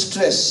great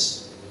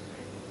distress.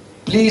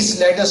 Please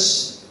let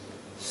us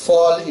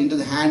fall into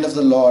the hand of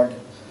the Lord,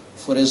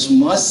 for his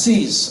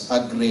mercies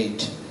are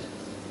great.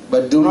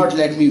 But do not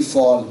let me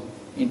fall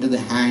into the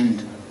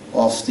hand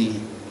of the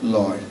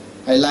Lord.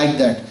 I like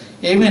that.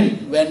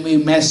 Even when we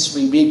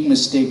make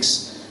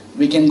mistakes,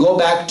 we can go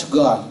back to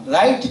God,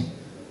 right?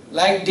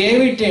 Like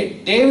David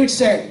did. David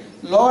said,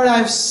 Lord,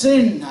 I've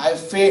sinned, I've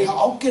failed.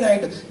 How can I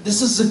do?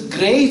 This is a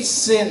great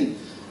sin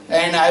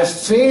and I've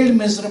failed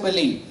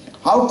miserably.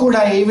 How could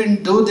I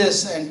even do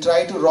this and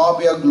try to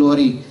rob your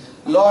glory?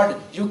 Lord,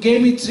 you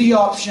gave me 3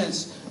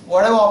 options.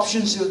 Whatever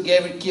options you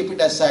gave it, keep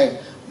it aside.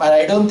 But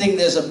I don't think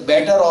there's a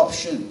better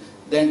option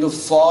than to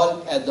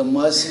fall at the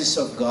mercies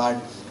of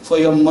God. For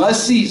your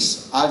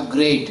mercies are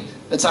great.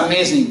 That's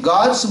amazing.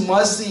 God's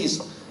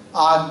mercies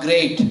are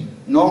great.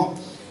 No?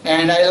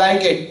 And I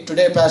like it.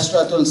 Today Pastor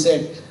Atul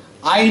said,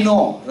 I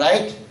know,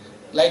 right?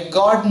 Like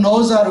God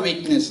knows our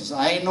weaknesses.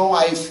 I know,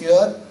 I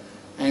fear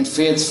and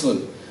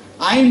faithful.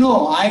 I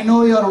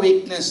know your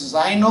weaknesses.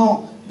 I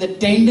know the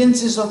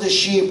tendencies of the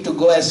sheep to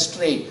go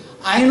astray.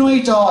 I know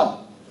it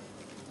all.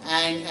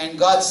 And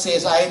God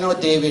says, I know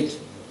David,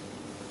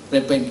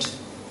 repent.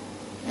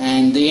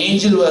 And the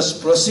angel was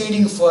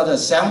proceeding further,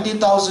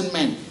 70,000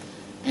 men.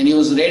 And he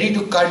was ready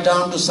to cut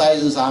down to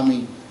size his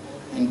army.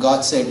 And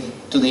God said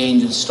to the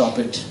angel, stop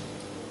it.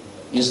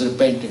 He's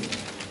repented.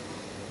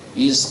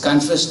 He's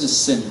confessed his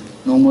sin.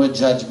 No more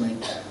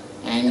judgment.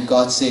 And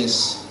God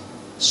says,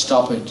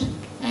 stop it.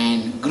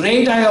 And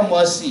great are your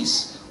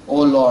mercies,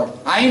 O Lord.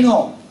 I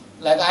know.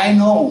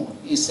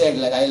 He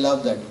said, I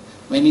love that.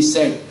 When he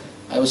said,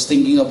 I was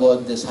thinking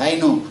about this. I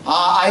know.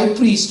 Our high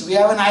priest, we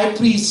have an high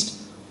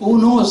priest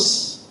who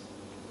knows.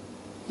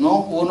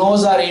 No? Who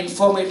knows our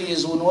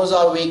infirmities, who knows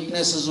our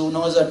weaknesses, who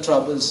knows our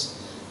troubles.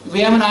 We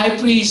have an high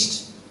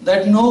priest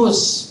that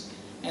knows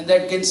and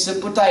that can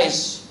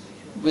sympathize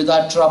with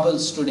our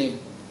troubles today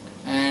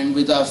and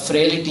with our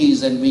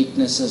frailties and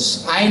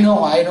weaknesses. I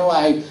know I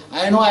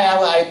have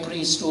a high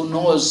priest who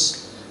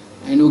knows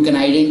and who can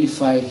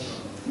identify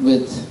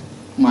with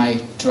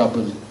my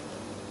trouble.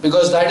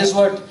 Because that is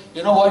what,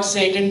 what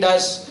Satan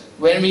does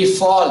when we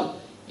fall.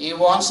 He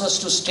wants us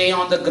to stay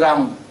on the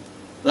ground,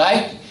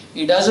 right?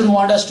 He doesn't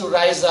want us to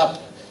rise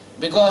up.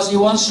 because he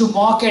wants to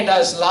mock at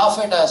us, laugh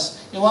at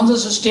us. He wants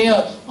us to stay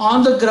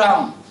on the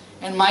ground.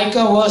 And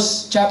Micah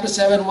chapter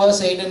 7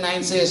 verse 8 and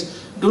 9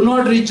 says, do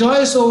not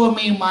rejoice over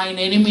me, mine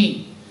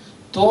enemy.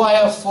 Though I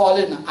have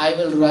fallen, I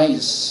will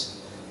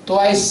rise. Though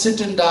I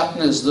sit in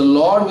darkness, the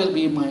Lord will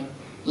be my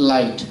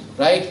light.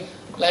 Right?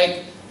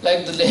 Like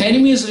the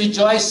enemy is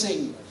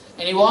rejoicing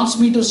and he wants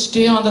me to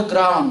stay on the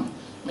ground.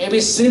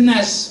 Maybe sin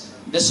has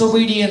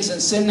disobedience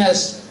and sin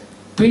has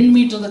pinned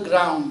me to the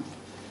ground.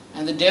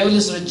 And the devil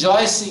is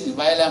rejoicing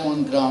while I'm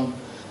on ground.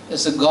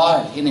 There's a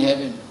God in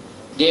heaven.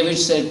 David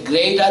said,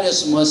 great are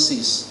his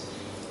mercies,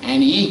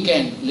 and he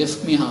can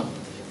lift me up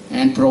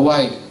and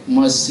provide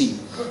mercy.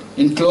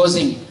 In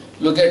closing,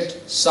 look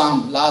at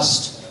Psalm.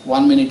 Last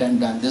 1 minute I'm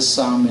done. This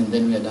Psalm and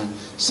then we are done.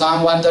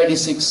 Psalm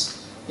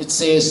 136. It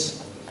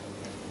says,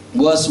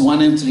 verse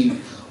 1 and 3.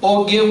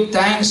 Oh, give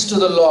thanks to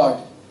the Lord.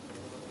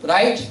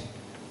 Right?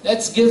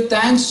 Let's give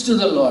thanks to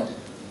the Lord.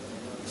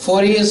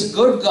 For he is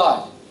good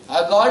God.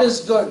 Our God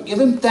is good. Give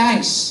him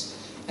thanks.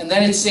 And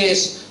then it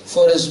says,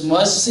 for his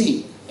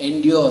mercy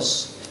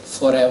endures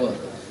forever.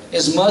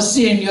 His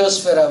mercy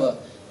endures forever.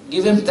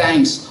 Give him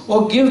thanks.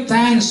 Oh, give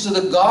thanks to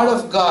the God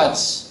of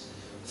gods,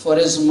 for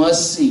his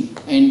mercy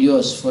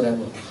endures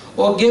forever.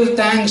 Oh, give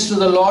thanks to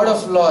the Lord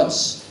of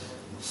lords,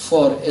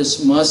 for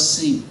his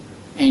mercy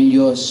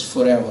endures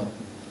forever.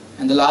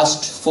 And the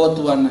last, fourth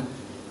one,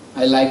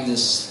 I like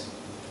this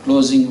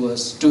closing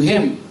verse. To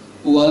him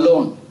who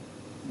alone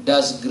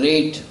does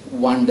great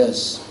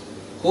wonders.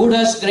 Who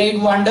does great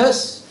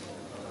wonders?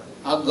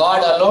 Our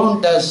God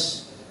alone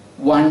does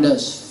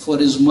wonders, for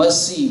his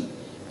mercy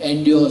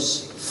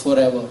endures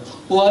forever.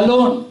 Who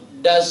alone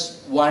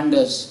does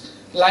wonders.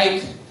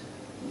 Like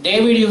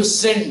David, you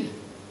sinned,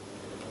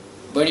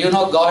 but you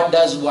know God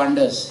does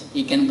wonders.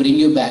 He can bring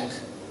you back.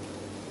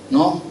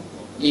 No?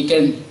 He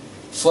can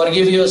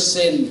forgive your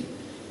sin.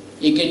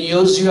 He can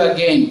use you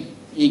again.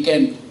 He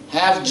can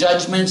have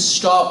judgment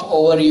stop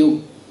over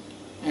you.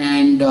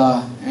 And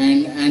I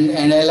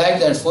like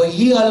that. For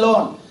he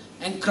alone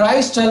and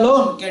Christ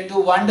alone can do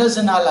wonders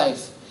in our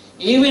life.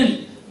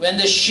 Even when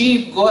the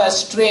sheep go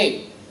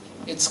astray,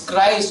 it's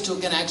Christ who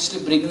can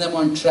actually bring them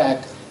on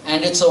track.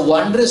 And it's a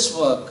wondrous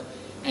work.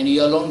 And he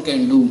alone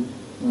can do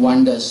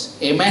wonders.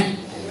 Amen?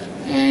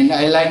 And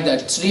I like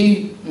that.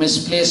 3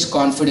 misplaced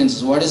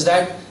confidences. What is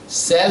that?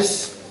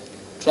 Self.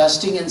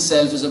 Trusting in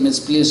self is a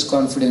misplaced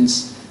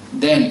confidence.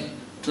 Then,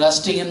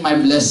 trusting in my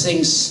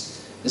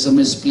blessings is a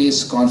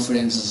misplaced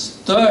confidence.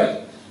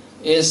 Third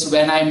is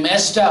when I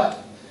messed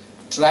up,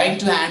 trying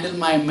to handle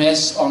my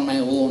mess on my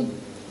own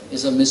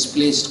is a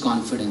misplaced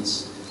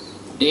confidence.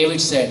 David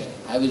said,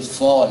 I will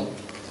fall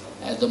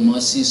at the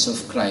mercies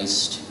of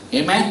Christ.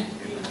 Amen?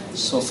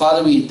 So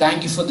Father, we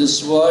thank you for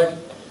this word.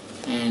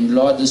 And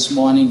Lord, this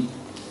morning,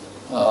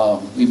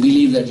 we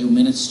believe that you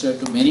ministered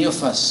to many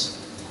of us.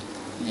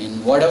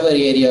 In whatever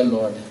area,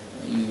 Lord,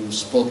 you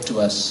spoke to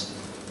us.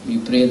 We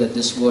pray that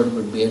this word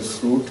would bear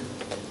fruit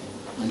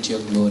unto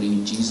your glory.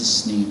 In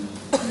Jesus' name,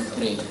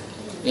 we pray.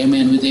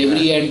 Amen. With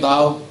every head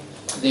bowed,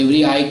 with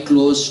every eye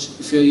closed,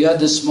 if you're here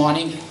this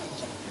morning,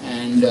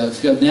 and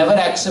if you have never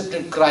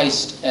accepted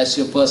Christ as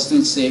your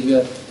personal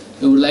Savior,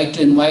 we would like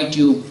to invite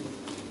you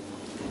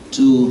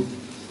to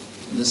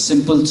the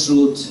simple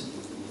truth.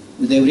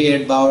 With every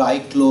head bowed, eye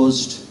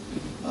closed.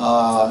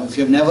 If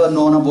you have never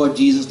known about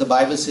Jesus, the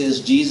Bible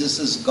says Jesus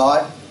is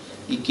God.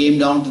 He came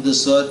down to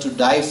this earth to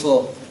die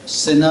for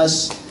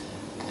sinners,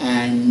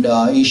 and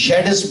he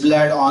shed his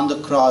blood on the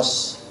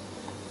cross,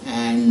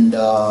 and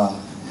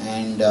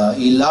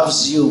he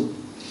loves you.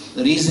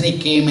 The reason he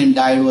came and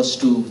died was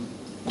to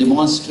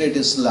demonstrate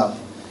his love.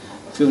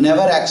 If you've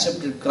never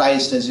accepted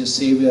Christ as your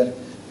Savior,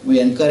 we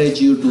encourage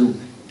you to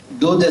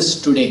do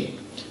this today,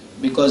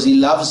 because he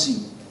loves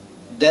you.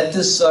 Death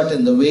is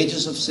certain. The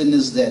wages of sin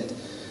is death.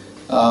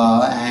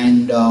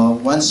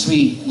 Once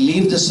we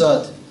leave this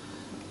earth,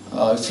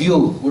 if you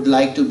would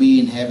like to be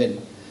in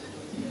heaven,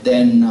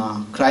 then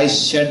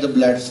Christ shed the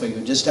blood for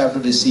you. Just have to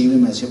receive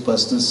him as your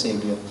personal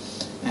Savior.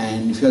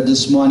 And if you're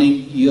this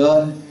morning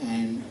here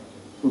and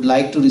would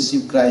like to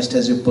receive Christ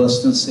as your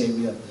personal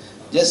Savior,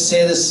 just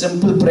say this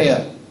simple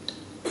prayer.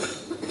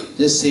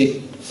 Just say,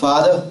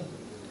 Father,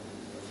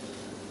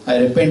 I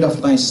repent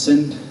of my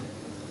sin.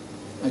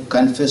 I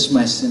confess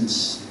my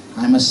sins.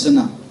 I'm a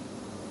sinner.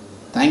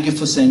 Thank you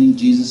for sending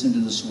Jesus into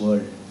this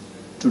world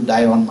to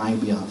die on my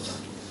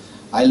behalf.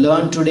 I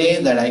learned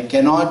today that I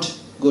cannot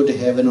go to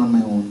heaven on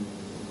my own.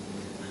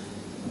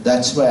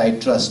 That's why I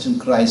trust in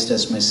Christ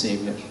as my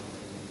Savior.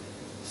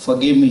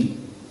 Forgive me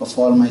of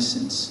all my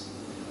sins.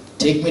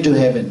 Take me to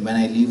heaven when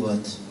I leave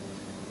earth.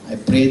 I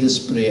pray this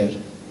prayer,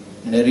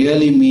 and I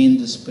really mean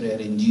this prayer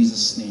in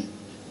Jesus' name.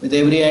 With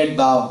every head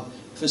bowed.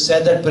 If you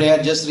said that prayer,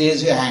 just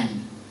raise your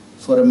hand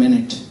for a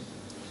minute.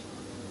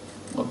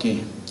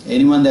 Okay.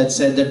 Anyone that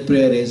said that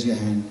prayer, raise your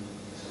hand.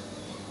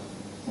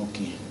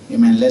 Okay.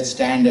 Amen. Let's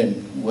stand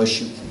and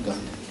worship God.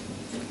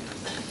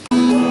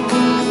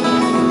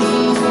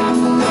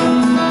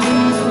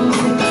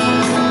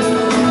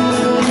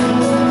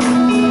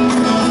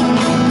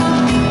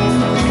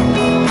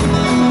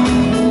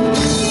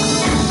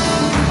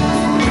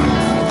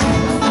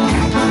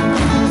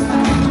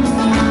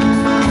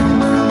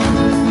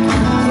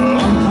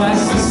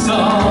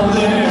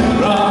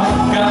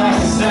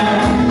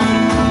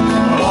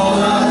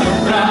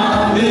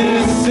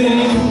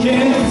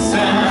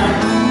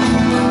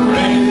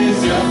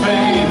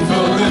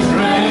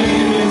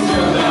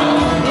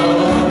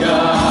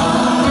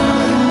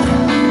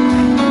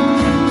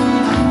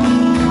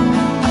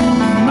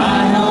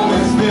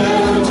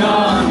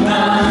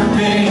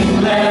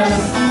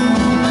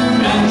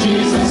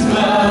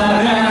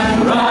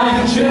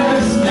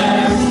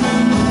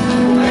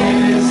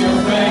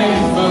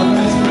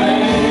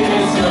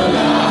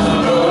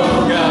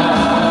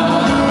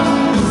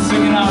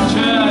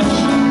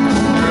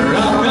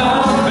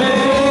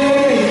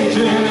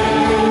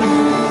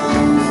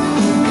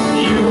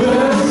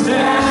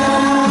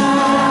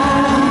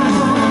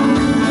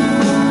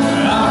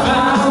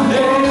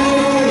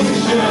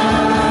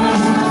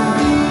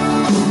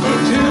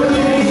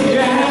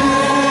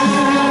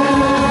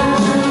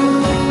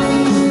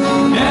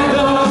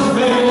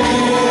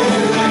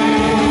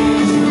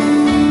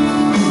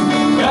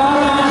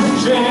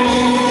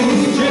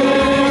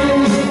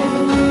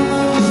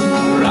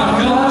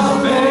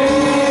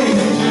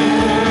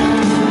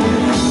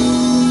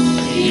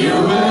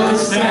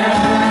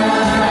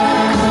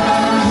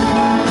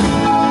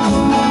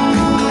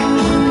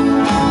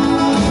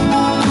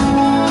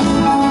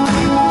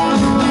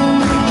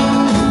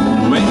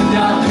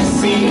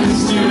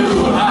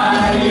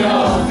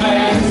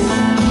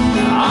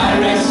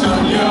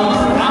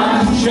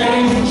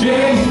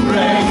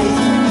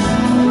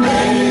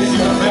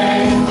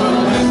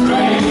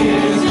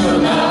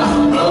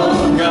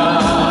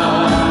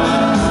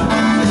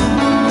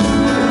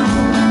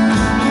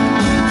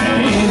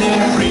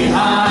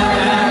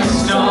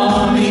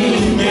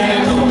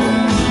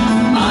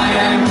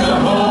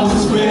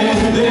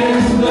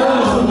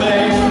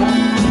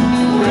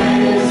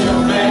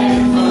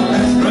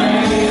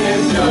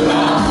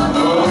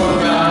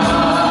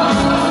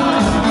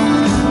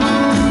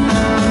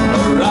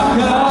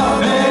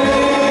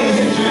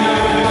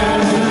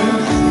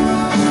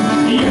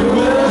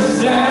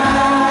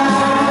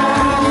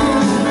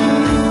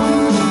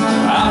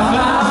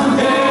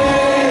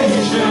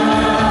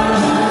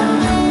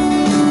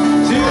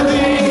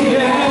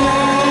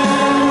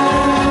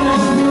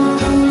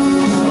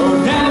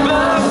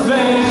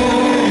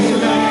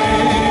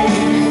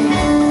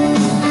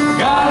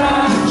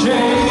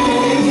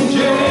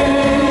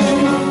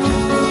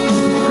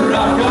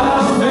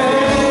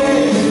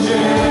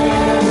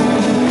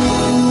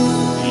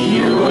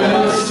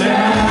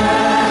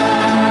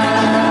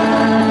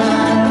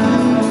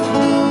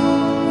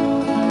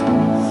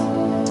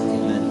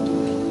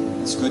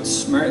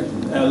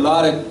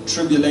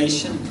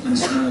 tribulation in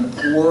Smyrna,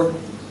 poor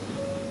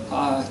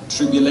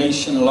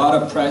tribulation, a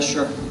lot of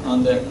pressure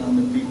on the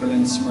people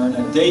in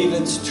Smyrna.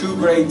 David's two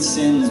great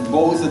sins,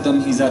 both of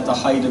them he's at the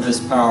height of his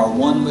power.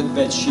 One with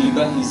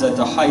Bathsheba, he's at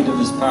the height of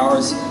his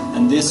powers,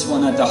 and this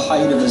one at the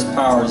height of his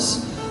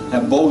powers.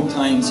 At both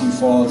times he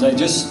falls. I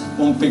just,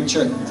 one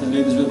picture to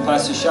live with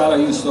Pastor Shala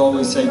used to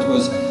always say to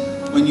us,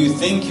 when you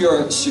think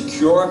you're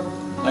secure,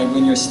 like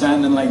when you're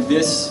standing like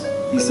this,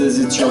 he says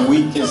it's your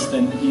weakest,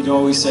 and he'd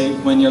always say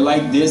when you're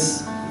like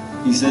this,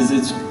 he says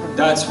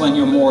that's when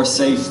you're more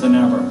safe than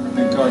ever,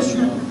 because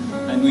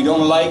and we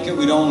don't like it,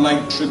 we don't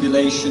like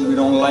tribulation, we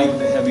don't like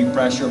the heavy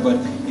pressure, but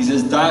he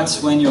says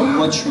that's when you're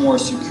much more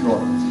secure.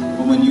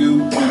 But when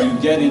you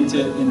get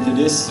into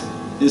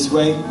this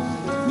way,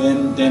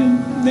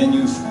 then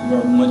you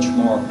are much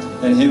more.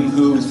 And him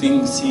who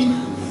thinks he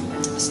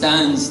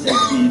stands, that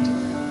he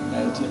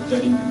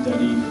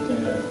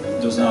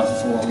does not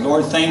fall.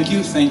 Lord, thank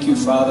you,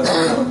 Father,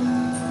 for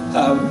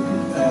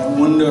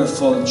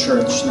wonderful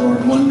church,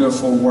 Lord,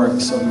 wonderful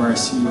works of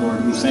mercy,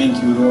 Lord. We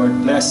thank you, Lord.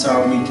 Bless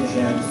our week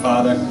ahead,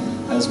 Father,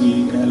 as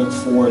we look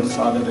forward,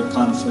 Father, to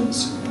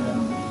conference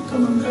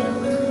coming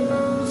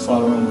the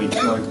following week,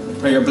 Lord.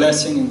 Pray your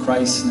blessing in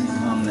Christ's name.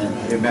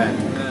 Amen.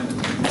 Amen.